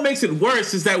then what makes it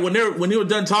worse is that when they were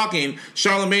done talking,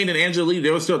 Charlamagne and Angela Lee,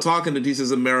 they were still talking to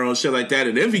Desus and Mero and shit like that.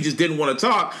 And Envy just didn't want to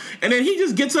talk. And then he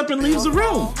just gets up and leaves the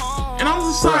room. And I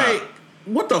was just like,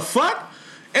 what the fuck?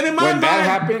 And in my mind,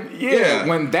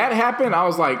 when that happened, I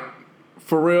was like,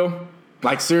 for real?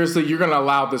 Like, seriously, you're going to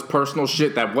allow this personal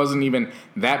shit that wasn't even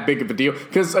that big of a deal?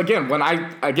 Because, again,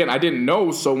 I didn't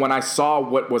know, so when I saw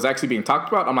what was actually being talked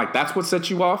about, I'm like, that's what set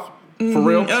you off? For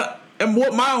real? And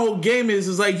what my whole game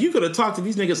is like, you could have talked to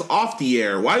these niggas off the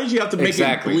air. Why did you have to make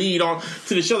it bleed on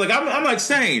to the show? Like, I'm like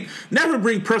saying, never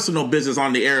bring personal business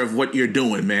on the air of what you're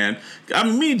doing, man. I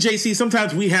mean, me and JC,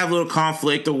 sometimes we have a little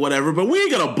conflict or whatever, but we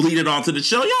ain't gonna bleed it onto the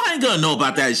show. Y'all ain't gonna know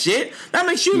about that shit. That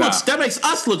makes that makes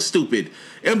us look stupid.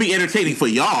 It'll be entertaining for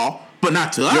y'all, but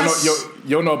not to us.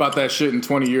 You'll know about that shit in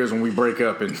 20 years when we break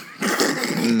up. And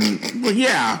well,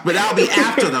 yeah, but that'll be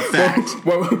after the fact.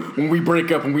 When we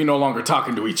break up and we no longer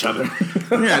talking to each other.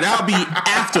 Yeah, that'll be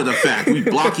after the fact. We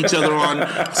block each other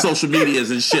on social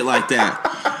medias and shit like that.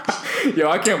 Yo,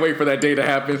 I can't wait for that day to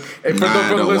happen. And for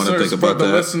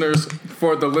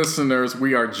the listeners,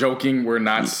 we are joking. We're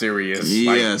not serious.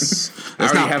 Yes.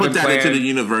 Let's not put that into the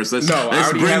universe. Let's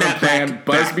already bring have that a plan.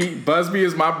 back. Busby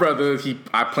is my brother.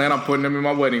 I plan on putting him in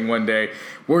my wedding one day.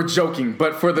 We're joking,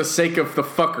 but for the sake of the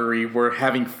fuckery, we're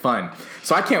having fun.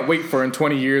 So I can't wait for in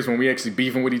 20 years when we actually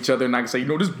beefing with each other and I can say,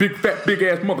 this big fat big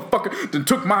ass motherfucker done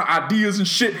took my ideas and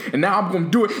shit and now I'm gonna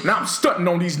do it. Now I'm stunting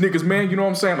on these niggas, man. You know what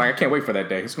I'm saying? Like I can't wait for that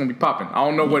day. It's gonna be popping. I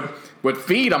don't know what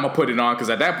feed I'm gonna put it on because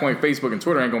at that point Facebook and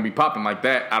Twitter ain't gonna be popping like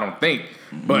that. I don't think.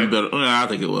 But I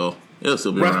think it will. It'll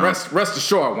still be rest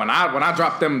assured when I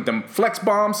drop them flex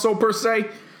bombs so per se,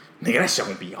 nigga, that shit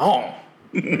gonna be on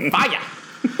fire.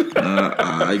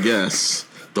 I guess.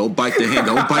 Don't bite the hand.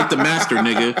 Don't bite the master,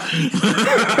 nigga.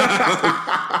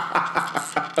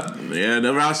 Yeah,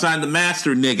 never outshine the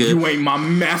master, nigga. You ain't my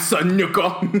master,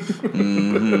 nigga.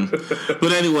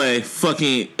 But anyway,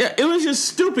 it was just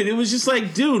stupid. It was just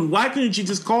like, dude, why couldn't you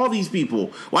just call these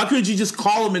people? Why couldn't you just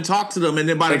call them and talk to them? And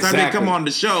then by the time they come on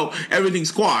the show, everything's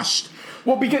squashed.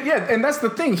 Well, because and that's the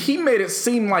thing. He made it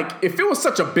seem like if it was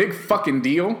such a big fucking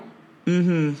deal.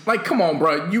 Mm-hmm. Like, come on,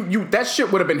 bro. You that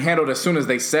shit would have been handled as soon as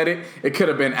they said it. It could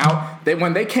have been out.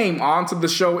 When they came onto the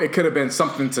show, it could have been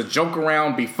something to joke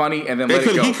around, be funny, and then let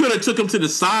it go. He could have took them to the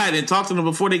side and talked to them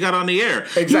before they got on the air.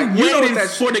 Exactly. He waited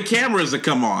for the cameras to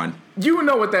come on. You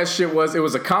know what that shit was? It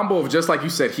was a combo of just like you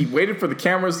said. He waited for the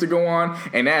cameras to go on,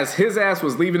 and as his ass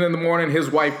was leaving in the morning, his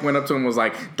wife went up to him and was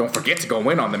like, "Don't forget to go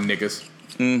in on them niggas."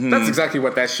 Mm-hmm. That's exactly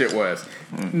what that shit was.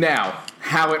 Mm-hmm. Now,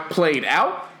 how it played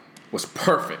out was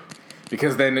perfect.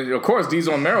 Because then, of course,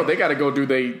 Desus and Mero, they got to go do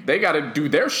they got to do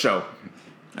their show,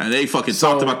 and they fucking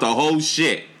talked about the whole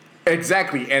shit.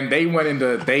 Exactly, and they went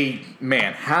into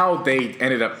how they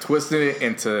ended up twisting it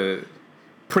into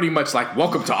pretty much like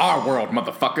welcome to our world,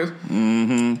 motherfuckers,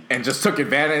 and just took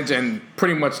advantage and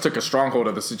pretty much took a stronghold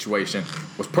of the situation.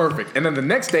 Was perfect. And then the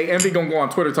next day, Envy gonna go on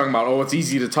Twitter talking about, it's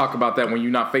easy to talk about that when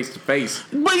you're not face to face.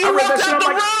 But you walked out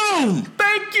the room.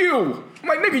 Thank you. I'm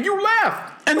like, nigga, you left.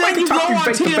 And then you go on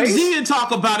TMZ and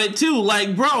talk about it too.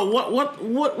 Like, bro,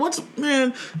 what's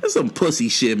man? That's some pussy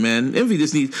shit, man. Envy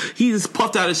he just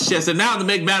puffed out his chest, and now to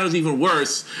make matters even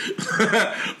worse,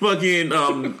 fucking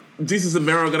Desus and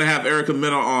Mero are gonna have Erica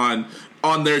Mena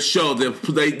on their show.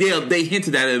 They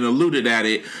hinted at it and alluded at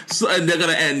it. So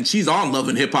and she's on Love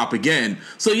and Hip Hop again.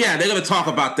 So yeah, they're gonna talk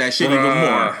about that shit even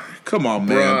more. Come on,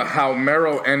 man. Bruh, how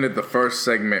Mero ended the first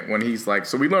segment when he's like,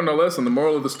 so we learned a lesson. The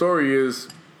moral of the story is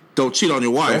don't cheat on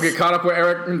your wife. Don't get caught up with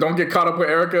Erica.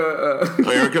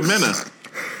 Erica Mena.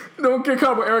 Don't get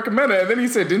caught up with Erica Mena. And then he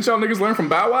said, "Didn't y'all niggas learn from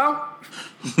Bow Wow?"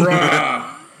 Bruh,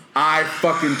 I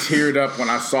fucking teared up when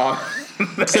I saw it.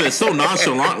 Said it so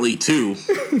nonchalantly too.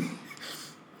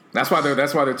 That's why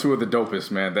they're two of the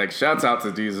dopest, man. Like, shouts out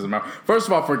to Desus Mero. First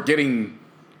of all, for getting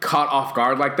caught off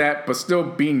guard like that, but still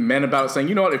being men about it, saying,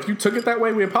 you know what, if you took it that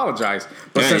way, we apologize.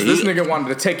 But since this nigga wanted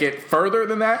to take it further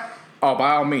than that,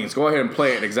 by all means, go ahead and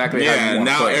play it exactly how you want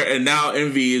to play it. And now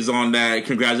Envy is on that.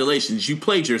 Congratulations, you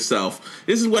played yourself.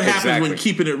 This is what happens when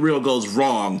keeping it real goes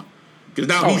wrong. Because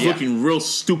now he's looking real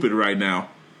stupid right now.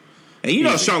 And you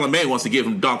know Charlamagne wants to give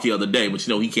him donkey the other day, but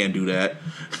you know he can't do that.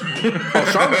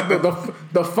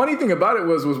 The funny thing about it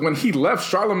was when he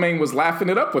left, Charlamagne was laughing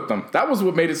it up with them. That was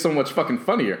what made it so much fucking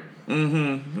funnier.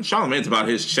 Mm-hmm. Charlamagne's about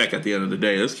his check at the end of the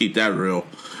day. Let's keep that real.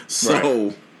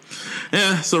 So,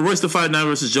 so Royce the 5'9"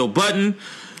 versus Joe Budden.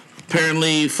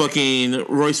 Apparently, fucking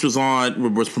Royce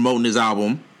was promoting his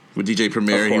album with DJ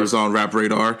Premier. He was on Rap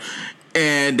Radar.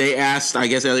 And they asked, I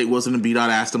guess Elliot Wilson and B-Dot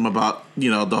asked him about,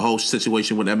 the whole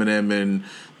situation with Eminem and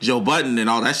Joe Budden and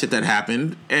all that shit that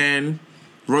happened. And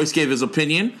Royce gave his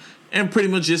opinion and pretty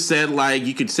much just said, like,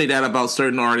 you could say that about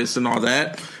certain artists and all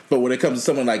that. But when it comes to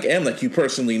someone like M, like you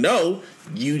personally know,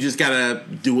 you just got to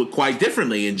do it quite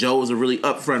differently. And Joe is a really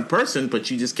upfront person, but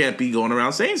you just can't be going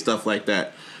around saying stuff like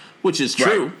that, which is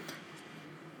true. Right.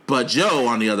 But Joe,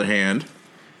 on the other hand...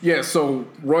 Yeah, so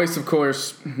Royce, of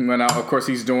course, went out. Of course,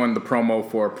 he's doing the promo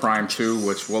for PRyme 2,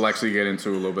 which we'll actually get into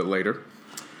a little bit later.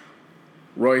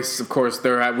 Royce, of course,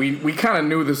 we kind of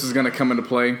knew this was going to come into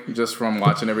play just from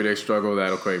watching Everyday Struggle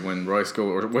that, when Royce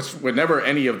whenever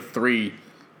any of the three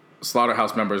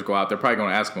Slaughterhouse members go out, they're probably going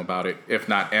to ask him about it, if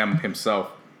not M himself.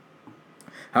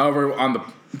 However, on the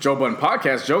Joe Budden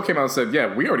podcast, Joe came out and said,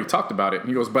 yeah, we already talked about it. And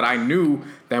he goes, but I knew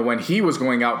that when he was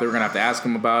going out, they were going to have to ask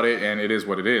him about it, and it is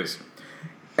what it is.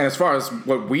 And as far as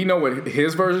what we know, what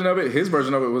his version of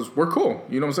it was, we're cool.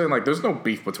 You know what I'm saying? Like, there's no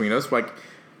beef between us. Like,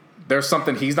 there's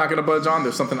something he's not going to budge on.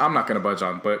 There's something I'm not going to budge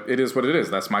on. But it is what it is.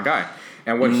 That's my guy.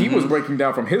 And what he was breaking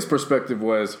down from his perspective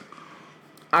was,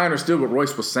 I understood what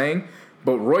Royce was saying,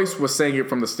 But Royce was saying it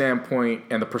from the standpoint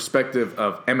and the perspective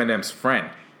of Eminem's friend.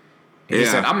 And he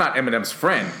said, "I'm not Eminem's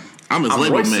friend. I'm his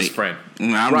label Royce's mate. friend.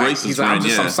 I'm Royce's friend.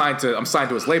 I'm signed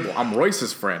to his label. I'm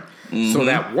Royce's friend. So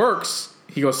that works."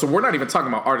 He goes, "So we're not even talking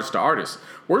about artist to artist.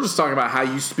 We're just talking about how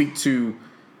you speak to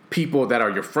people that are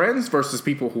your friends versus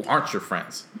people who aren't your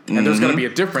friends. And there's going to be a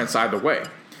difference either way."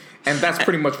 And that's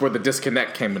pretty much where the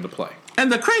disconnect came into play.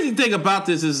 And the crazy thing about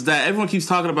this is that everyone keeps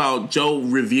talking about Joe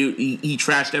reviewed, he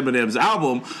trashed Eminem's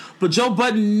album, but Joe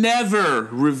Budden never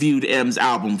reviewed M's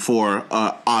album for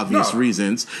obvious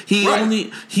reasons. He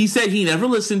said he never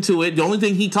listened to it. The only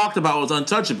thing he talked about was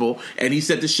Untouchable, and he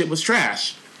said the shit was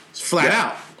trash, flat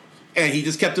out. And he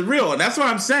just kept it real. And that's what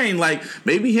I'm saying. Like,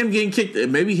 maybe him getting kicked,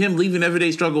 maybe him leaving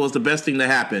Everyday Struggle was the best thing to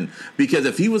happen. Because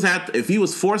if he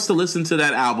was forced to listen to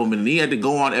that album and he had to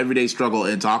go on Everyday Struggle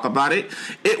and talk about it,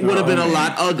 it would have been a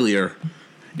lot uglier.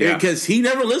 Yeah. Because he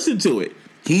never listened to it.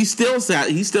 He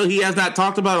has not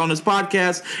talked about it on his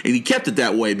podcast, and he kept it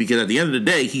that way because at the end of the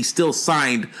day, he still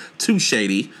signed to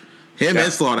Shady. Him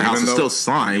and Slaughterhouse is still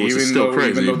signed, which is still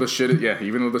crazy. Even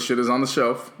though the shit is on the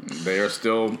shelf, they are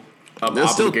still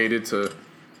obligated to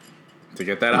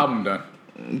get that album done.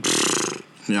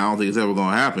 Yeah, I don't think it's ever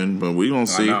gonna happen, but we gonna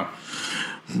see. I know.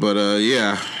 But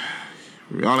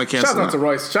Rihanna can't. Shout out to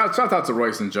Royce. Shout out to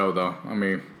Royce and Joe, though. I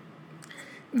mean,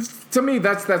 to me,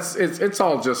 it's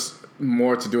all just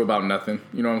more to do about nothing.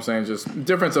 You know what I'm saying? Just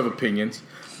difference of opinions.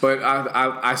 But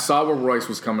I saw where Royce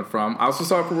was coming from. I also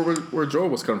saw where Joe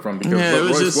was coming from because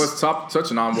what Royce was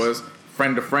touching on was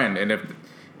friend to friend, and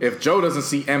if Joe doesn't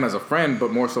see M as a friend, but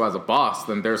more so as a boss,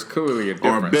 then there's clearly a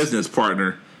difference. Or a business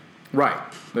partner. Right.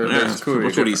 There's clearly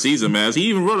that's what he sees him as. He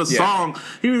even wrote a song.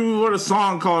 He even wrote a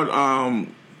song called,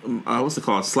 what's it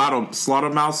called?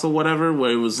 Slaughtermouse or whatever, where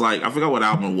it was like, I forgot what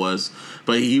album it was,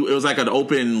 but it was like an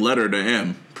open letter to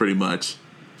him, pretty much.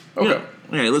 Okay.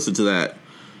 Yeah, listen to that.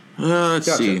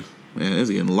 Let's see. Man,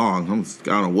 it's getting long. I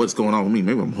don't know what's going on with me.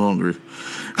 Maybe I'm hungry.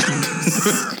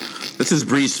 Let's just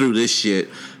breeze through this shit.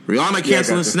 Rihanna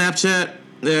canceling Snapchat.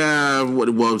 Yeah,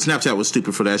 well, Snapchat was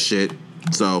stupid for that shit.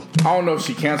 So I don't know if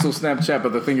she canceled Snapchat,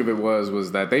 but the thing of it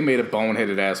was that they made a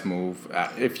boneheaded ass move.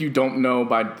 If you don't know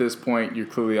by this point, you're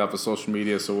clearly off of social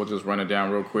media, so we'll just run it down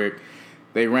real quick.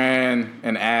 They ran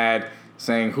an ad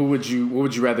saying, what would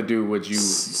you rather do? Would you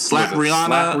slap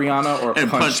Rihanna or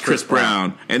punch Chris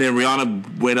Brown? And then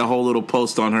Rihanna made a whole little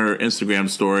post on her Instagram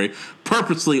story,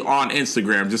 purposely on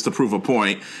Instagram just to prove a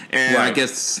point. And I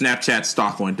guess Snapchat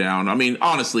stock went down. I mean,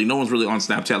 honestly, no one's really on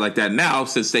Snapchat like that now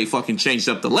since they fucking changed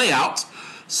up the layout.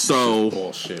 So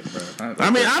bullshit, bro. I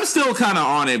mean, I'm still kind of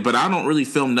on it, but I don't really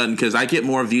film nothing because I get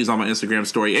more views on my Instagram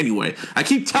story anyway. I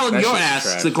keep telling your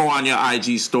ass to go on your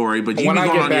IG story, but when I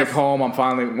get back home, I'm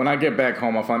finally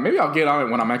maybe I'll get on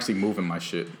it when I'm actually moving my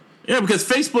shit. Yeah, because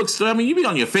Facebook. I mean, you be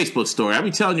on your Facebook story. I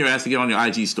be telling your ass to get on your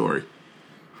IG story.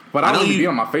 But I don't really be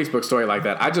on my Facebook story like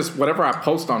that. I just whatever I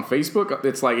post on Facebook,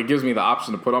 it's like it gives me the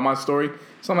option to put on my story.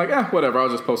 So I'm like, whatever. I'll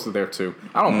just post it there too.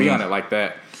 I don't be on it like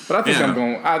that. But I think I'm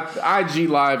going IG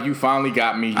Live. You finally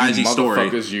got me. You IG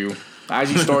motherfuckers, story. you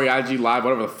IG story, IG Live,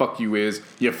 whatever the fuck you is.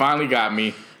 You finally got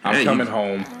me. I'm coming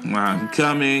home. I'm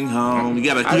coming home. You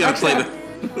gotta play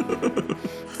the.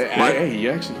 Hey,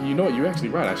 you know what? You're actually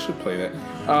right. I should play that.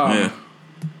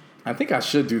 I think I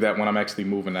should do that when I'm actually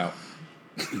moving out.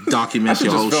 Document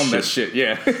your whole film shit. That shit.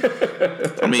 Yeah.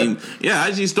 I mean,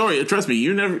 IG story. Trust me,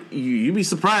 you be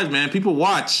surprised, man. People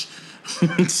watch.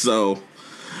 So.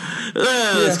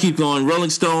 Let's keep going. Rolling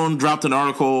Stone dropped an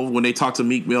article when they talked to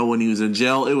Meek Mill when he was in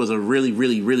jail. It was a really,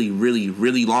 really, really, really,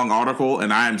 really long article,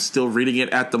 and I am still reading it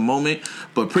at the moment.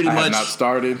 But pretty much, have not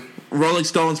started. Rolling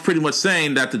Stone's pretty much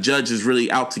saying that the judge is really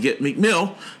out to get Meek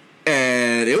Mill,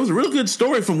 and it was a real good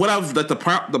story from what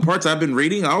the parts I've been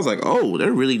reading. I was like, oh,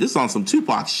 this is on some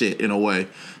Tupac shit in a way.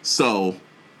 So.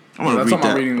 That's on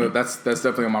my reading list. That's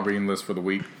definitely on my reading list for the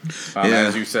week.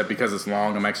 As you said, because it's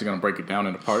long, I'm actually going to break it down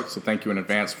into parts. So thank you in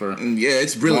advance for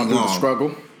it's really going through the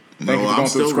struggle. Thank you for going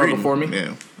through the struggle for me.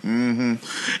 Yeah.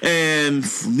 Mm-hmm.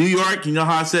 And New York, you know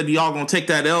how I said y'all going to take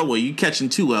that L? Well, you catching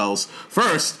 2 L's.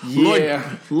 First,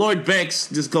 Lloyd Banks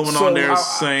just going on there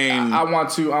saying... I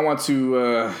want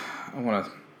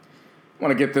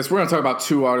to get this. We're going to talk about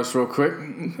 2 artists real quick.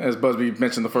 As Busby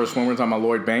mentioned the first one, we're talking about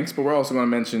Lloyd Banks, but we're also going to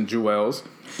mention Jewels.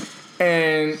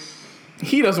 And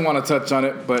he doesn't want to touch on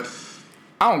it, but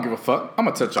I don't give a fuck. I'm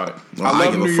going to touch on it. Well, I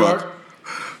love New York.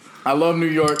 I love New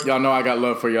York. Y'all know I got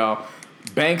love for y'all.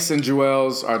 Banks and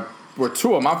Jewels were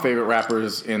 2 of my favorite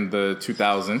rappers in the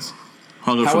 2000s.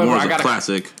 Hunger for More is a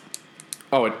classic.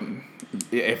 Oh,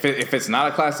 if it's not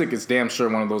a classic, it's damn sure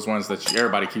one of those ones that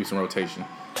everybody keeps in rotation.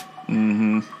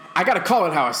 Mm-hmm. I got to call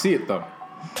it how I see it, though.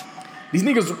 These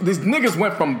niggas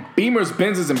went from Beamers,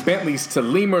 Benzes, and Bentleys to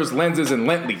Lemurs, Lenses, and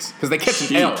Lentleys because they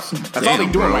catching L's. That's all they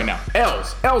doing right now.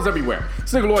 L's everywhere.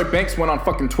 This nigga Lloyd Banks went on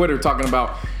fucking Twitter talking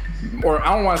about, or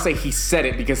I don't want to say he said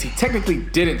it because he technically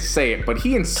didn't say it, but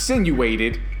he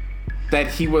insinuated that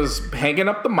he was hanging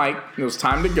up the mic. It was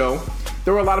time to go.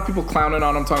 There were a lot of people clowning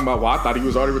on him, talking about, well, I thought he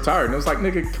was already retired. And it was like,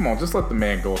 nigga, come on, just let the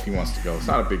man go if he wants to go. It's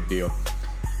not a big deal.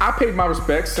 I paid my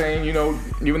respects, saying, you know,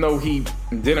 even though he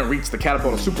didn't reach the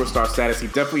catapult of superstar status, he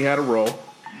definitely had a role.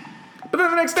 But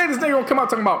then the next day, this nigga will come out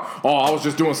talking about, oh, I was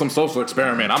just doing some social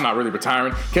experiment. I'm not really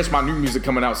retiring. Catch my new music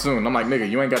coming out soon. I'm like, nigga,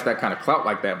 you ain't got that kind of clout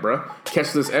like that, bruh.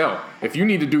 Catch this L. If you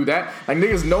need to do that, like,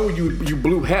 niggas know you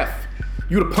blue hef.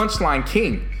 You the punchline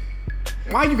king.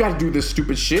 Why you gotta do this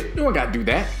stupid shit? You don't gotta do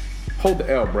that. Hold the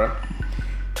L, bruh.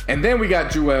 And then we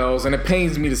got Jewels, and it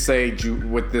pains me to say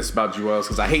with this about Jewels,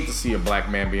 because I hate to see a black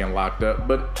man being locked up,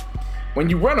 but when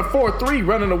you run a 4-3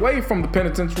 running away from the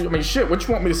penitentiary, I mean, shit, what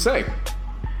you want me to say?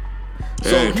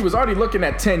 So he was already looking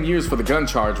at 10 years for the gun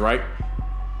charge, right?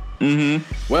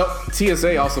 Mm-hmm. Well,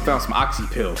 TSA also found some oxy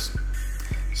pills.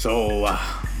 So,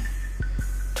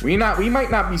 we might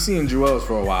not be seeing Jewels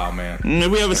for a while, man.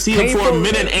 We haven't seen him for a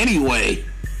minute anyway.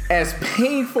 As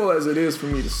painful as it is for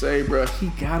me to say, bro, he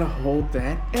gotta hold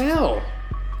that L.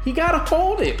 He gotta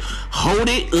hold it. Hold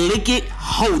it, lick it,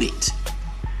 hold it.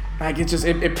 Like,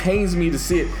 it pains me to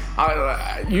see it.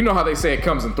 You know how they say it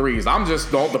comes in threes. I'm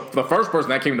just, the first person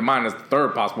that came to mind as the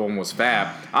third possible one was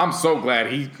Fab. I'm so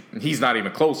glad he's not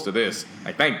even close to this.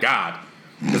 Like, thank God.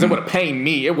 Because it would have pained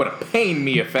me. It would have pained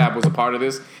me if Fab was a part of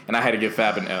this and I had to give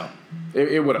Fab an L.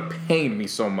 It would have pained me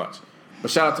so much. But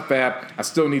shout out to Fab. I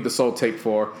still need the Soul Tape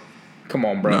 4. Come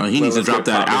on, bro. No, he needs to drop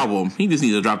that album. He just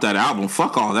needs to drop that album.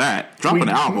 Fuck all that. Drop an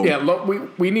album. Yeah,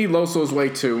 we need Loso's Way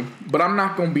too. But I'm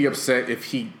not going to be upset if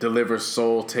he delivers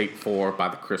Soul Tape 4 by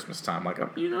the Christmas time. Like,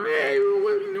 you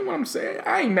know what I'm saying?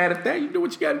 I ain't mad at that. You do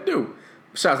what you got to do.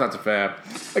 Shouts out to Fab.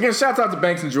 Again, shouts out to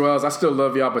Banks and Jewels. I still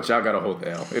love y'all, but y'all got to hold the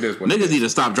L. It is what Niggas it is. need to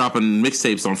stop dropping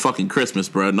mixtapes on fucking Christmas,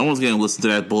 bro. No one's going to listen to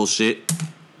that bullshit.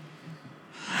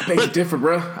 I beg you differ,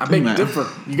 bro. I beg you differ.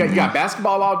 You got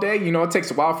basketball all day. You know, it takes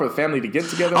a while for the family to get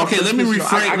together. Okay, let me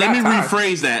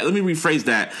rephrase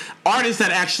that. Artists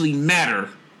that actually matter.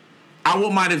 I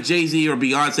wouldn't mind if Jay-Z or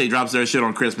Beyonce drops their shit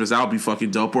on Christmas. That would be fucking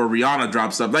dope. Or Rihanna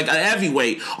drops stuff. Like a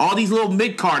heavyweight. All these little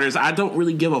mid-carders, I don't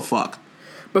really give a fuck.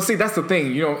 But see, that's the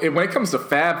thing. You know, when it comes to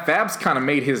Fab's kind of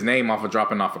made his name off of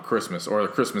dropping off of Christmas or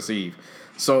Christmas Eve.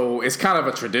 So it's kind of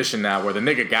a tradition now where the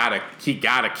nigga gotta keep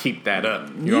that up.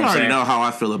 You know what I'm saying? Know how I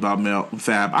feel about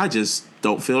Fab. I just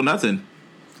don't feel nothing.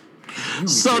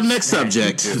 Next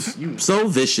subject. So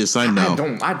vicious, I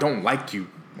know. I don't like you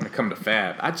when it comes to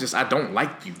Fab. I don't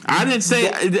like you. I didn't say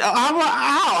how.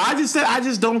 I just said I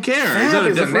just don't care. Fab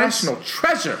is a national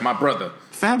treasure, my brother.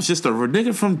 Fab's just a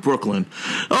nigga from Brooklyn.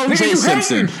 OJ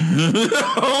Simpson.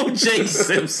 OJ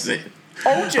Simpson.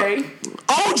 OJ,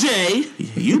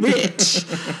 you bitch.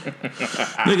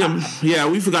 Nigga, yeah,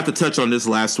 we forgot to touch on this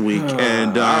last week.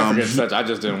 And I forget to touch. I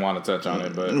just didn't want to touch on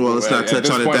it. But well, let's not touch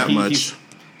on it that much.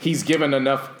 He's given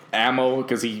enough ammo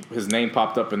because his name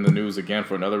popped up in the news again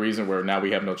for another reason where now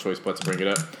we have no choice but to bring it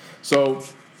up. So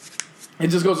it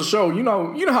just goes to show, you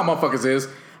know how motherfuckers is.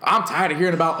 I'm tired of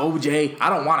hearing about OJ. I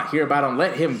don't want to hear about him.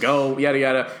 Let him go. Yada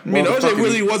yada. I mean, OJ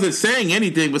really wasn't saying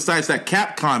anything besides that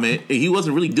cap comment. He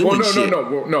wasn't really doing shit.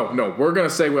 No. We're gonna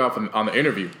segue off on the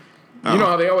interview. You know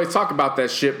how they always talk about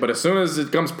that shit, but as soon as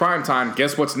it comes prime time,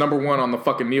 guess what's number one on the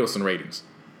fucking Nielsen ratings?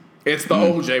 It's the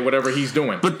OJ, whatever he's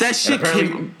doing. But that shit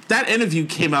that interview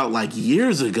came out like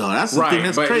years ago. That's the thing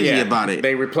that's crazy about it.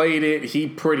 They replayed it. He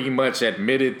pretty much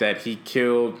admitted that he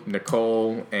killed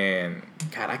Nicole and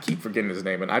God, I keep forgetting his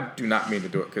name, and I do not mean to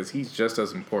do it because he's just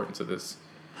as important to this.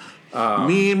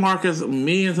 Me and Marcus,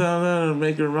 make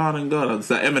it Ron and go. It's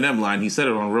the Eminem line. He said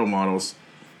it on Real Models.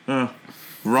 Ron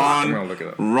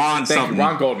something.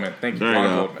 Ron Goldman. Thank you,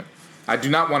 Ron Goldman. I do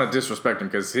not want to disrespect him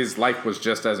because his life was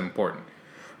just as important.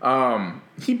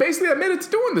 He basically admitted to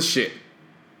doing the shit.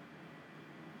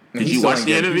 Did you watch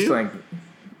the interview?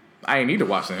 I ain't need to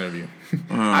watch the interview.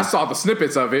 I saw the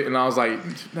snippets of it and I was like,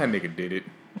 that nigga did it.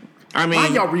 I mean, why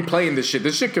y'all replaying this shit?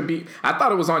 This shit could be. I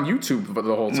thought it was on YouTube for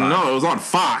the whole time. No, it was on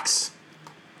Fox.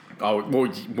 Oh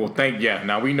well.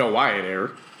 Now we know why it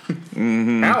aired.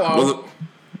 Mm-hmm. Hello.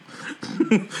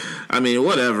 I mean,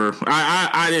 whatever.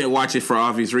 I didn't watch it for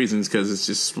obvious reasons because it's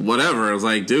just whatever. I was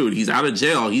like, dude, he's out of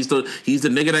jail. He's the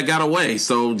nigga that got away.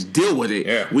 So deal with it.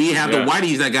 Yeah. We have the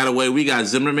whiteys that got away. We got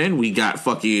Zimmerman. We got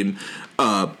fucking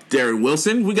Darren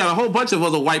Wilson. We got a whole bunch of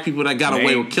other white people that got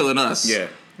away with killing us. Yeah.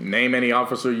 Name any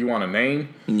officer you want to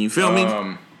name. You feel me?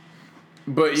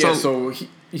 But yeah, so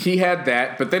he had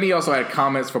that, but then he also had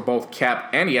comments for both Cap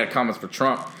and he had comments for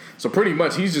Trump. So pretty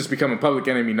much he's just becoming public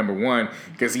enemy number one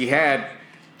because he had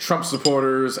Trump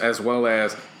supporters as well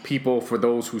as people for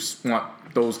those who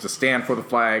want those to stand for the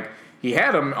flag. He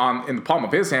had them in the palm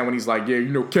of his hand when he's like, yeah,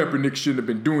 Kaepernick shouldn't have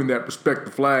been doing that, respect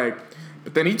the flag.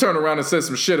 But then he turned around and said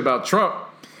some shit about Trump.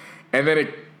 And then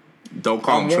it... Don't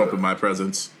call him Trump in my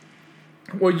presence.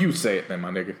 Well, you say it then,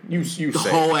 my nigga. You say it. The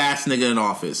whole ass nigga in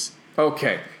office.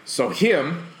 Okay, so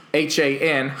him,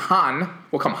 H-A-N, Han,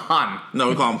 we'll call him Han. No,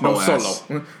 we call him no ho ass.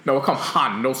 Solo. No, we'll call him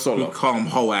Han, no solo. We call him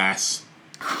ho ass.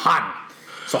 Han.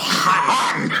 So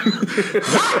Han.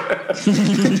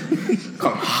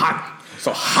 Call him Han.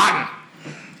 So Han.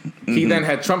 He then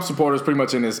had Trump supporters pretty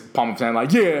much in his palm of his hand,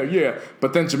 like, yeah.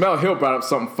 But then Jamel Hill brought up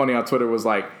something funny on Twitter, was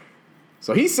like,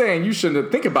 so he's saying you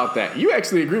shouldn't think about that. You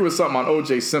actually agree with something on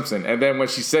OJ Simpson. And then when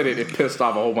she said it, it pissed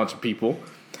off a whole bunch of people.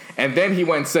 And then he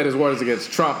went and said his words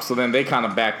against Trump, so then they kind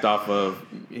of backed off of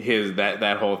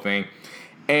that whole thing.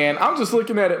 And I'm just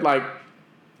looking at it like,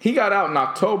 he got out in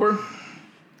October.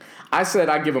 I said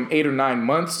I'd give him 8 or 9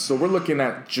 months, so we're looking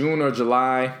at June or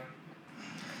July.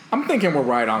 I'm thinking we're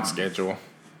right on schedule.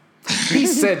 He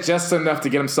said just enough to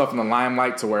get himself in the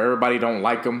limelight to where everybody don't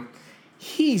like him.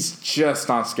 He's just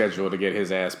on schedule to get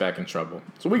his ass back in trouble.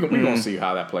 So we're going to see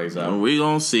how that plays out. We're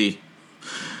going to see.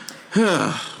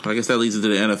 I guess that leads into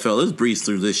the NFL. Let's breeze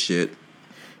through this shit.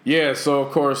 Yeah, so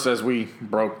of course, as we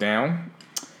broke down,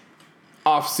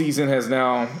 offseason has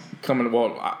now come.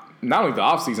 Well, not only the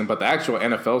offseason, but the actual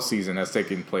NFL season has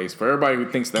taken place. For everybody who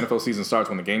thinks the NFL season starts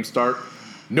when the games start,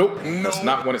 nope, that's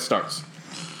not when it starts.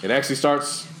 It actually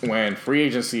starts when free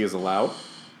agency is allowed.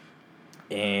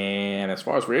 And as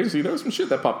far as free agency, there was some shit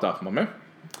that popped off, my man.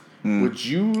 Would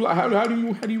you? How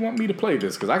do you want me to play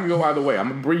this? Because I can go either way. I'm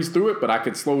gonna breeze through it, but I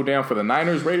could slow down for the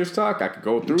Niners Raiders talk. I could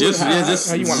go through it.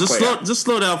 How you want to play it? Just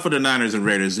slow down for the Niners and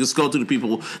Raiders. Just go through the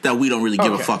people that we don't really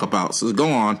give a fuck about. So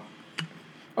go on.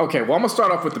 Okay, well I'm gonna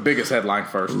start off with the biggest headline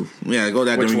first. Yeah, go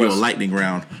down there and do a lightning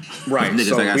round. Right,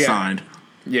 niggas that got signed.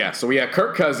 Yeah, so we had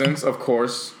Kirk Cousins, of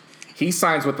course. He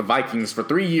signs with the Vikings for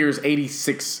 3 years,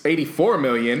 $84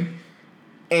 million.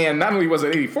 And not only was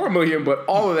it $84 million, but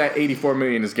all of that $84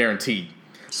 million is guaranteed.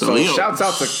 So shouts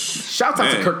out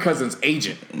to Kirk Cousins'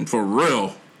 agent. For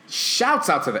real. Shouts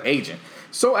out to the agent.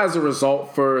 So as a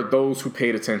result, for those who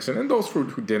paid attention and those who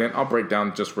didn't, I'll break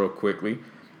down just real quickly.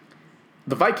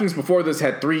 The Vikings before this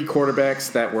had 3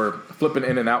 quarterbacks that were flipping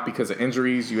in and out because of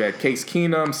injuries. You had Case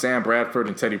Keenum, Sam Bradford,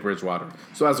 and Teddy Bridgewater.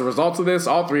 So as a result of this,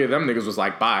 all 3 of them niggas was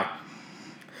like, bye.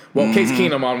 Well, Case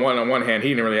Keenum on one hand, he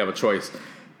didn't really have a choice.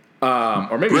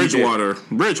 Or maybe Bridgewater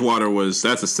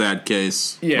that's a sad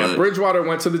case. Yeah, but Bridgewater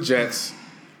went to the Jets.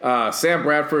 Sam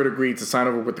Bradford agreed to sign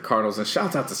over with the Cardinals, and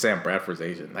shouts out to Sam Bradford's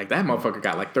agent. Like, that motherfucker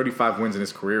got like 35 wins in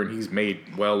his career, and he's made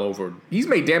damn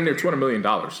near $200 million.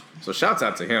 So shouts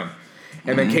out to him.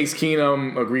 And then Case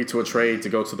Keenum agreed to a trade to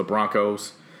go to the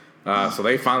Broncos. So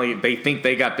they think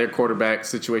they got their quarterback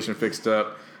situation fixed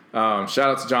up. Shout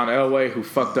out to John Elway, who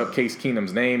fucked up Case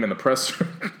Keenum's name in the presser.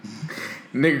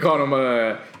 Nigga called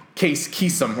him Case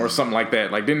Keesum or something like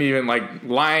that. Like, didn't even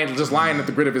lying at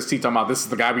the grit of his teeth talking about this is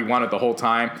the guy we wanted the whole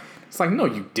time. It's like, no,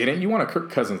 you didn't. You wanted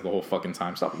Kirk Cousins the whole fucking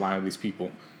time. Stop lying to these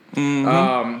people.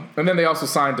 And then they also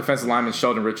signed defensive lineman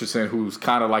Sheldon Richardson, who's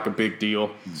kind of like a big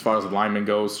deal as far as the lineman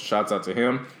goes. Shouts out to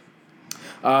him.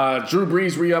 Drew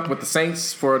Brees re-up with the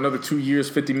Saints for another 2 years,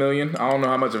 $50 million. I don't know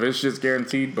how much of his shit's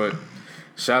guaranteed, but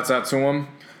shouts out to him.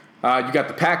 You got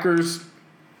the Packers.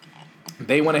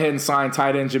 They went ahead and signed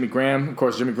tight end Jimmy Graham. Of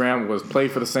course, Jimmy Graham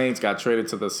played for the Saints, got traded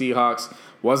to the Seahawks.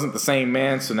 Wasn't the same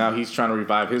man, so now he's trying to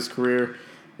revive his career.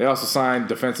 They also signed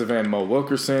defensive end Mo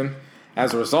Wilkerson.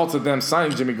 As a result of them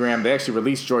signing Jimmy Graham, they actually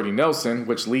released Jordy Nelson,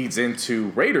 which leads into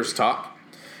Raiders talk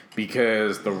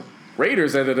because the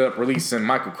Raiders ended up releasing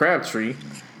Michael Crabtree.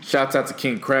 Shouts out to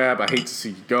King Crab. I hate to see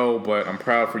you go, but I'm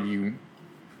proud for you.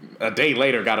 A day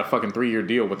later, got a fucking 3-year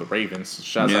deal with the Ravens.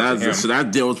 Shouts out to him. So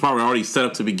that deal was probably already set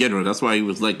up to begin with. That's why he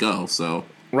was let go. So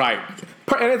right,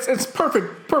 and it's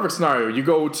perfect scenario. You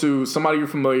go to somebody you're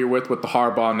familiar with the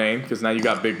Harbaugh name because now you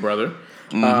got Big Brother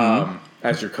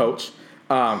as your coach.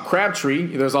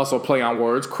 Crabtree. There's also a play on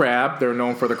words. Crab. They're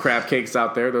known for the crab cakes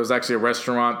out there. There's actually a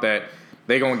restaurant that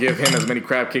they're going to give him as many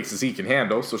crab cakes as he can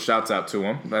handle, so shouts out to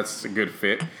him. That's a good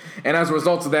fit. And as a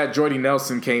result of that, Jordy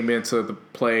Nelson came into the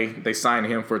play. They signed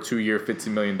him for a 2-year, $50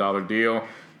 million deal.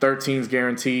 13's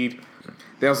guaranteed.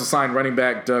 They also signed running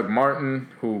back Doug Martin,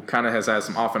 who kind of has had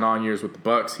some off and on years with the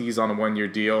Bucs. He's on a 1-year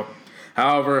deal.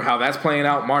 However, how that's playing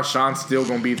out, Marshawn's still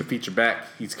going to be the feature back.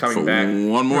 He's coming back.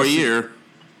 One more year.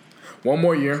 1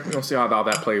 more year. We'll see how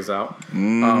that plays out.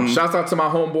 Shouts out to my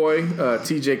homeboy,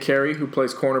 TJ Carey, who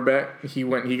plays cornerback.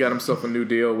 He got himself a new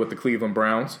deal with the Cleveland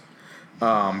Browns.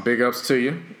 Big ups to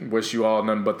you. Wish you all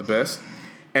nothing but the best.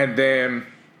 And then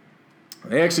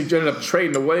they actually ended up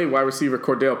trading away wide receiver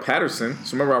Cordell Patterson.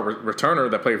 So remember our returner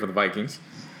that played for the Vikings.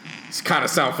 It's kind of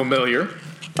sound familiar.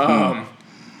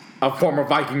 A former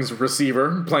Vikings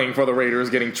receiver playing for the Raiders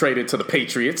getting traded to the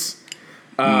Patriots.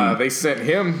 They sent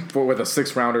him with a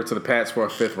 6th rounder to the Pats for a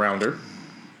 5th rounder.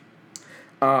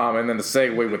 And then the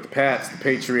segue with the Pats, the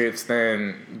Patriots,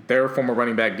 then their former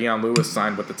running back Deion Lewis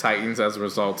signed with the Titans as a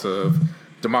result of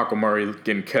DeMarco Murray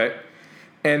getting cut.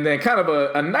 And then kind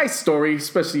of a nice story,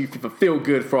 especially if you feel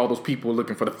good for all those people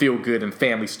looking for the feel good and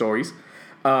family stories.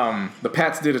 The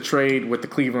Pats did a trade with the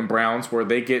Cleveland Browns where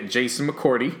they get Jason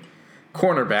McCourty,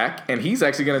 cornerback, and he's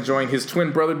actually going to join his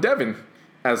twin brother Devin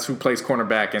as who plays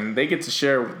cornerback, and they get to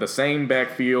share the same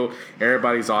backfield.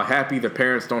 Everybody's all happy. Their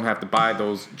parents don't have to buy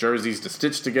those jerseys to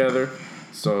stitch together.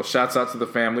 So shouts out to the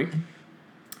family.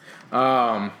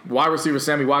 Wide receiver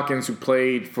Sammy Watkins, who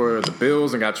played for the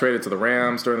Bills and got traded to the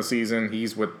Rams during the season.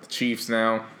 He's with the Chiefs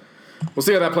now. We'll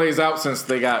see how that plays out since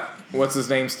they got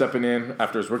what's-his-name stepping in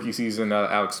after his rookie season,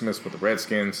 Alex Smith with the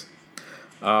Redskins.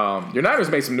 Your Niners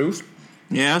made some news.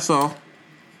 Yeah, I saw.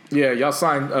 Yeah, y'all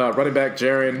signed running back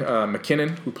Jaron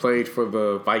McKinnon, who played for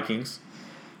the Vikings.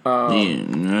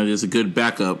 It's a good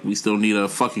backup. We still need a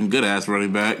fucking good-ass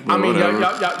running back. But I mean,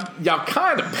 whatever. y'all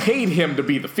kind of paid him to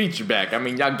be the feature back. I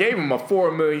mean, y'all gave him a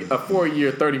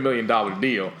 4-year, $30 million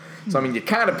deal. So, I mean, you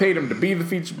kind of paid him to be the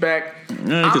feature back.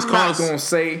 Yeah,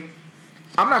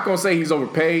 I'm not going to say he's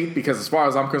overpaid because as far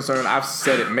as I'm concerned, I've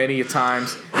said it many a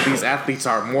times, these athletes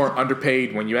are more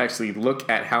underpaid when you actually look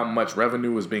at how much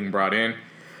revenue is being brought in.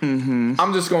 Mm-hmm.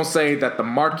 I'm just going to say that the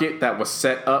market that was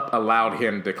set up allowed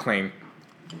him to claim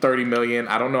 $30 million.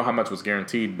 I don't know how much was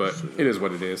guaranteed, but it is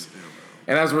what it is.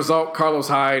 And as a result, Carlos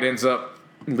Hyde ends up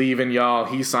leaving y'all.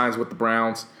 He signs with the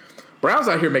Browns. Browns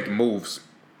out here making moves.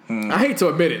 I hate to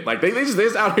admit it. Like, they're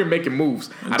just out here making moves.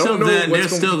 I don't know. They're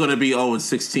still going to be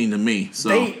 0-16 to me. So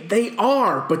They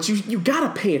are, but you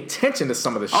got to pay attention to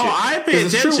some of the shit. Oh, I pay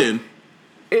attention.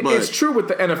 It's true with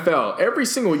the NFL. Every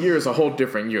single year is a whole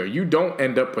different year. You don't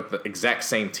end up with the exact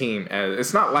same team.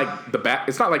 It's not like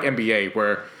It's not like NBA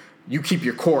where you keep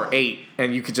your core 8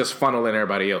 and you can just funnel in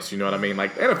everybody else. You know what I mean?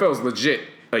 Like, the NFL is legit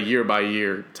a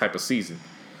year-by-year type of season.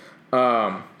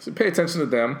 So pay attention to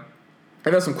them.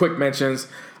 And then some quick mentions.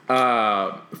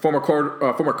 Former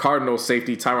Cardinals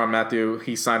safety Tyrann Mathieu,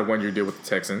 he signed a 1-year deal with the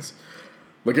Texans.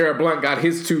 LeGarrette Blount got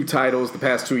his 2 titles the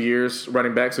past 2 years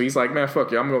running back, so he's like, man,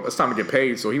 fuck you, it's time to get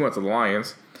paid. So he went to the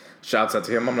Lions. Shouts out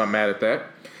to him. I'm not mad at that.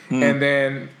 And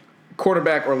then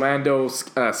quarterback Orlando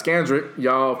Scandrick,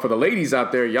 y'all, for the ladies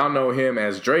out there, y'all know him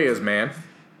as Drea's man.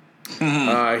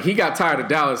 He got tired of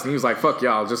Dallas, and he was like, fuck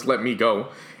y'all, just let me go.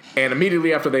 And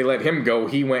immediately after they let him go,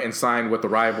 he went and signed with the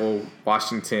rival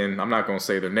Washington. I'm not going to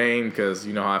say their name because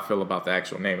you know how I feel about the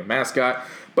actual name of mascot.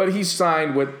 But he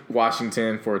signed with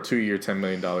Washington for a 2-year, $10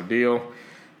 million deal.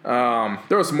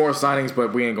 There were some more signings,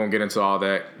 but we ain't going to get into all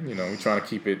that. You know, we're trying to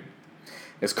keep it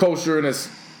as kosher and as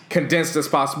condensed as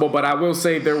possible. But I will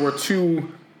say there were 2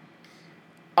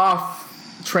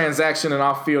 off-transaction and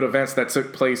off-field events that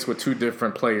took place with 2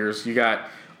 different players. You got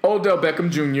Odell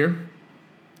Beckham Jr.,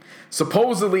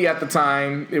 supposedly, at the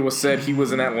time, it was said he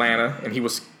was in Atlanta and he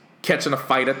was catching a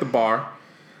fight at the bar.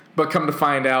 But come to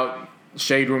find out,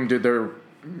 Shade Room did their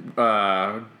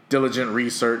diligent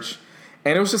research,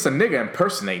 and it was just a nigga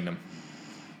impersonating him.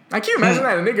 Like, can you imagine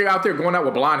that? A nigga out there going out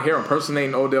with blonde hair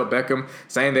impersonating Odell Beckham,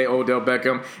 saying they Odell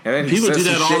Beckham, and then people do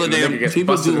that all the damn.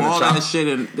 People do all that shit,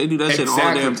 and they do that shit all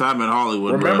the damn time in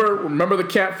Hollywood. Remember the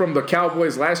cat from the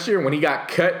Cowboys last year when he got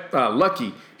cut?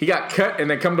 Lucky. He got cut, and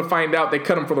then come to find out they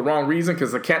cut him for the wrong reason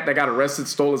because the cat that got arrested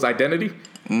stole his identity.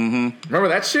 Mm-hmm. Remember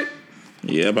that shit?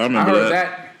 Yeah, but I remember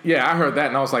that. Yeah, I heard that,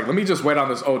 and I was like, let me just wait on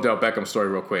this Odell Beckham story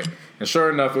real quick. And sure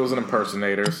enough, it was an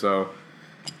impersonator. So,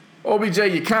 OBJ,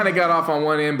 you kind of got off on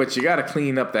one end, but you got to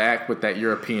clean up the act with that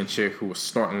European chick who was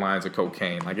snorting lines of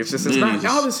cocaine. Like, it's not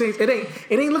all this ain't. It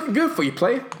ain't looking good for you,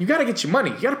 player. You got to get your money.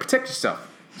 You got to protect yourself.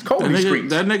 It's cold in these streets.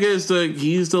 That nigga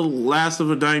he's the last of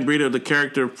a dying breed of the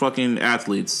character fucking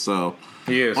athletes. So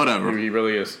he is. Whatever. He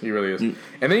really is. And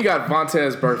then you got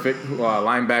Vontaze Burfict,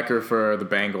 linebacker for the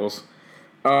Bengals.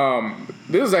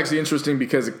 This is actually interesting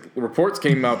because reports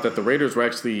came out that the Raiders were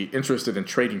actually interested in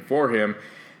trading for him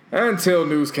until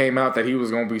news came out that he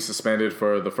was going to be suspended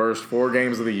for the first 4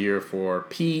 games of the year for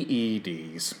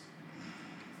PEDs.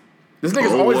 This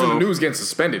nigga's always in the news getting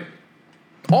suspended.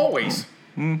 Always.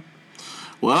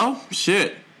 Well,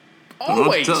 shit.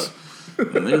 Always.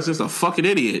 Nigga's just a fucking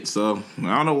idiot. So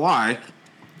I don't know why.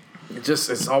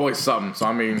 It's always something. So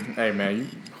I mean, hey man, you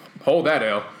hold that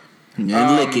L. And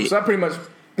lick it. So that pretty much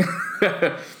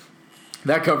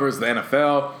that covers the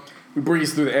NFL. We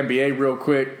breeze through the NBA real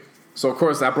quick. So of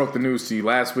course I broke the news to you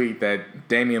last week that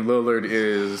Damian Lillard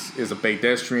is a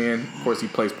pedestrian. Of course he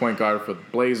plays point guard for the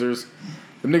Blazers.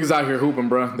 The niggas out here hooping,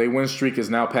 bro. Their win streak is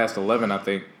now past 11, I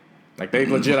think. Like they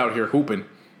legit out here hooping.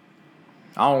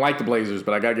 I don't like the Blazers,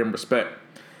 but I gotta give them respect.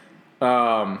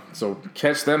 So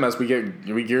catch them as we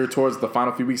gear towards the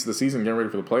final few weeks of the season, getting ready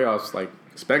for the playoffs. Like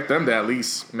expect them to at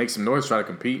least make some noise, try to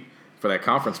compete for that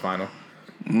conference final.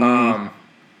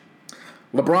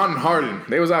 LeBron and Harden,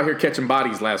 they was out here catching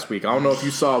bodies last week. I don't know if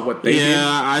you saw what they did. Yeah,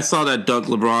 I saw that dunk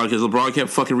LeBron because LeBron kept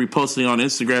fucking reposting on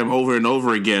Instagram over and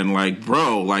over again. Like,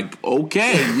 bro, like,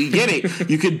 okay, we get it.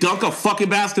 You can dunk a fucking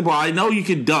basketball. I know you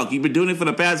can dunk. You've been doing it for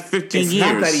the past 15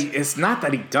 years. It's not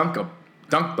that he dunked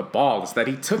the ball. It's that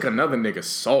he took another nigga's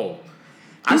soul.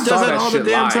 He does that all the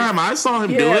damn time. I saw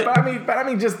him do it. But I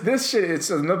mean, just this shit. It's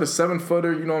another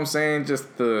 7-footer. You know what I'm saying?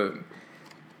 Just the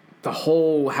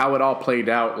whole how it all played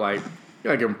out. Like. You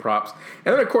gotta give him props.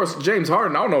 And then, of course, James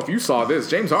Harden. I don't know if you saw this.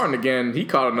 James Harden, again, he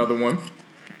caught another one.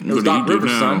 It was Doc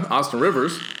Rivers' son, Austin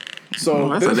Rivers. So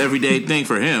that's an everyday thing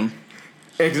for him.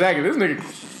 Exactly. This nigga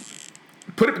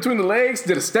put it between the legs,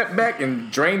 did a step back,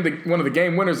 and drained one of the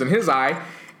game winners in his eye.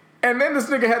 And then this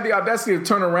nigga had the audacity to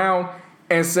turn around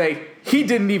and say, he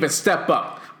didn't even step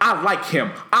up. I like him.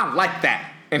 I like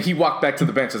that. And he walked back to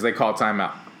the bench as they called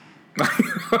timeout.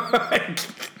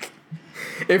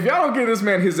 If y'all don't give this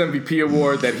man his MVP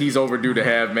award that he's overdue to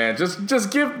have, man,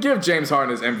 just give James Harden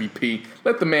his MVP.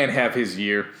 Let the man have his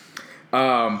year.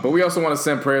 But we also want to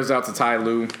send prayers out to Ty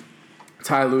Lue.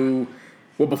 Ty Lue,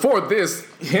 well, before this,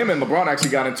 him and LeBron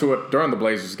actually got into it during the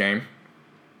Blazers game.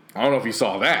 I don't know if you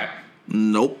saw that.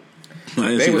 Nope. I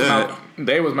didn't see that.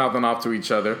 They was mouthing off to each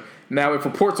other. Now, if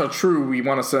reports are true, we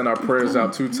want to send our prayers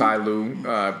out to Ty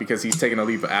Lue because he's taking a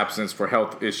leave of absence for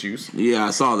health issues. Yeah,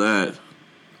 I saw that.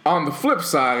 On the flip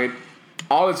side,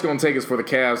 all it's going to take is for the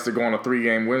Cavs to go on a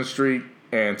 3-game win streak,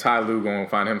 and Ty Lue going to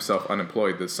find himself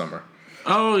unemployed this summer.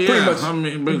 Oh, yeah. I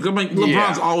mean,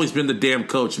 LeBron's always been the damn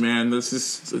coach, man.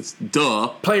 It's duh.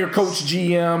 Player, coach,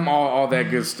 GM, all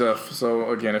that good stuff. So,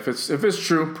 again, if it's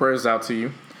true, prayers out to you.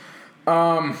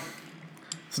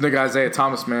 This nigga Isaiah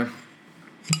Thomas, man.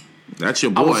 That's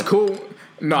your boy. I was cool.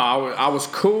 No, I was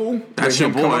cool That's with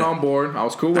him your boy. coming on board. I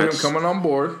was cool with him coming on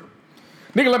board.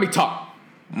 Nigga, let me talk.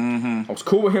 I was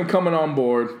cool with him coming on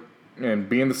board and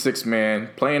being the sixth man,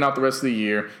 playing out the rest of the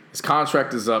year. His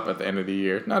contract is up at the end of the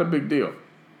year. Not a big deal.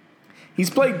 He's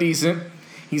played decent.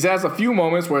 He's has a few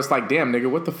moments where it's like, damn, nigga,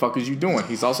 what the fuck is you doing?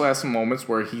 He's also had some moments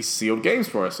where he sealed games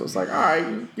for us. So it's like, all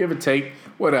right, give or take,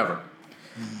 whatever.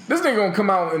 This nigga gonna come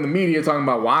out in the media talking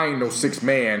about, well, I ain't no sixth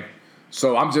man,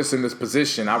 so I'm just in this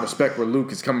position. I respect where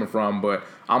Luke is coming from, but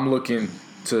I'm looking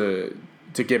to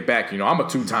get back. You know, I'm a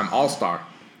 2-time All-Star.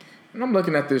 And I'm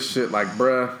looking at this shit like,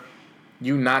 bruh,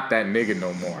 you not that nigga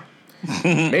no more.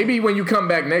 Maybe when you come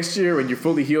back next year and you're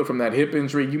fully healed from that hip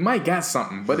injury, you might got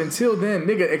something. But until then,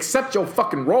 nigga, accept your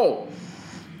fucking role.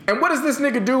 And what does this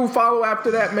nigga do follow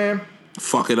after that, man?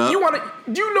 Fuck it up.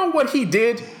 Do you know what he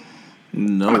did?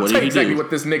 No, I'm going to tell you exactly do? what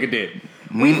this nigga did.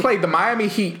 We played the Miami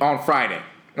Heat on Friday,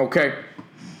 okay?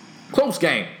 Close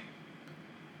game.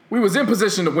 We was in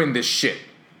position to win this shit.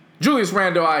 Julius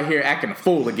Randle out here acting a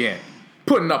fool again.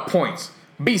 Putting up points,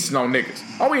 beasting on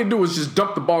niggas. All we had to do was just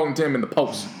dump the ball into him in the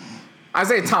post.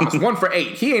 Isaiah Thomas, 1 for 8.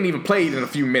 He ain't even played in a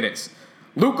few minutes.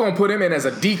 Luke gonna put him in as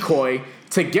a decoy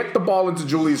to get the ball into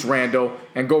Julius Randle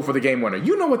and go for the game winner.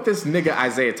 You know what this nigga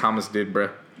Isaiah Thomas did,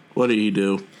 bruh? What did he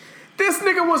do? This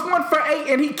nigga was 1 for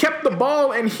 8 and he kept the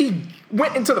ball and he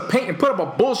went into the paint and put up a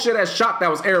bullshit ass shot that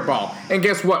was airball. And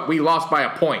guess what? We lost by a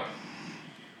point.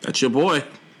 That's your boy.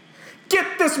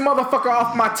 Get this motherfucker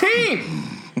off my team.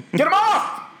 Get him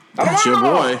off! That's your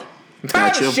boy. I'm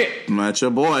tired of shit. That's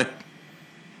your boy.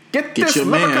 Get this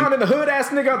leprechaun in the hood ass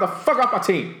nigga the fuck off my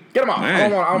team. Get him off.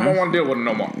 Man. I don't want to deal with him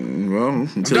no more. Well,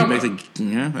 until he makes it.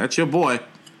 Yeah, that's your boy.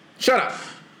 Shut up.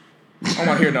 I don't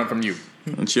want to hear nothing from you.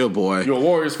 That's your boy. You're a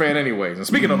Warriors fan anyways. And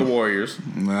speaking of the Warriors,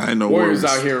 I know Warriors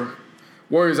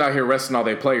out here resting all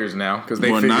their players now because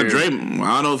they not Draymond.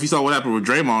 I don't know if you saw what happened with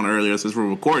Draymond earlier since we're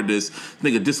recording this.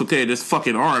 Nigga dislocated his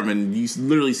fucking arm and you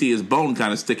literally see his bone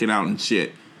kind of sticking out and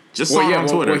shit. Just saw it on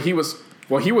Twitter.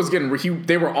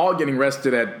 They were all getting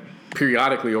rested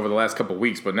periodically over the last couple of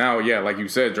weeks, but now, yeah, like you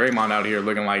said, Draymond out here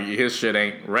looking like his shit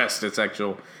ain't rest, it's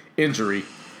actual injury.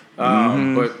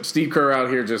 But Steve Kerr out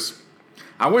here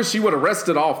I wish he would have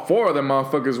rested all 4 of them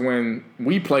motherfuckers when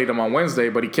we played them on Wednesday,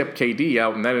 but he kept KD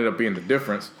out, and that ended up being the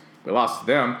difference. We lost to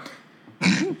them.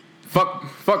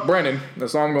 fuck Brennan.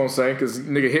 That's all I'm gonna say. Because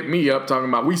nigga hit me up talking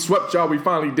about we swept y'all. We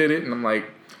finally did it, and I'm like,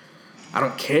 I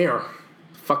don't care.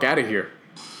 Fuck out of here.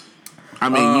 I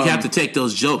mean, you have to take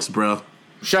those jokes, bro.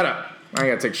 Shut up. I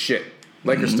ain't gotta take shit.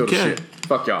 Lakers still the shit.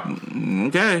 Fuck y'all.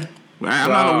 Okay.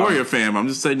 I'm not a Warrior fan. I'm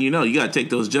just saying, you gotta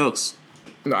take those jokes.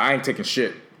 No, I ain't taking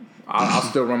shit. I'll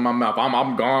still run my mouth.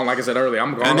 I'm gone. Like I said earlier,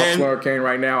 I'm gone off Slurricane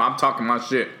right now. I'm talking my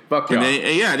shit. Fuck y'all.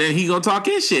 Then he gonna talk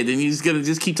his shit. And he's gonna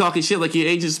just keep talking shit like your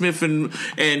Agent Smith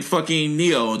and fucking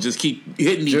Neo and just keep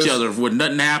hitting each other with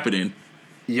nothing happening.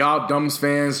 Y'all Dumbs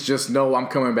fans just know I'm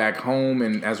coming back home,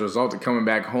 and as a result of coming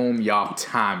back home, y'all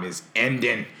time is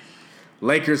ending.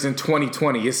 Lakers in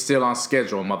 2020 is still on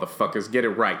schedule, motherfuckers. Get it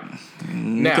right.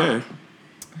 Now,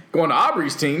 going to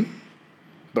Aubrey's team,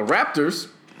 the Raptors.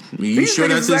 You sure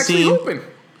that's his team? Hooping.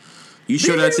 You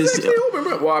sure that's his team?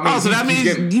 Well, I mean, so that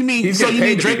means you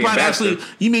mean Drake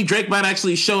might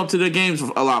actually show up to their games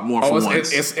a lot more for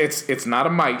once. It's not a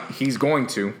might. He's going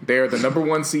to. They're the number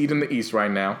 1 seed in the East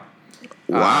right now.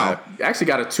 Wow. Actually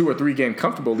got a 2 or 3 game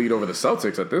comfortable lead over the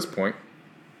Celtics at this point.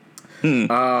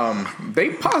 They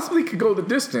possibly could go the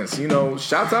distance.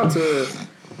 Shouts out to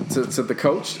the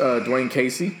coach, Dwayne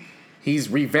Casey. He's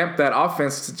revamped that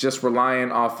offense to just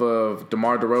relying off of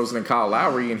DeMar DeRozan and Kyle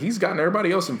Lowry, and he's gotten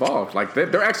everybody else involved. Like,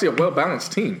 they're actually a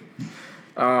well-balanced team.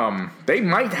 They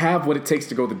might have what it takes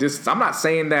to go the distance. I'm not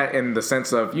saying that in the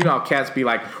sense of, how cats be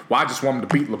like, well, I just want them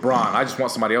to beat LeBron. I just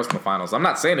want somebody else in the finals. I'm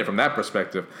not saying it from that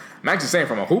perspective. I'm actually saying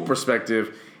from a hoop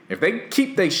perspective, if they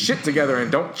keep their shit together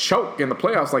and don't choke in the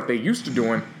playoffs like they used to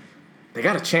doing, they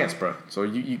got a chance, bro. So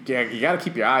you got to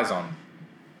keep your eyes on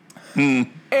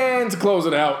them. And to close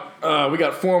it out, we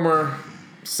got former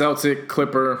Celtic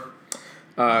Clipper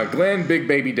Glenn Big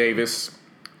Baby Davis.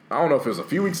 I don't know if it was a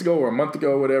few weeks ago or a month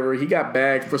ago or whatever. He got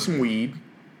bagged for some weed.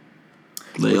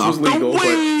 Lay off the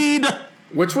weed!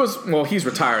 Which was, well, he's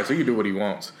retired, so he can do what he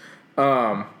wants.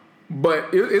 But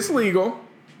it's legal.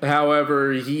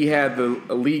 However, he had the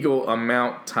illegal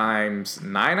amount times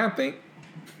 9, I think.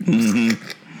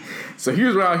 So he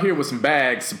was around here with some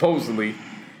bags, supposedly.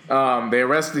 They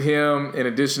arrested him in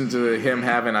addition to him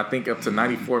having, I think, up to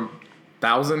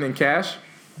 $94,000 in cash.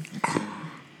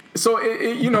 So,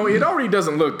 it already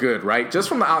doesn't look good, right? Just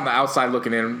from on the outside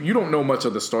looking in, you don't know much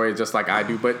of the story just like I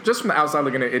do, but just from the outside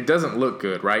looking in, it doesn't look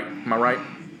good, right? Am I right?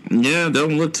 Yeah, it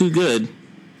don't look too good.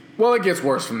 Well, it gets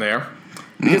worse from there.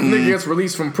 Because the nigga gets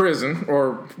released from prison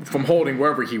or from holding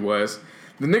wherever he was.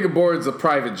 The nigga boards a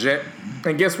private jet,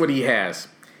 and guess what he has?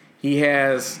 He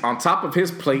has, on top of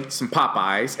his plate, some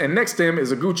Popeyes, and next to him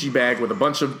is a Gucci bag with a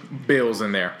bunch of bills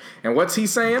in there. And what's he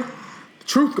saying? The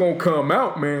truth gonna come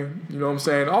out, man. You know what I'm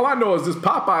saying? All I know is this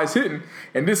Popeyes hitting,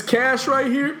 and this cash right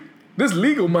here, this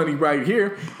legal money right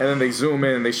here. And then they zoom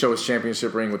in and they show his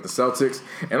championship ring with the Celtics.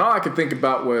 And all I could think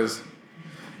about was,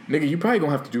 nigga, you probably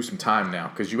gonna have to do some time now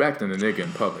because you acting a nigga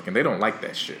in public, and they don't like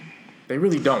that shit. They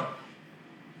really don't.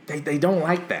 They don't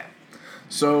like that.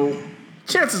 So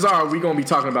chances are we gonna be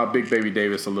talking about Big Baby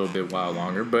Davis a little bit while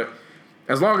longer. But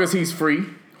as long as he's free,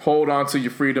 hold on to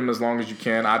your freedom as long as you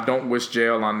can. I don't wish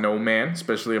jail on no man,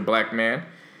 especially a black man.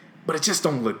 But it just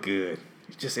don't look good.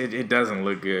 It doesn't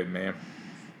look good, man.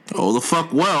 Oh, the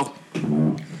fuck well.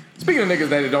 Speaking of niggas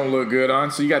that it don't look good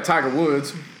on, so you got Tiger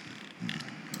Woods.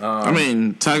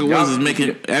 Tiger Woods is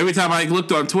making... Every time I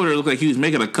looked on Twitter, it looked like he was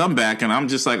making a comeback, and I'm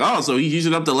just like, oh, so he's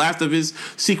using up the last of his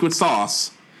secret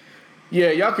sauce.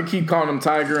 Yeah, y'all could keep calling him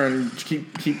Tiger and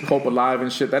keep hope alive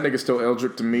and shit. That nigga's still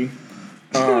Eldrick to me.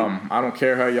 I don't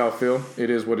care how y'all feel. It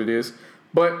is what it is.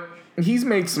 But he's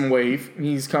made some wave.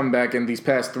 He's come back in these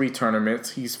past 3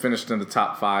 tournaments. He's finished in the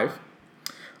top 5.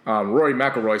 Rory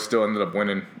McIlroy still ended up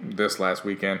winning this last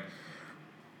weekend.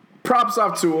 Props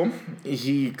off to him.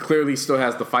 He clearly still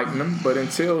has the fight in him, but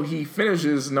until he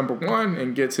finishes number 1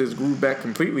 and gets his groove back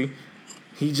completely,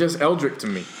 he just Eldrick to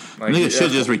me. Like, nigga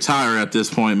should just retire at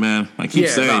this point, man. I keep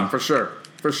saying. Yeah, for sure.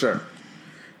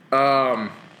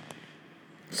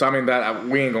 So I mean that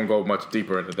we ain't gonna go much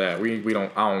deeper into that. We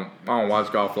don't. I don't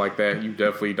watch golf like that. You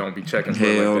definitely don't be checking for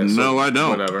it like that. No, I don't.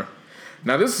 Whatever.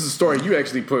 Now this is a story you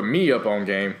actually put me up on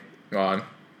game on.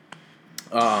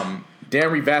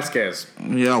 Danry Vasquez.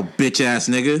 Yo, bitch ass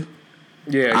nigga.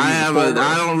 Yeah,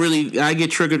 I get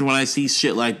triggered when I see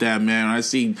shit like that, man. I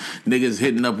see niggas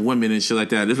hitting up women and shit like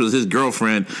that. This was his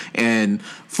girlfriend, and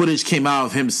footage came out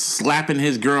of him slapping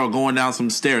his girl going down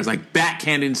some stairs, like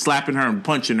backhanding, slapping her and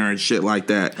punching her and shit like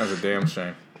that. That's a damn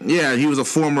shame. Yeah, he was a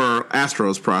former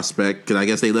Astros prospect, because I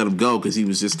guess they let him go because he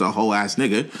was just a whole ass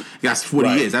nigga. That's what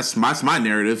he is. That's my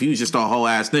narrative. He was just a whole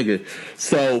ass nigga.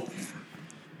 So,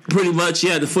 pretty much,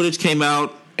 yeah, the footage came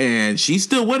out, And she's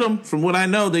still with him. From what I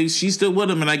know, she's still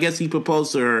with him, and I guess he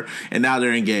proposed to her, and now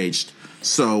they're engaged.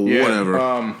 So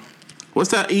whatever.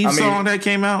 What's that Eve song that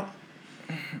came out?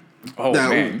 Oh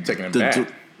man, you're taking it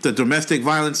back. The domestic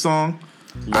violence song.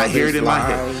 I hear it in my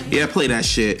head. Yeah, play that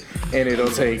shit. And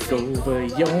it'll take over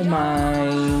your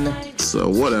mind. So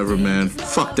whatever, man.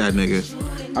 Fuck that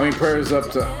nigga. I mean, prayers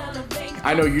up to.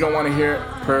 I know you don't want to hear it.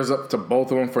 Prayers up to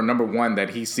both of them for number one,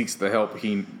 that he seeks the help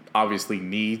he obviously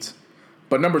needs.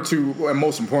 But number two, and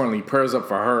most importantly, prayers up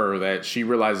for her that she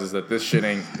realizes that this shit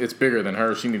it's bigger than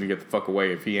her. She need to get the fuck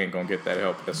away if he ain't gonna get that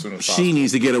help as soon as possible. She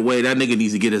needs to get away. That nigga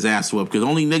needs to get his ass whooped. Because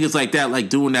only niggas like that like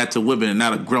doing that to women and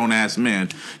not a grown-ass man.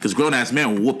 Because grown-ass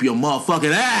man will whoop your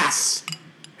motherfucking ass.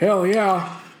 Hell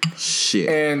yeah. Shit.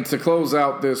 And to close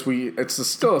out this week, it's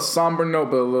still a somber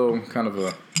note, but a little kind of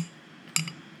a,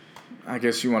 I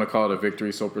guess you want to call it a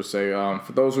victory, so per se.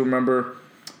 For those who remember,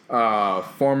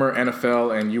 former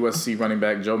NFL and USC running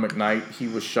back Joe McKnight, he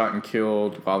was shot and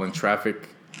killed while in traffic,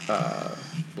 I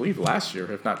believe last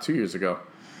year, if not 2 years ago.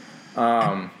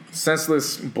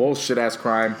 Senseless, bullshit-ass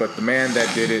crime, but the man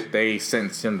that did it, they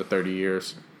sentenced him to 30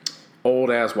 years.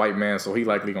 Old-ass white man, so he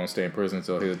likely going to stay in prison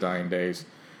until his dying days.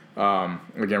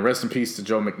 Again, rest in peace to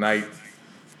Joe McKnight.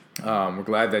 We're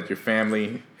glad that your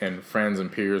family and friends and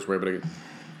peers were able to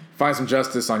find some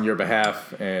justice on your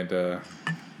behalf, and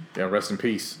rest in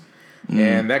peace.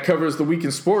 And that covers the week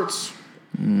in sports.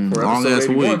 Long ass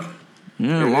week.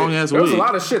 Yeah, long ass week. There was a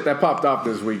lot of shit that popped off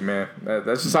this week, man.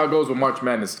 That's just how it goes when March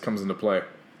Madness comes into play.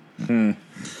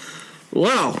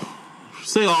 Well,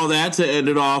 say all that to end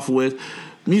it off with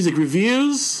music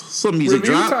reviews, some music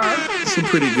drop, some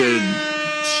pretty good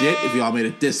shit if y'all made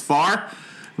it this far.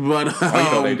 But you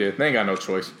know they did. They ain't got no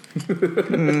choice.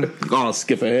 Gonna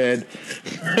skip ahead.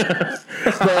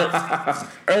 But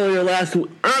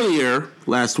earlier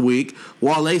last week,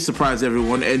 Wale surprised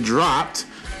everyone and dropped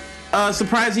a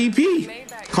surprise EP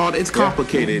called "It's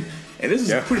Complicated." And this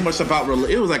is pretty much about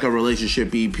it was like a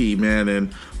relationship EP, man.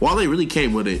 And Wale really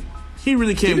came with it. He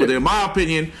really came with it. In my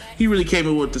opinion, he really came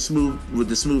in with the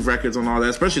smooth records and all that,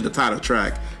 especially the title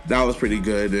track. That was pretty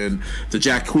good. And the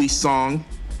Jacquees song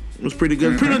was pretty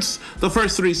good. Pretty much the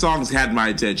first three songs had my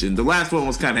attention. The last one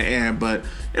was kind of but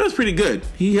it was pretty good.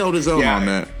 He held his own on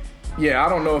that. Yeah, I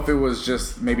don't know if it was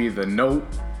just maybe the note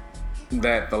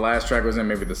that the last track was in,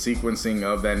 maybe the sequencing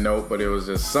of that note, but it was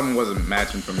just something wasn't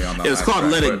matching for me on that. It was called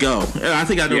track, "Let It Go." And I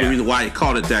think I know the reason why he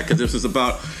called it that, because this is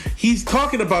about he's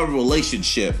talking about a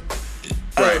relationship.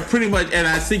 Right. Pretty much, and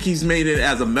I think he's made it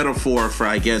as a metaphor for,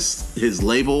 I guess, his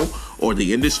label or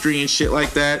the industry and shit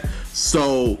like that.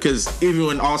 So, because even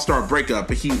when All-Star Breakup,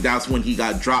 that's when he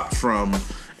got dropped from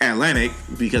Atlantic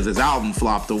because his album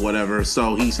flopped or whatever.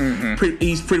 So he's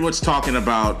pretty much talking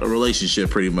about a relationship,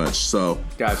 pretty much. So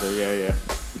gotcha, yeah.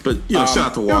 But shout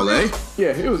out to Wale.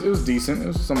 It was decent. It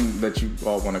was something that you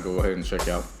all want to go ahead and check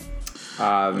out.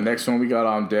 The next one we got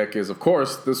on deck is, of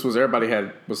course, this was everybody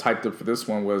was hyped up for. This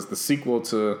one was the sequel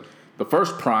to the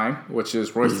first PRyme, which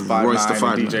is Royce the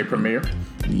 5'9" and DJ Premier.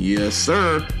 Yes,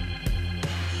 sir.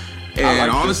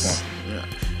 And honestly,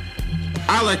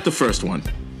 I like the first one.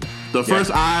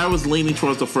 I was leaning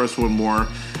towards the first one more.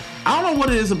 I don't know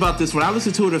what it is about this one. I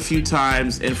listened to it a few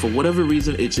times, and for whatever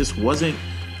reason, it just wasn't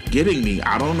getting me.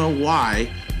 I don't know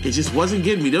why. It just wasn't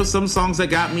getting me. There were some songs that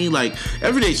got me, like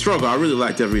Everyday Struggle. I really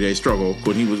liked Everyday Struggle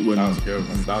when that was a good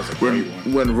one. That was a great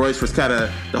one. When Royce was kind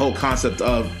of the whole concept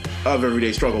of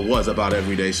Everyday Struggle was about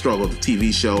Everyday Struggle, the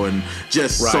TV show, and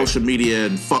just social media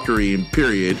and fuckery and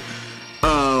period.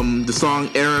 The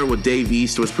song Era with Dave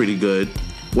East was pretty good.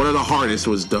 One of the Hardest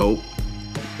was dope.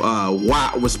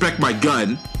 Wow, Respect My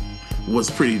Gun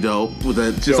was pretty dope. With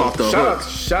that, just off the hook.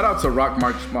 Shout out to Rock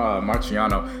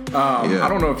Marciano. I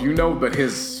don't know if you know, but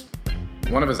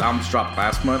one of his albums dropped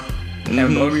last month. And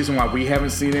the only reason why we haven't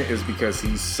seen it is because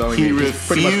he's selling it. He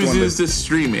refuses to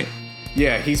stream it.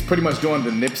 Yeah, he's pretty much doing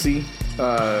the Nipsey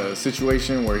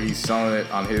situation where he's selling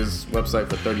it on his website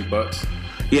for $30.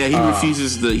 Yeah, he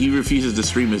refuses to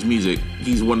stream his music.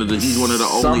 He's one of the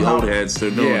only old heads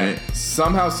that are doing it.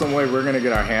 Somehow, some way, we're gonna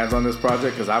get our hands on this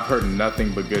project because I've heard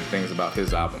nothing but good things about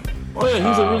his album. Oh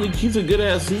yeah, he's a good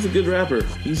rapper.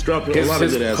 He's dropping a lot of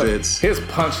good ass hits. His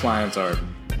punchlines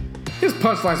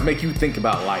make you think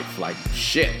about life, like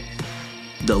shit.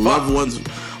 The Love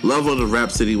of the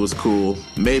Rhapsody was cool.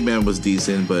 Made Man was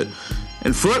decent,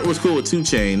 and Front was cool with 2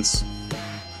 Chainz.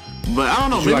 But I don't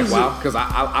know. Did you like Wow? Because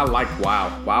I like Wow.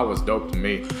 Wow was dope to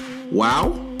me.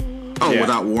 Wow? Oh, yeah.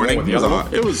 Without Warning?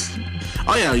 It was.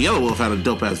 Oh yeah, Yellow Wolf had a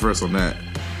dope ass verse on that.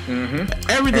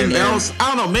 Everything else, I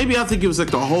don't know. Maybe I think it was like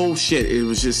the whole shit. It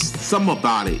was just something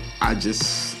about it. I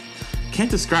just can't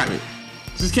describe it.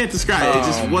 It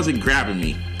just wasn't grabbing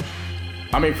me.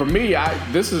 I mean, for me,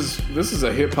 this is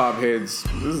a hip hop heads.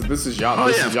 This is y'all. Oh,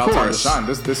 this yeah, is y'all of time to course. shine.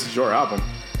 This is your album.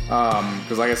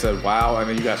 Because like I said, wow, and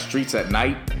then you got Streets at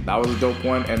Night. That was a dope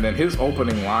one. And then his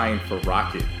opening line for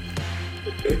Rocket.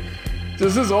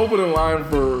 Just his opening line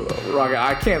for Rocket.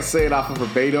 I can't say it off of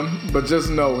verbatim, but just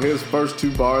know his first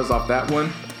 2 bars off that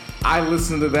one. I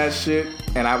listened to that shit,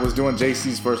 and I was doing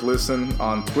JC's first listen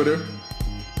on Twitter.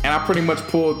 And I pretty much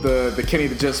pulled the Kenny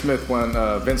the Jet Smith one,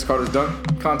 Vince Carter's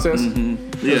dunk contest.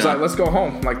 Mm-hmm. It was like, let's go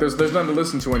home. Like, there's nothing to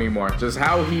listen to anymore. Just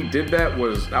how he did that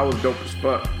was dope as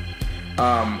fuck.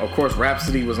 Of course,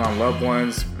 Rhapsody was on Loved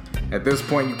Ones. At this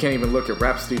point, you can't even look at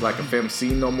Rhapsody like a MC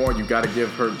no more. You got to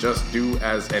give her just due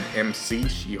as an MC.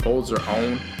 She holds her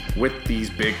own with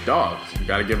these big dogs. You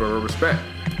got to give her respect.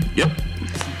 Yep.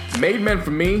 Made Men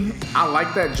for me, I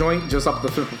like that joint just off the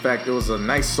simple fact it was a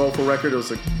nice soulful record. It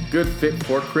was a good fit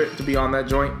for Crit to be on that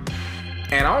joint.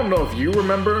 And I don't know if you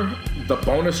remember the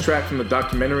bonus track from the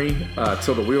documentary,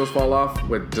 Till the Wheels Fall Off,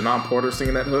 with Denon Porter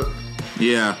singing that hook.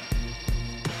 Yeah.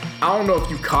 I don't know if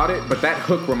you caught it, but that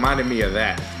hook reminded me of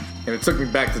that. And it took me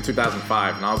back to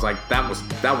 2005, and I was like, that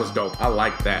was dope. I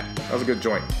like that. That was a good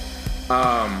joint.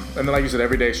 And then like you said,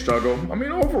 Everyday Struggle. I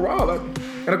mean, overall,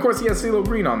 and of course he had CeeLo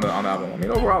Green on the album. I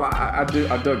mean, overall, I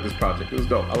dug this project. It was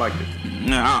dope. I liked it.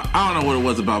 Now, I don't know what it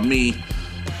was about me.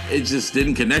 It just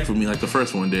didn't connect with me like the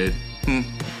first one did. I don't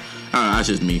know, that's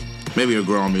just me. Maybe it'll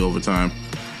grow on me over time.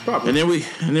 Probably.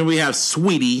 And then we have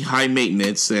Saweetie, High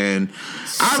Maintenance, and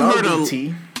I've heard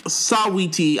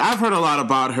Saweetie. I've heard a lot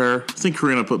about her. I think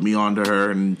Karina put me on to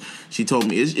her, and she told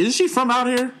me, is she from out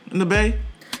here in the Bay?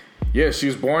 Yeah, she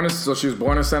was born in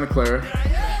Santa Clara.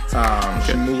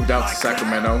 She moved out to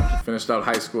Sacramento, finished out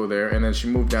high school there, and then she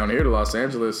moved down here to Los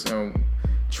Angeles and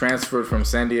transferred from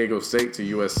San Diego State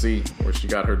to USC, where she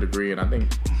got her degree in, I think,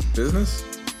 business.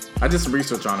 I did some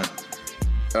research on it.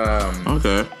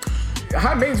 Okay.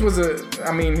 High Maintenance was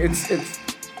it's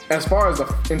as far as an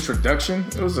introduction,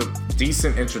 it was a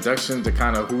decent introduction to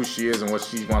kind of who she is and what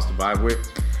she wants to vibe with.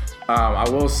 I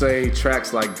will say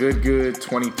tracks like Good Good,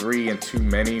 23, and Too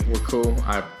Many were cool.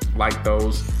 I like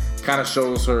those. Kind of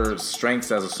shows her strengths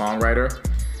as a songwriter.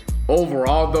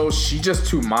 Overall, though, she's just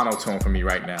too monotone for me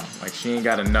right now. Like, she ain't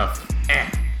got enough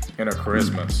in her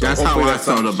charisma. So that's how I felt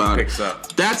something about she it. picks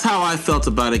up. That's how I felt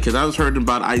about it, because I was hearing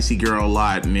about Icy Girl a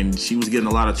lot, and then she was getting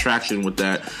a lot of traction with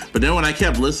that. But then when I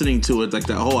kept listening to it, like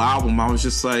that whole album, I was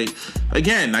just like,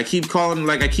 again, I keep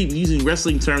using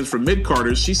wrestling terms for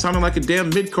mid-carders. She sounded like a damn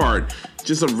mid-card.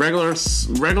 Just a regular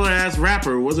ass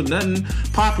rapper. It wasn't nothing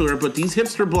popular, but these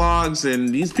hipster blogs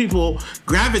and these people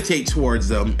gravitate towards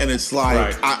them, and it's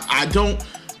like, right.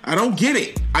 I don't get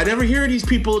it. I never hear these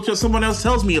people until someone else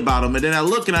tells me about them, and then I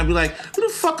look and I be like, who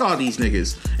the fuck are these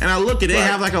niggas? And I look and they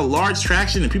have like a large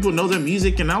traction and people know their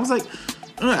music, and I was like,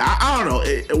 I don't know.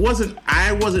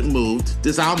 I wasn't moved.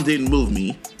 This album didn't move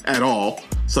me at all.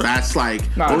 So that's like,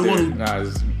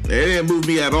 it didn't move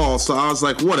me at all. So I was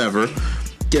like, whatever.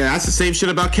 Yeah, that's the same shit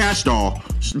about Kash Doll.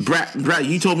 Brat,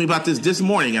 you told me about this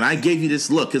morning, and I gave you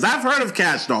this look because I've heard of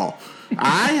Kash Doll.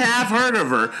 I have heard of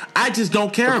her. I just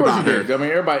don't care about her. I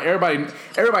mean,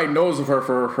 everybody knows of her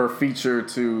for her feature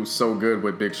to So Good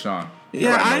with Big Sean.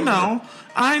 Yeah,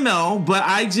 I know, but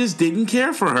I just didn't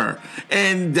care for her,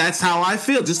 and that's how I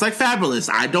feel. Just like Fabulous,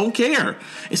 I don't care.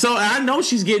 So I know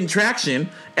she's getting traction,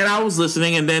 and I was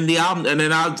listening, and then the album, and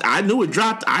then I knew it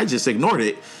dropped. I just ignored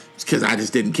it because I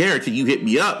just didn't care until you hit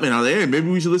me up, and I was like, hey, maybe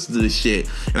we should listen to this shit,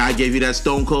 and I gave you that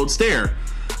stone cold stare.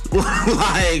 Like,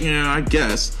 I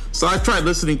guess. So I tried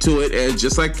listening to it, and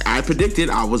just like I predicted,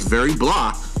 I was very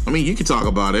blah. I mean, you can talk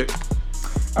about it.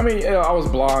 I mean, I was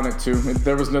blah on it too.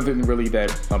 There was nothing really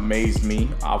that amazed me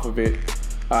off of it.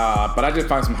 But I did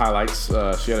find some highlights.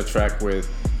 She had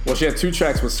she had 2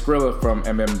 tracks with Skrilla from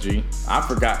MMG. I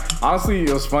forgot. Honestly,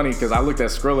 it was funny because I looked at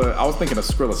Skrilla. I was thinking of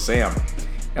Skrilla Sam.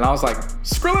 And I was like,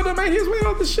 Skrilla done made his way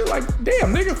on this shit. Like,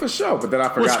 damn, nigga, for sure. But then I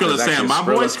forgot. Skrilla Sam? My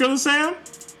boy Skrilla Sam?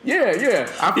 Yeah.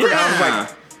 I forgot. Yeah.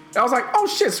 I was like, oh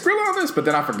shit, Skrilla on this? But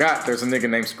then I forgot there's a nigga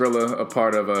named Skrilla, a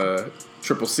part of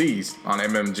Triple C's on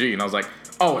MMG. And I was like,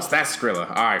 oh, it's that Skrilla.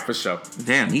 All right, for sure.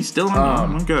 Damn, he's still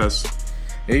on I guess.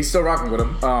 Yeah, he's still rocking with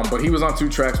him. But he was on 2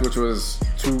 tracks, which was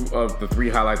 2 of the 3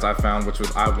 highlights I found, which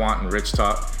was I Want and Rich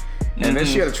Talk. And then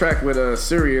she had a track with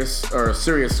Sirius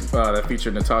that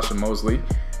featured Natasha Mosley.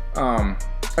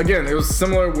 Again, it was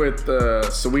similar with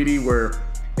Saweetie, where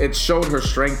it showed her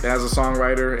strength as a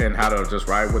songwriter and how to just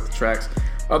ride with the tracks.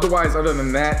 Other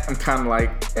than that, I'm kind of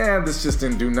like, this just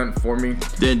didn't do nothing for me.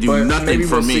 Didn't do nothing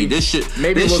for me. We'll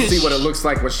see what it looks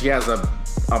like when she has a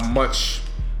much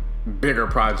bigger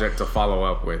project to follow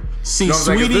up with. See, you know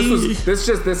Sweetie,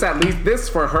 this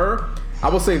for her I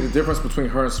will say the difference between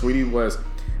her and Saweetie was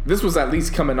this was at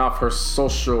least coming off her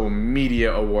social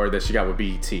media award that she got with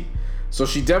BET. So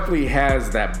she definitely has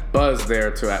that buzz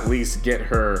there to at least get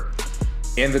her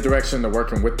in the direction of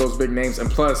working with those big names. And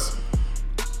plus,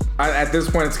 at this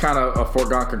point, it's kind of a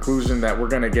foregone conclusion that we're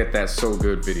going to get that So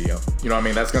Good video. You know what I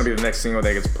mean? That's going to be the next single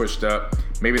that gets pushed up.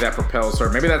 Maybe that propels her.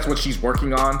 Maybe that's what she's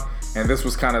working on. And this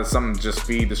was kind of something to just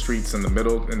feed the streets in the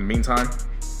meantime.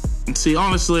 See,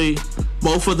 honestly,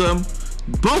 both of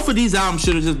these albums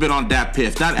should have just been on Dat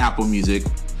Piff, not Apple Music.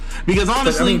 Because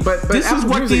honestly, but this Apple is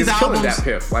what Music these is killing albums. Dat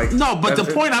Piff. Like, no, but the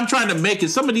point I'm trying to make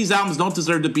is some of these albums don't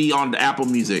deserve to be on the Apple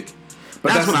Music.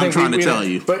 But that's what I'm trying to tell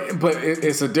you. But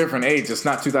it's a different age. It's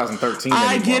not 2013 anymore.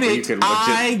 I get it. You could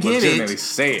legitimately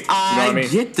say it. You know what I mean?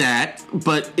 Get that,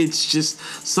 but it's just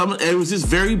it was just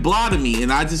very blah to me,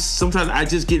 and sometimes I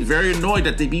just get very annoyed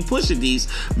that they be pushing these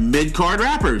mid-card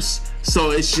rappers. So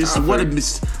it's just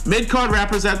mid-card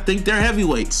rappers that think they're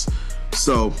heavyweights.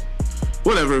 So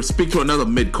whatever. Speak to another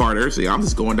mid-carder. See, I'm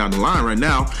just going down the line right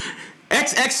now.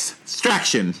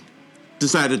 XXTENENTION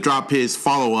decided to drop his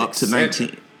follow-up to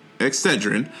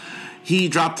XXTENENTION. He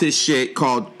dropped his shit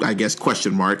called, I guess,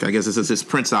 question mark. I guess this is his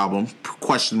Prince album.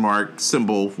 Question mark,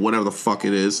 symbol, whatever the fuck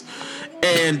it is.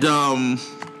 And the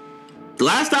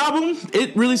last album,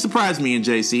 it really surprised me in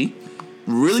JC.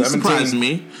 Really 17. Surprised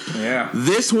me. Yeah.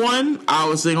 This one, I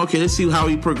was saying, okay, let's see how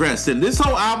he progressed. And this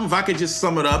whole album, if I could just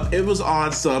sum it up, it was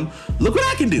on some, look what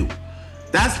I can do.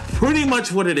 That's pretty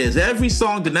much what it is. Every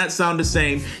song did not sound the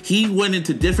same. He went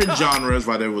into different genres,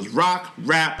 whether it was rock,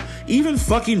 rap, even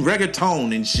fucking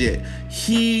reggaeton and shit.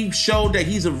 He showed that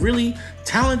he's a really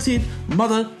talented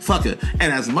motherfucker.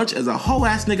 And as much as a whole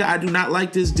ass nigga, I do not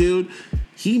like this dude.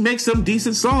 He makes some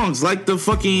decent songs, like the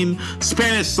fucking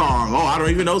Spanish song. Oh, I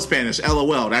don't even know Spanish.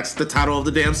 LOL. That's the title of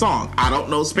the damn song. I don't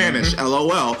know Spanish.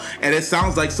 LOL. And it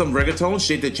sounds like some reggaeton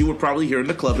shit that you would probably hear in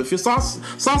the club if you're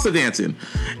salsa dancing.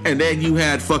 And then you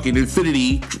had fucking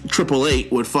Infinity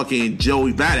 888 with fucking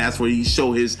Joey Badass, where he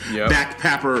show his back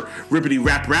papper rippity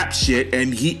rap shit,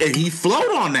 and he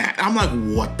flowed on that. I'm like,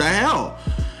 what the hell?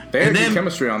 They had good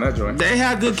chemistry on that joint. They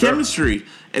had good chemistry.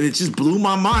 And it just blew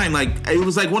my mind. Like, it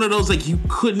was like one of those, like, you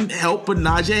couldn't help but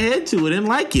nod your head to it and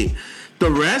like it. The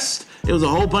rest, it was a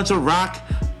whole bunch of rock,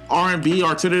 R&B,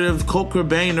 alternative, Kurt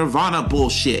Cobain, Nirvana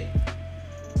bullshit.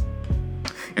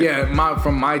 Yeah,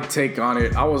 from my take on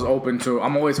it,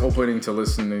 I'm always opening to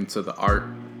listening to the art.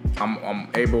 I'm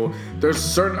able, there's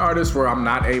certain artists where I'm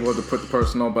not able to put the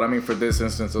personal, but I mean, for this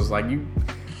instance, it was like,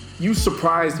 you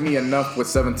surprised me enough with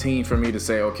 17 for me to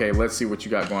say, okay, let's see what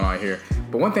you got going on here.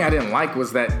 But one thing I didn't like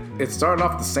was that it started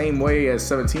off the same way as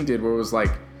 17 did, where it was like,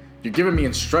 you're giving me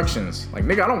instructions. Like,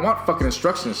 nigga, I don't want fucking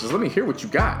instructions. Just let me hear what you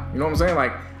got. You know what I'm saying?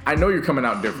 Like, I know you're coming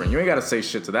out different. You ain't got to say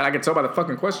shit to that. I can tell by the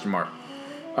fucking question mark.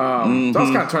 So I was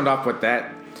kind of turned off with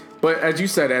that. But as you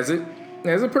said, as it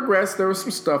progressed, there was some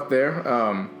stuff there.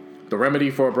 The Remedy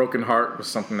for a Broken Heart was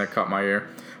something that caught my ear.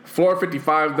 Floor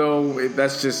 55, though,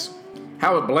 that's just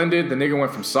how it blended. The nigga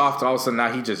went from soft to all of a sudden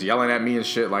now he just yelling at me and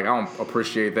shit. Like, I don't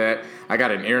appreciate that. I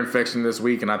got an ear infection this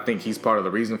week, and I think he's part of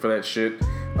the reason for that shit.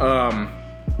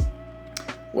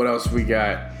 What else we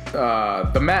got?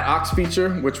 The Matt Ox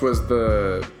feature, which was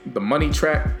the money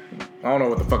track. I don't know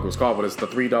what the fuck it was called, but it's the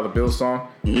 $3 bill song.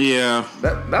 Yeah.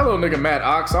 That little nigga Matt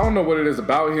Ox, I don't know what it is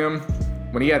about him.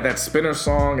 When he had that spinner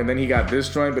song and then he got this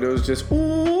joint, but it was just,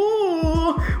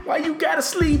 ooh, why you gotta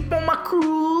sleep on my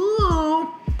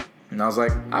crew? And I was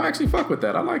like, I actually fuck with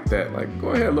that. I like that. Like, go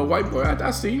ahead, little white boy.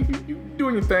 I see you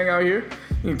doing your thing out here.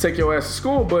 You can take your ass to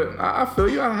school, but I feel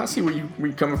you. I see where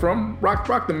you coming from.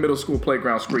 Rock the middle school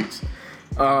playground streets.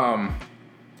 And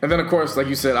then of course, like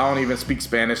you said, I don't even speak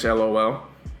Spanish. LOL.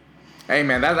 Hey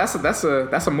man, that's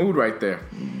a mood right there.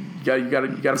 You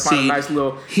gotta find a nice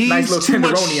little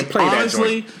tenderoni and play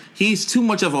honestly, that joint. He's too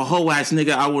much of a hoe ass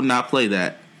nigga. I would not play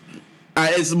that.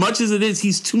 As much as it is,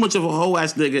 he's too much of a hoe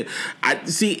ass nigga. I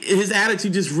see his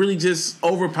attitude just really just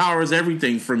overpowers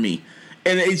everything for me,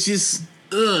 and it's just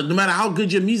no matter how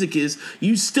good your music is,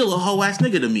 you still a hoe ass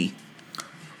nigga to me.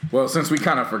 Well, since we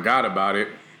kind of forgot about it,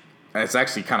 it's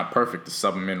actually kind of perfect to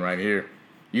sub him in right here.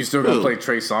 You still gonna play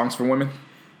Trey songs for women?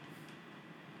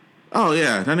 Oh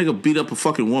yeah, that nigga beat up a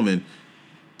fucking woman.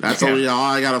 That's all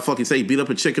I gotta fucking say. He beat up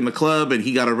a chick in the club and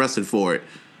he got arrested for it.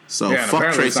 So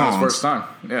fuck Trey Songz. First time.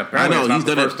 Yeah, I know he's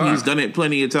done it. He's done it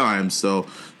plenty of times. So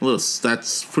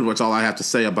that's pretty much all I have to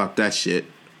say about that shit.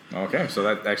 Okay, so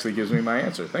that actually gives me my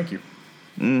answer. Thank you.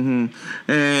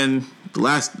 Mm-hmm. And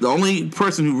the only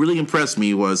person who really impressed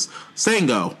me was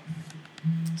Sango.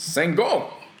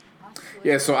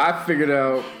 Yeah, so I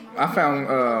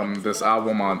found this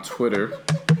album on Twitter.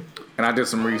 and I did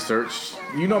some research.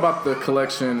 You know about the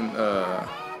collection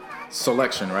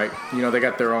Selection, right? You know, they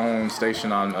got their own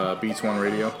station on Beats One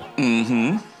Radio.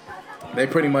 Mm-hmm. They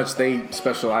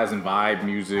specialize in vibe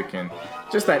music and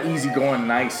just that easygoing,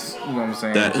 nice, you know what I'm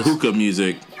saying? That hookah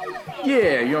music.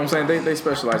 Yeah, you know what I'm saying? They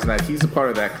specialize in that. He's a part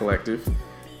of that collective.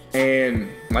 And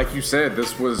like you said,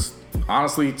 this was,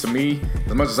 honestly, to me,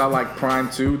 as much as I like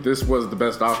PRyme too, this was the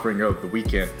best offering of the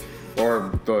weekend.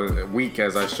 Or the week,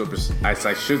 as I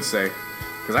should say.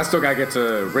 Because I still got to get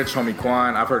to Rich Homie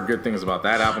Quan. I've heard good things about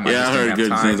that album. Yeah, I heard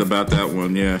good things about that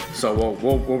one, yeah. So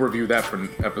we'll review that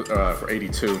for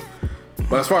 82.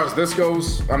 But as far as this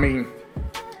goes, I mean,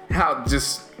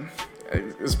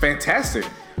 it's fantastic.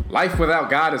 Life Without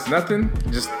God is nothing.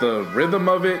 Just the rhythm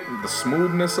of it, the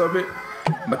smoothness of it.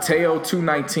 Mateo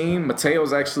 219.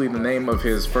 Mateo's actually the name of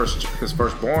his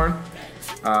firstborn.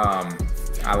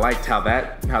 I liked how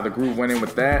the groove went in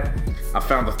with that. I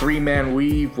found the 3-man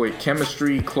weave with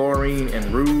Chemistry, Chlorine,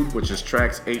 and Rude, which is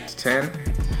tracks 8 to 10.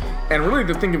 And really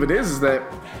the thing of it is that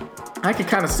I could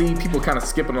kind of see people kind of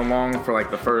skipping along for like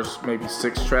the first maybe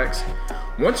 6 tracks.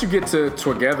 Once you get to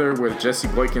Together with Jesse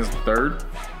Boykins III,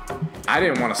 I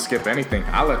didn't want to skip anything.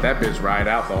 I let that bitch ride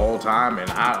out the whole time,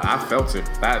 and I felt it.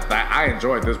 I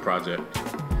enjoyed this project.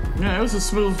 Yeah, it was a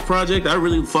smooth project. I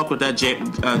really fuck with that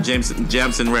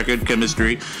Jamson record,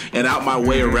 Chemistry, and Out My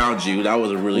Way Around You. That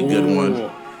was a really good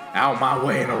one. Out My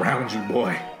Way and Around You,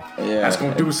 boy. Yeah, that's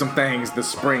gonna do some things this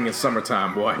spring and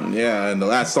summertime, boy. Yeah, and the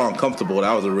last song, Comfortable,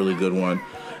 that was a really good one.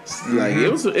 Like it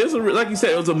was like you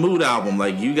said, it was a mood album.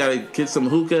 Like you gotta get some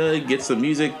hookah, get some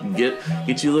music,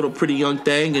 get you a little pretty young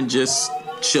thing, and just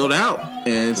chilled out.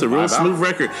 And it's a real smooth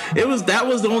record. That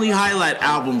was the only highlight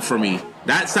album for me.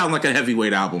 That sounds like a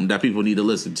heavyweight album that people need to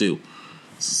listen to.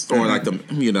 Or like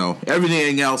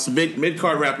everything else.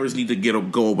 Mid-card rappers need to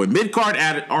go away. Mid-card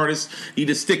artists need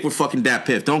to stick with fucking Dat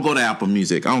Piff. Don't go to Apple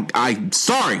Music. I'm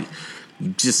sorry.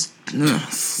 Just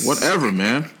whatever,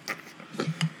 man.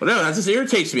 Whatever. That just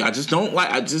irritates me. I just don't like.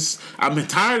 I'm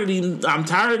tired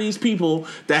of these people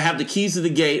that have the keys to the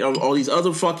gate, or all these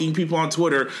other fucking people on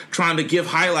Twitter trying to give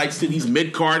highlights to these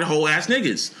mid-card whole ass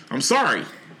niggas. I'm sorry.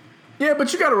 Yeah,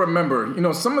 but you got to remember,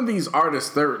 some of these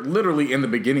artists, they're literally in the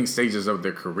beginning stages of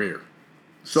their career.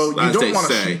 So you don't want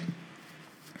to shoot.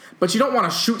 But you don't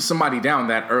want to shoot somebody down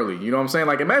that early. You know what I'm saying?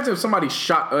 Like, imagine if somebody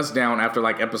shot us down after,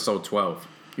 like, episode 12.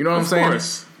 You know what I'm saying?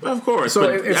 Of course. So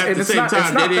it's not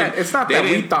that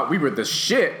we thought we were the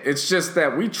shit. It's just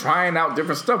that we trying out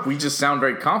different stuff. We just sound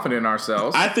very confident in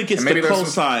ourselves. I think it's the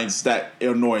cosigns that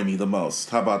annoy me the most.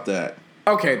 How about that?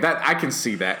 Okay, that I can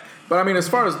see that. But, I mean, as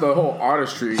far as the whole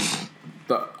artistry,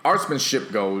 the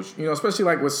artsmanship goes, especially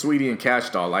like with Saweetie and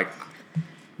Kash Doll, like,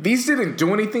 these didn't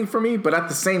do anything for me, but at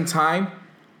the same time,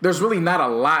 there's really not a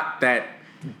lot that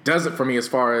does it for me as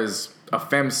far as a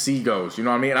femc goes. You know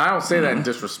what I mean? I don't say that in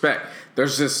disrespect.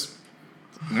 There's just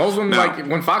most of them, like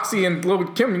when Foxy and Lil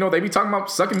Kim, they be talking about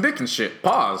sucking dick and shit.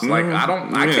 Pause. Like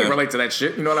I can't relate to that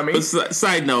shit. You know what I mean? But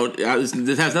side note,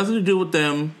 this has nothing to do with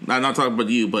them. I'm not talking about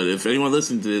you, but if anyone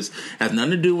listening to this, it has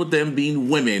nothing to do with them being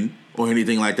women or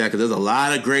anything like that. Because there's a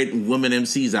lot of great women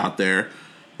MCs out there.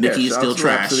 Nikki is still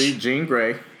trash. Rhapsody, Jean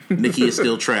Grey. Nikki is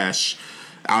still trash.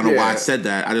 I don't know why I said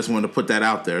that. I just wanted to put that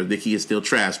out there. Nikki is still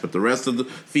trash, but the rest of the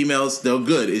females, they're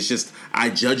good. It's just I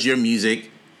judge your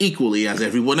music equally as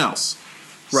everyone else.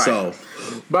 Right. So,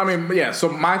 but I mean, yeah. So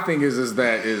my thing is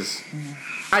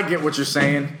I get what you're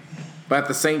saying, but at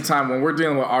the same time, when we're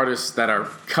dealing with artists that are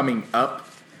coming up,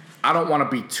 I don't want to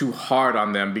be too hard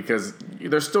on them because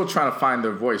they're still trying to find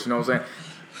their voice. You know what I'm saying?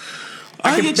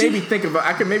 I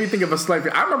can maybe think of a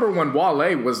slight. I remember when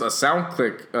Wale was a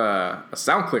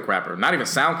SoundClick rapper, not even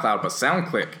SoundCloud, but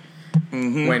SoundClick.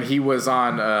 Mm-hmm. When he was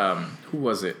on, who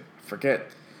was it?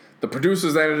 Forget. The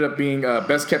producers ended up being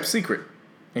Best Kept Secret,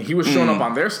 and he was showing up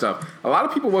on their stuff. A lot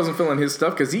of people wasn't feeling his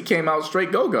stuff because he came out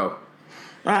straight go-go.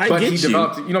 But he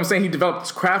developed, you know what I'm saying? He developed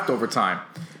his craft over time.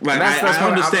 Right. I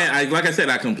understand. Like I said,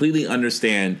 I completely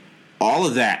understand all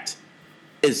of that.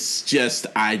 It's just,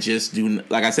 I just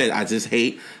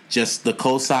hate just the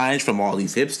cosigns from all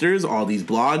these hipsters, all these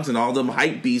blogs, and all them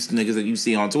hype beast niggas that you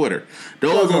see on Twitter.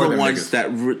 Those are the ones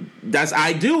that's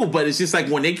I do, but it's just like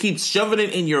when they keep shoving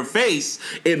it in your face,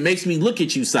 it makes me look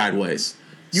at you sideways.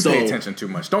 You pay attention too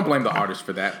much. Don't blame the artist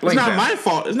for that. Blame it's not them. my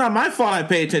fault. It's not my fault I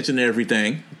pay attention to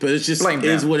everything, but it's just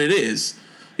is what it is.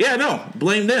 Yeah, no,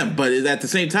 blame them. But at the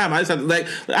same time, I just have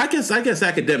to, I guess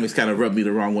academics kind of rub me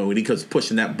the wrong way when he comes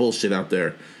pushing that bullshit out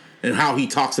there and how he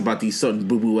talks about these certain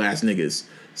boo-boo ass niggas.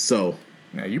 So.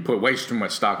 Yeah, you put way too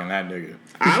much stock in that nigga.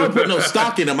 I don't put no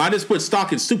stock in him. I just put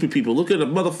stock in stupid people. Look at the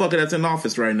motherfucker that's in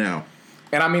office right now.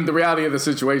 And I mean, the reality of the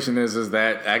situation is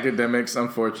that academics,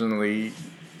 unfortunately,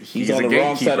 he's on a the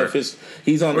wrong side of his.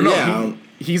 He's on.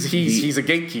 He's a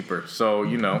gatekeeper. So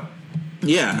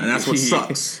Yeah, and that's what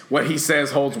sucks. What he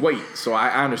says holds weight. So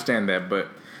I understand that. But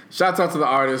shouts out to the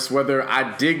artists. Whether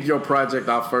I dig your project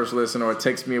off first listen or it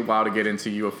takes me a while to get into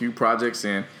you a few projects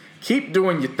in, keep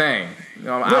doing your thing.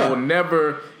 I will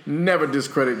never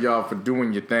discredit y'all for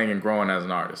doing your thing and growing as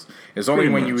an artist. It's only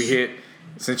when you hit.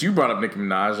 Since you brought up Nicki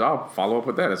Minaj, I'll follow up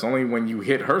with that. It's only when you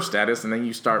hit her status and then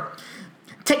you start.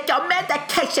 Take your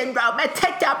medication, Roman.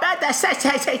 Take your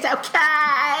medication. It's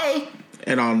okay.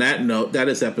 And on that note, that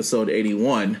is episode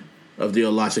 81 of the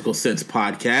iLLogical Sense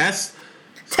podcast.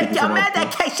 Take your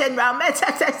medication, Roman. It's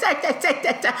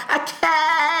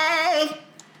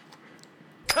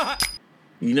okay.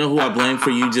 You know who I blame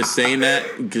for you just saying that?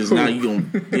 Because now you going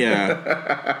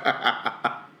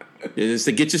Just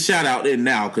to get your shout out in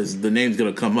now, because the name's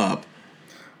going to come up.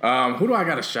 Who do I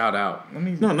got to shout out?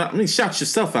 Shout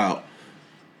yourself out.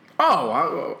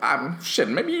 Oh, shit.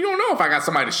 Maybe you don't know if I got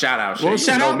somebody to shout out. Well,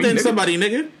 shout out then somebody,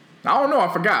 nigga. I don't know.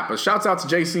 I forgot. But shouts out to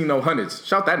J.C. No Hundreds.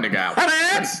 Shout that nigga out.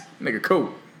 Hundreds! Nigga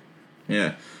cool.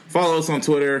 Yeah. Follow us on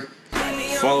Twitter.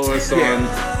 Follow us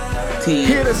on T.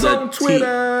 Hit us on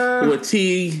Twitter. With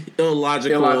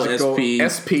iLLogical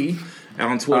SP.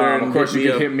 On Twitter. Of course, you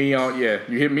can hit me on, you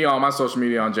hit me on my social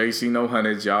media on JC No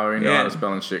Hundreds. Y'all already know how the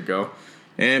spelling shit go.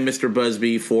 And Mr.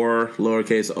 Busby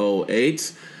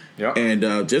 408. Yep.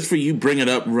 And just for you bringing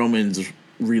up Romans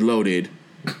Reloaded,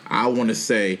 I want to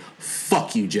say,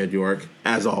 fuck you, Jed York,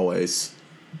 as always.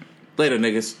 Later,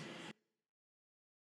 niggas.